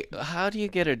Okay, how do you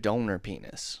get a donor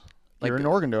penis? you're an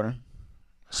organ donor.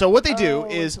 So what they do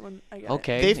is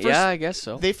Okay, they first, yeah, I guess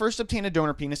so. They first obtain a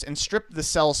donor penis and strip the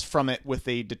cells from it with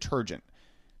a detergent.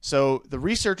 So the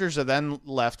researchers are then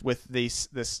left with this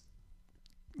the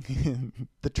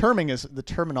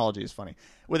terminology is funny,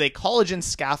 with a collagen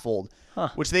scaffold,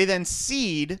 which they then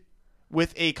seed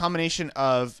with a combination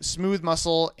of smooth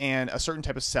muscle and a certain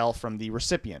type of cell from the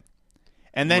recipient.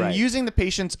 And then using the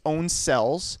patient's own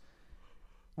cells,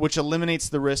 which eliminates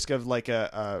the risk of like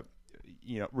a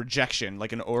rejection,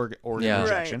 like an organ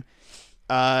rejection.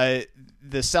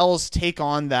 The cells take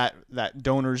on that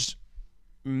donor's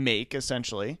make,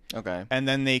 essentially. Okay. And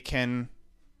then they can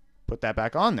put that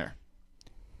back on there.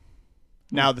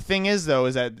 Now, the thing is, though,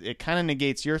 is that it kind of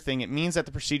negates your thing. It means that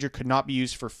the procedure could not be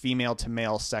used for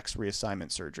female-to-male sex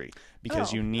reassignment surgery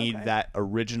because you need that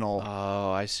original...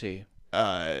 Oh, I see.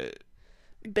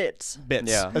 Bits.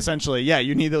 Yeah. Essentially. Yeah,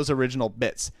 you need those original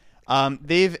bits.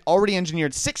 They've already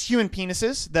engineered 6 human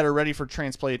penises that are ready for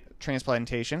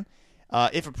transplantation.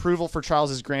 If approval for trials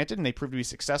is granted and they prove to be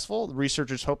successful, the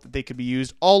researchers hope that they could be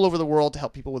used all over the world to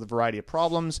help people with a variety of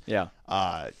problems. Yeah.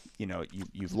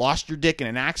 You've lost your dick in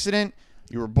an accident.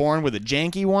 You were born with a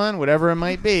janky one, whatever it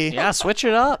might be. Yeah, switch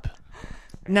it up.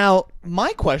 Now,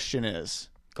 my question is,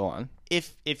 go on.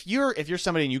 If you're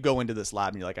somebody and you go into this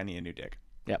lab and you're like, I need a new dick.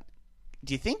 Yep.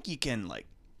 Do you think you can like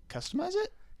customize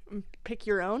it? Pick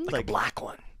your own? Like a black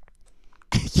one.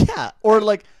 Yeah. Or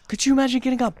like, could you imagine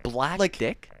getting a black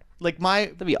dick? Like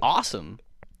that'd be awesome.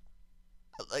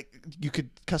 Like you could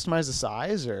customize the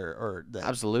size or the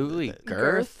absolutely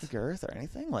girth or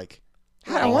anything like.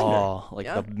 I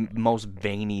wonder. The most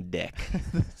veiny dick.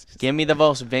 Give me the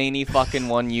most veiny fucking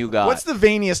one you got. What's the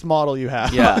veiniest model you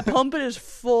have? Yeah. Pump it as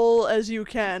full as you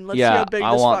can. Let's see how big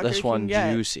I this want fucker this can one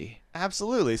get. juicy.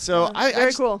 Absolutely. So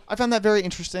cool. I found that very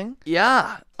interesting.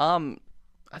 Yeah. I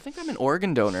think I'm an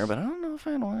organ donor, but I don't know if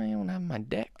I don't have my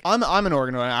dick. I'm an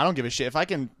organ donor. I don't give a shit if I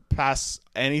can pass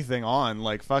anything on.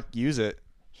 Like fuck, use it.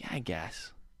 Yeah, I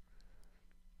guess.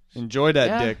 Enjoy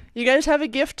that dick. You guys have a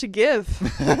gift to give.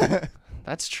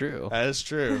 That's true. That is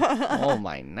true. Oh,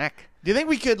 my neck. Do you think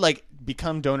we could like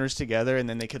become donors together and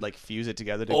then they could like fuse it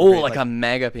together to create, like a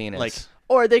mega penis? Like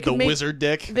or they could the make wizard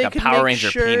dick. They like could a Power make Ranger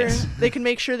sure, penis. They could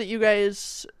make sure that you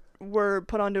guys were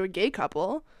put onto a gay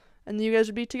couple and you guys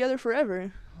would be together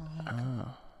forever.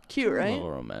 Oh. Cute, right? A little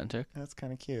romantic. That's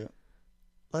kind of cute.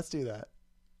 Let's do that.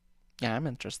 Yeah, I'm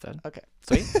interested. Okay.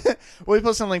 Sweet. We'll be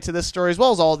posting a link to this story as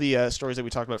well as all the stories that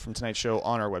we talked about from tonight's show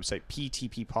on our website,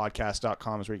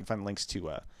 ptppodcast.com, is where you can find links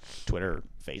to Twitter,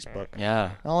 Facebook,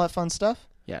 and all that fun stuff.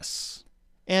 Yes.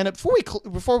 And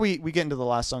before we get into the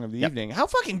last song of the evening, how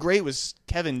fucking great was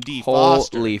Kevin D.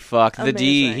 Foster? Holy fuck. The Amazing.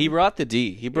 D. He brought the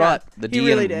D. He brought the D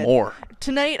really and did. more.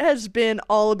 Tonight has been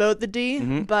all about the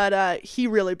D, but he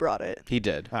really brought it. He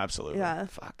did. Absolutely. Yeah.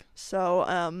 Fuck.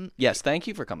 So, yes, thank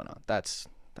you for coming on. That's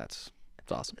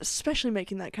awesome. especially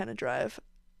making that kind of drive.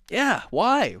 Yeah,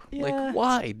 why? Yeah. Like,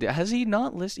 why? Has he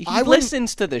not listened? He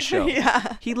listens to the show.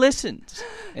 Yeah. He listens.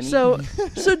 And So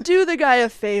do the guy a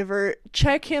favor.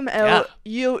 Check him out.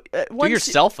 Yeah. You do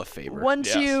yourself a favor.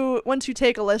 Once you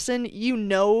take a listen,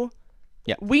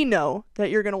 Yeah. we know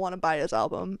that you're gonna want to buy his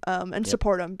album and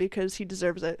support him because he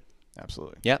deserves it.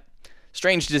 Absolutely. Yep.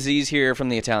 Strange Disease here from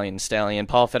the Italian Stallion,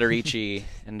 Paul Federici,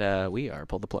 and we are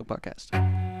Pull the Plug Podcast.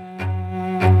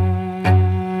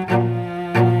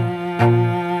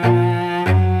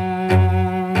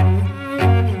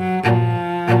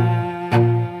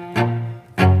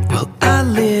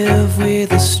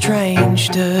 With a strange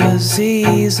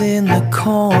disease in the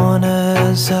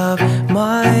corners of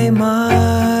my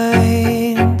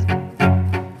mind,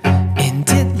 and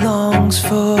it longs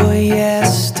for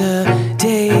yesterdays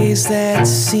that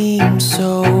seem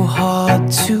so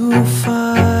hard to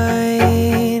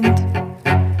find.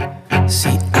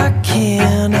 See, I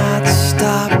cannot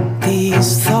stop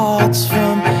these thoughts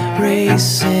from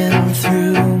racing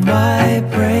through my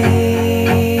brain.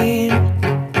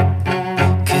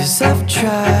 I've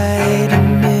tried a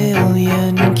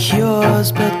million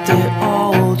cures, but they're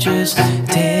all just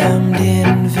damned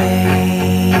in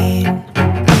vain.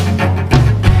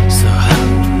 So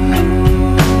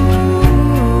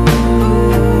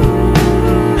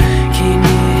can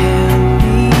you help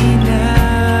me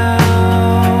now?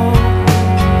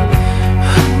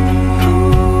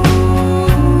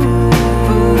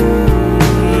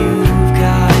 You've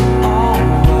got it all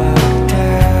worked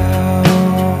out.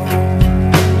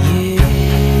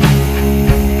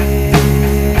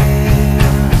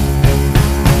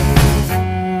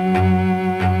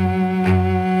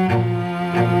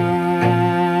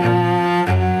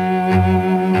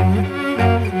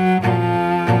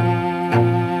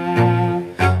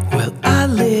 Well, I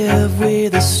live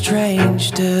with a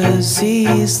strange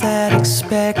disease that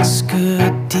expects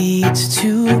good deeds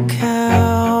to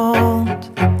count.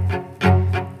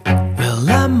 Well,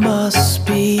 I must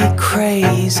be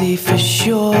crazy for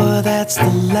sure. That's the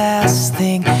last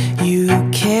thing you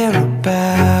care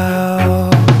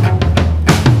about.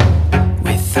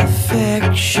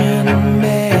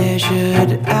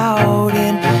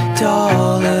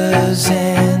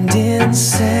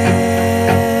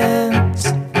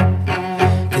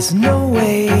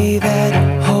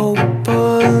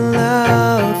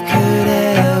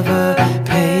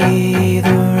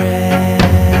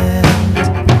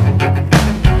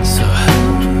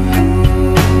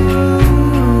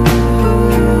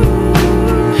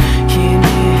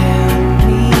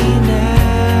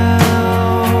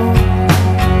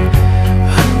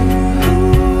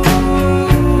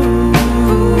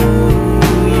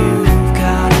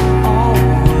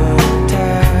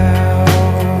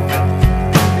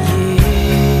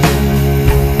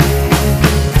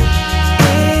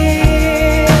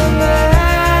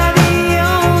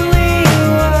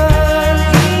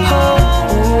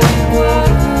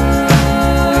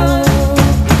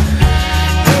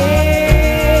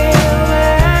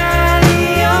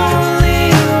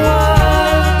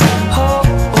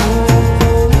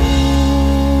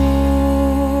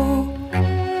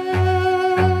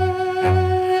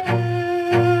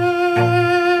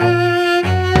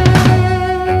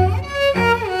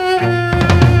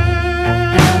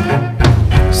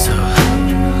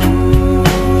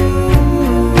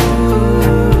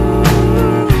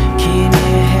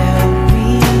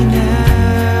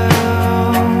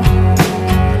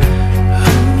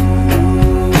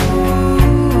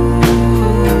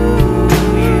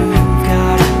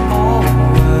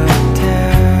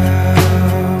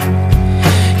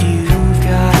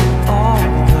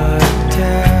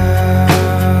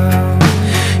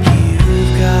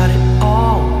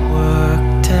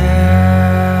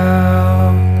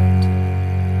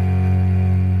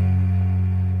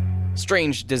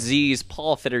 Strange Disease,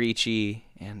 Paul Federici,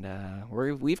 and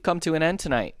we've come to an end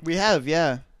tonight. We have,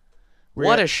 yeah.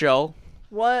 What a show.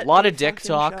 What a lot a of dick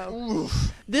talk.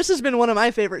 This has been one of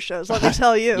my favorite shows, let me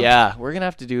tell you. Yeah, we're going to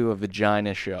have to do a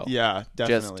vagina show. Yeah,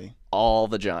 definitely. Just all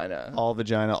vagina. All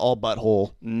vagina, all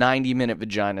butthole. 90-minute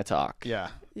vagina talk. Yeah.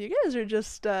 You guys are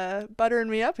just buttering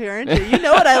me up here, aren't you? You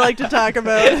know what I like to talk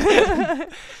about.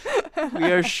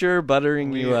 We are sure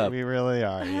buttering you up. We really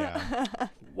are, yeah.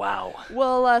 Wow.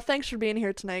 Well, thanks for being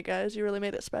here tonight, guys. You really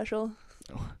made it special.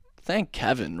 Thank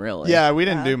Kevin, really. Yeah, we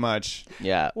didn't do much.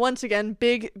 Yeah. Once again,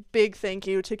 big thank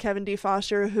you to Kevin D.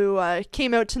 Foster, who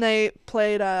came out tonight,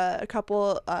 played a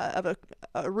couple of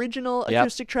original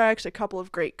acoustic tracks, a couple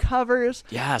of great covers.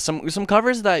 Yeah, some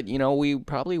covers that, we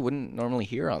probably wouldn't normally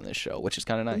hear on this show, which is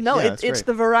kind of nice. No, Yeah, it's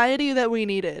the variety that we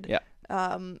needed. Yeah.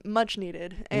 Much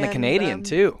needed. And the Canadian,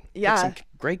 too. Yeah. Some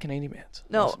great Canadian bands.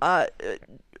 No, Awesome.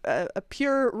 A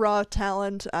pure raw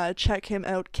talent. Check him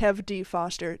out,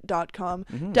 kevdfoster.com.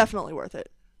 Definitely worth it.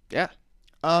 Yeah.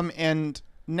 And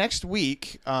next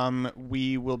week,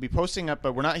 we will be posting up,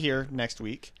 but we're not here next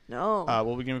week. No.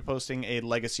 We'll be going to be posting a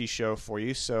legacy show for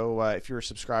you. So if you're a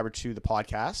subscriber to the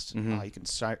podcast, you can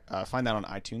find that on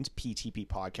iTunes, PTP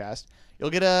Podcast.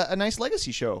 You'll get a nice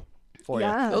legacy show for you.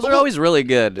 Those are always really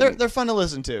good. They're fun to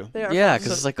listen to. They are Yeah, fun.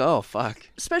 because it's like, oh, fuck.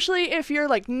 Especially if you're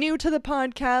like new to the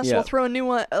podcast, Yeah. we'll throw a new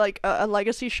one, like a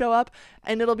legacy show up,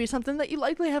 and it'll be something that you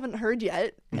likely haven't heard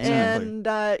yet. Exactly. And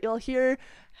you'll hear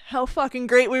how fucking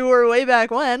great we were way back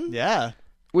when. Yeah.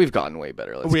 We've gotten way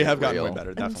better. We have gotten way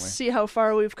better, And definitely. see how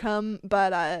far we've come,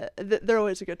 but they're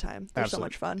always a good time. They're so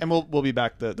much fun. And we'll be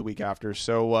back the week after.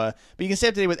 So, but you can stay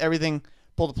up to date with everything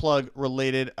Pull the Plug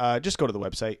related. Just go to the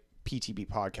website,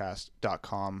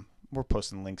 ptbpodcast.com. We're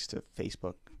posting links to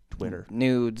Facebook, Twitter.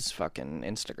 Nudes, fucking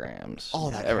Instagrams. All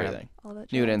that everything. All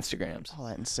that Nude jazz. Instagrams. All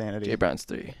that insanity. J Browns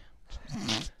 3.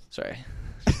 Sorry.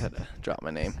 Just had to drop my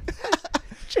name.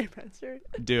 J. Prancer.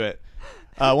 Do it.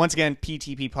 Once again,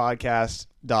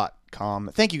 ptppodcast.com.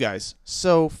 Thank you guys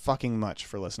so fucking much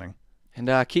for listening. And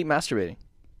keep masturbating.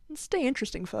 Stay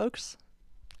interesting, folks.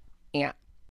 Yeah.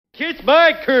 Kiss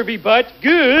my Kirby butt.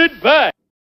 Goodbye.